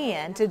have to be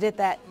in to get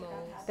that?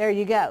 There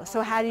you go.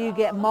 So how do you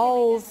get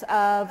moles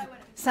of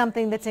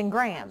something that's in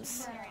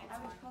grams?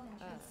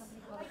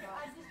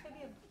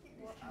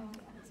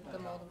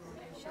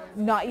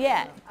 Not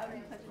yet.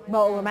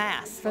 Molar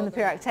mass from the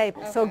periodic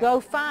table. So go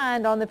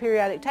find on the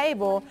periodic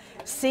table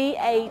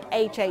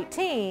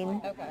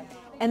C8H18,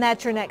 and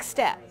that's your next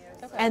step.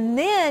 And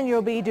then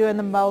you'll be doing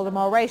the mole to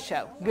mole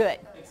ratio. Good.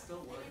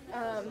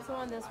 So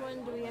on this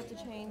one, do we have to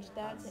change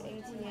that to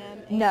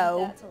ATM and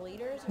No. that to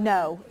liters?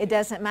 No, it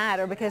doesn't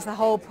matter because the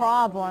whole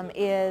problem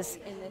is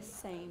In this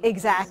same.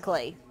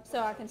 exactly So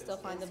I can still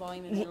find the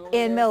volume in milliliters.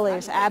 in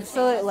milliliters.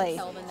 Absolutely.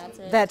 Kelvin, that's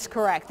it. That's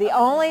correct. The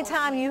only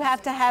time you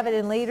have to have it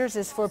in liters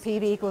is for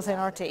PV equals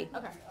nRT.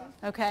 Okay.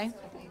 Okay?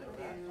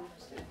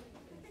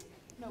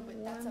 No,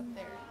 but that's up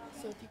there.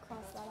 So if you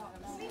cross that out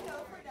now.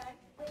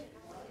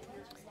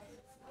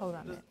 Hold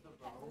on a minute.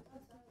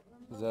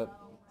 Is that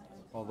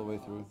all the way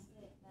through?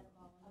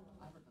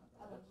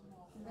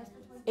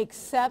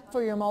 Except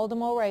for your mole to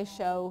mole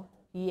ratio,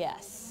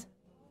 yes.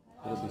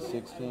 It'll be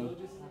 16?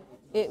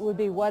 It would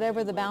be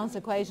whatever the balance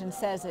equation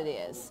says it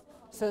is.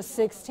 So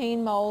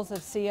 16 moles of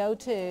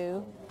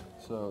CO2,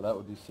 So that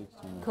would be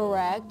 16.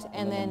 correct,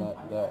 and then,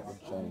 that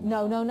would change.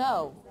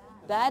 no.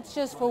 That's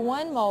just for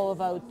 1 mole of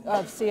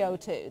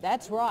CO2.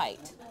 That's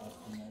right.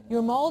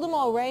 Your mole to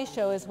mole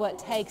ratio is what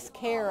takes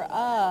care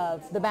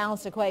of the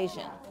balanced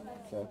equation.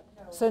 Okay.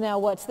 So now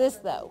what's this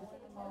though?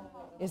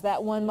 Is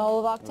that 1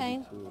 mole of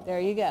octane? There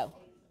you go.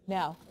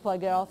 Now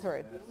plug it all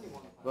through.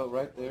 But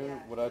right there,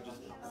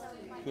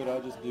 could I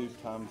just do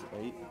times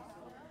 8?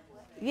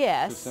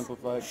 Yes. To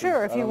simplify it, 'cause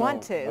Sure, if I you don't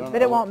want know- I to, don't but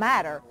know. it won't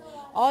matter.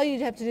 All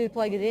you'd have to do to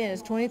plug it in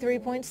is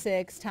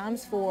 23.6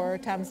 times 4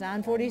 times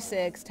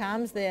 946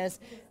 times this,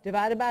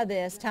 divided by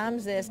this,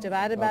 times this,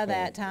 divided by Okay.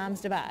 that,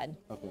 times divide.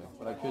 Okay,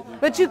 but I could do.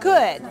 But you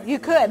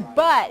could.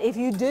 But if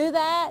you do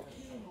that,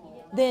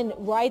 then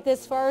write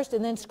this first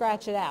and then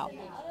scratch it out.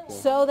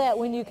 So that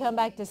when you come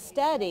back to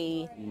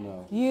study,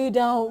 No. you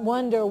don't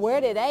wonder where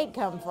did 8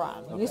 come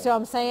from. You see what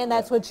I'm saying?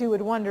 That's what you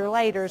would wonder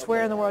later is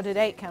where in the world did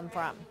 8 come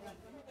from.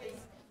 Is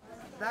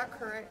that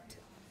correct?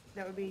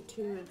 That would be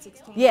 2 and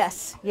 16?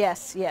 Yes.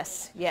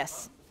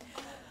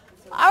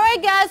 All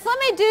right, guys, let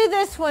me do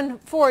this one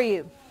for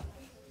you.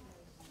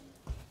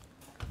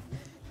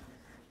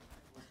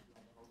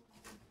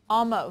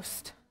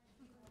 Almost.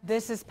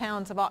 This is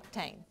pounds of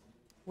octane.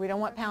 We don't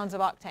want pounds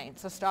of octane,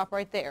 so stop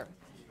right there.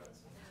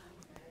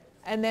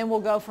 And then we'll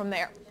go from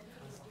there.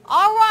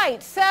 All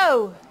right,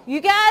 so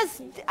you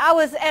guys,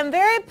 am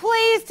very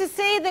pleased to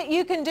see that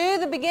you can do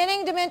the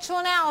beginning dimensional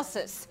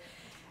analysis.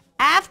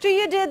 After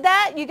you did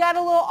that, you got a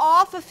little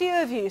off, a few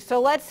of you, so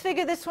let's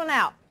figure this one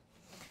out.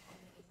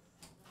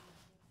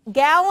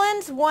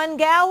 Gallons, 1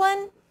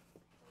 gallon,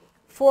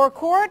 4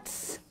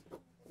 quarts.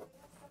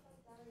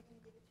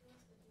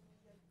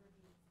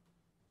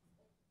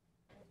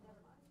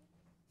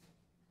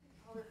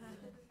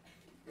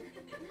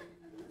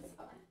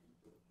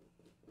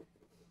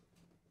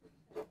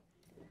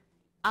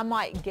 I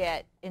might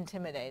get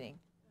intimidating.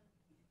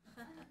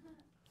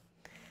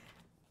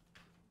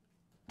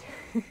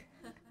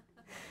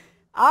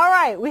 All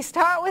right, we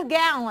start with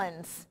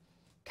gallons.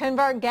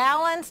 Convert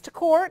gallons to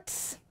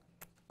quarts,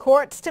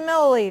 quarts to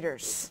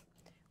milliliters.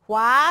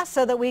 Why?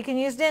 So that we can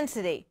use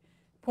density.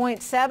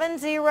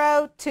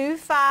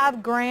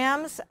 0.7025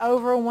 grams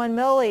over 1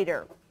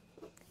 milliliter.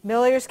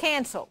 Milliliters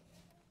cancel.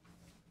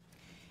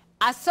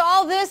 I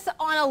saw this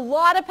on a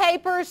lot of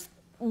papers.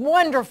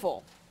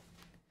 Wonderful.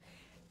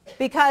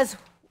 Because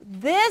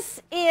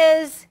this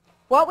is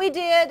what we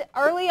did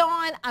early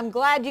on. I'm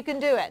glad you can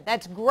do it.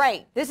 That's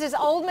great. This is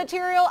old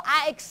material.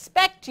 I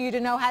expect you to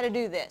know how to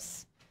do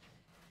this.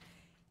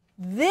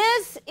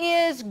 This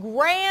is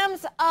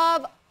grams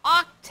of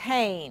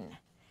octane.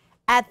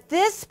 At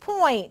this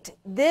point,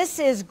 this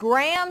is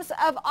grams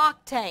of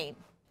octane.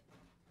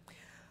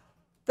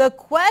 The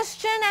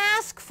question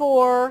asks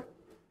for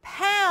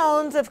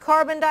pounds of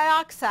carbon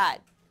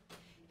dioxide.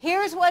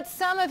 Here's what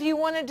some of you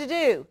wanted to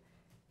do.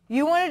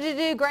 You wanted to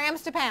do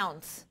grams to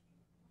pounds.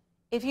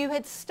 If you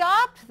had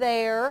stopped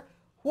there,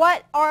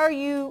 what are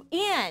you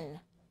in?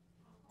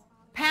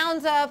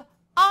 Pounds of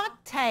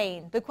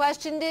octane. The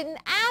question didn't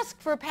ask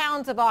for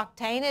pounds of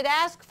octane. It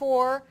asked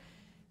for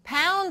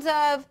pounds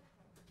of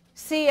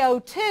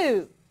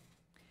CO2.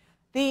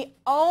 The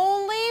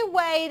only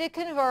way to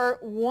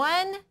convert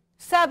one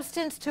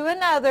substance to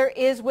another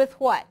is with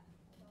what?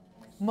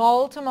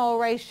 Mole to mole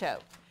ratio.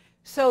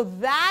 So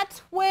that's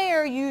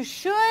where you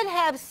should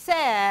have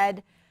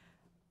said,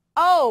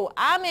 oh,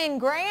 I'm in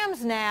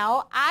grams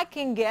now, I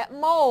can get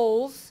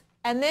moles,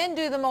 and then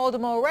do the mole to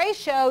mole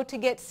ratio to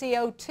get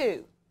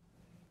CO2.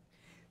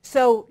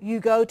 So you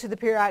go to the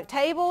periodic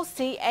table,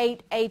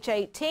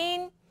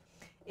 C8H18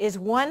 is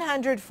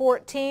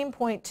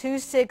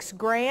 114.26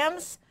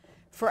 grams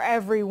for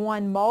every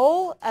 1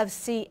 mole of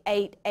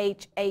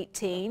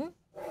C8H18.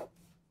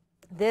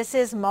 This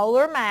is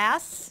molar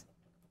mass.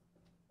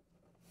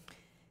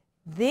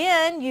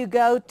 Then you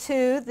go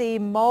to the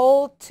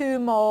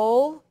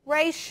mole-to-mole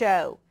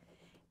ratio,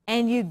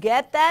 and you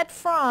get that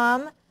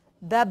from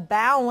the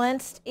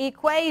balanced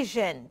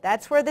equation.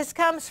 That's where this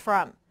comes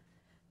from.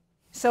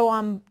 So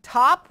on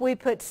top we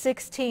put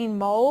 16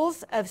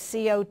 moles of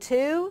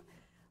CO2.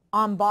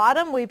 On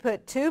bottom we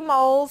put 2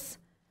 moles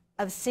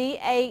of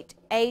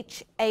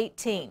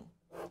C8H18.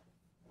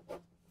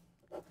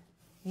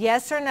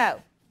 Yes or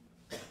no?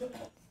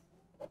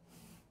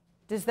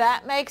 Does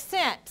that make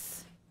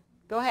sense?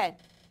 Go ahead.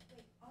 Wait,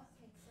 okay, so on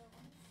this,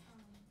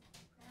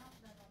 printout,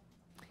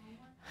 the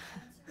homework answer,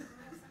 we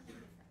have something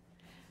different.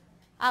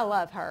 I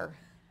love her.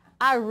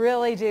 I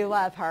really do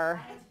love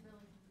her. I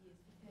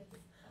was really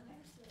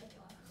confused because,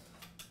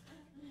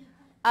 okay.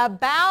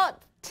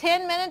 About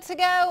 10 minutes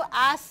ago,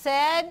 I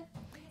said,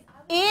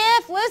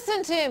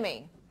 listen to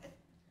me.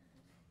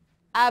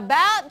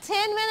 About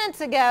 10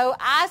 minutes ago,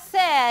 I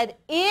said,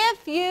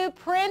 if you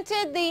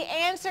printed the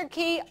answer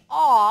key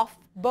off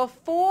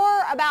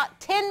about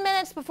 10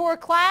 minutes before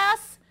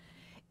class,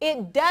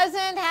 it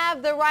doesn't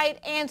have the right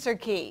answer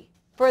key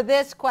for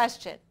this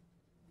question.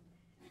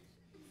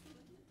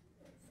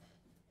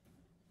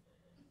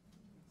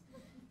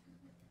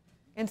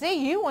 And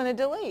see, you wanted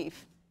to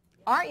leave.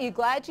 Aren't you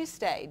glad you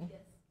stayed?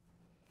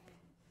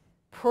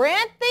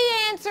 Print the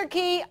answer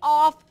key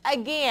off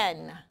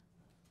again.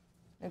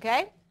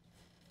 Okay?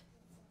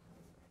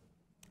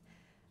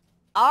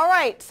 All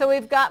right, so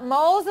we've got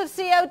moles of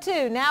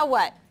CO2. Now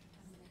what?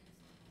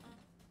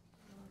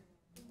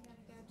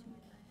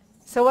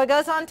 So what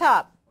goes on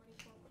top?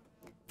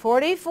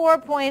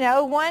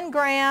 44.01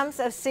 grams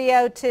of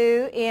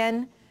CO2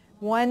 in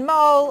 1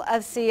 mole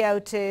of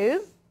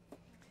CO2.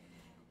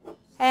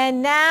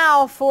 And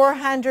now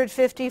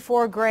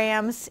 454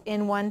 grams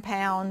in 1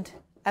 pound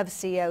of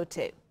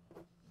CO2.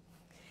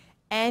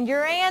 And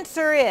your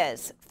answer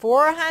is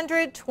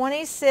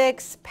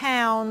 426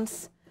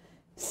 pounds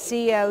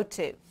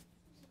CO2.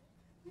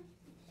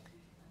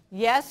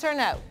 Yes or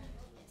no?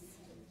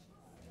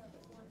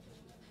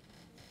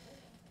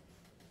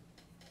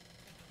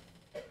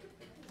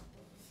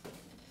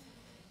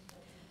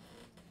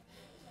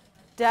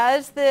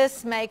 Does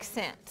this make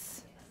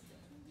sense?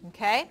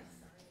 Okay.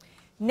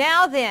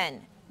 Now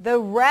then, the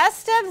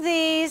rest of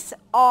these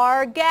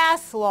are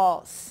gas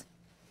laws.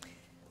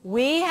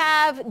 We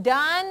have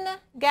done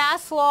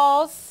gas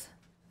laws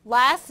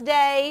last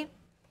day.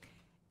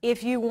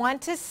 If you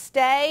want to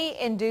stay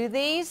and do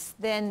these,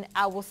 then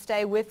I will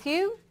stay with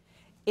you.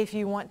 If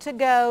you want to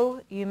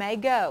go, you may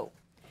go.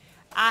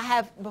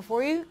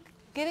 Before you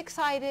get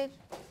excited,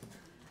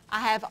 I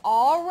have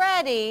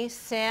already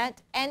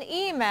sent an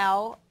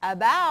email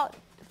about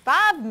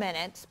 5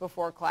 minutes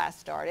before class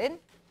started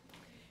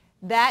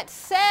that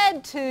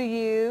said to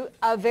you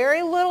a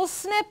very little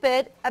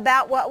snippet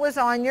about what was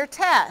on your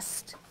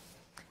test.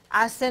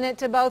 I sent it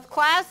to both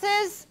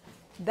classes.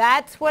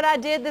 That's what I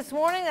did this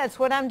morning. That's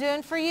what I'm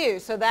doing for you.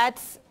 So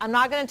I'm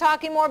not going to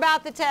talk anymore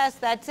about the test.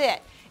 That's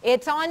it.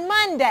 It's on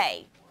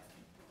Monday.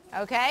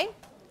 Okay?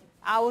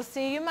 I will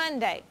see you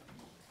Monday. I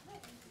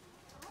have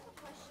a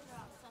question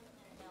about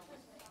something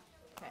else.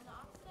 Okay.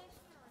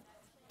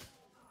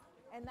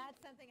 And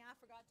that's something I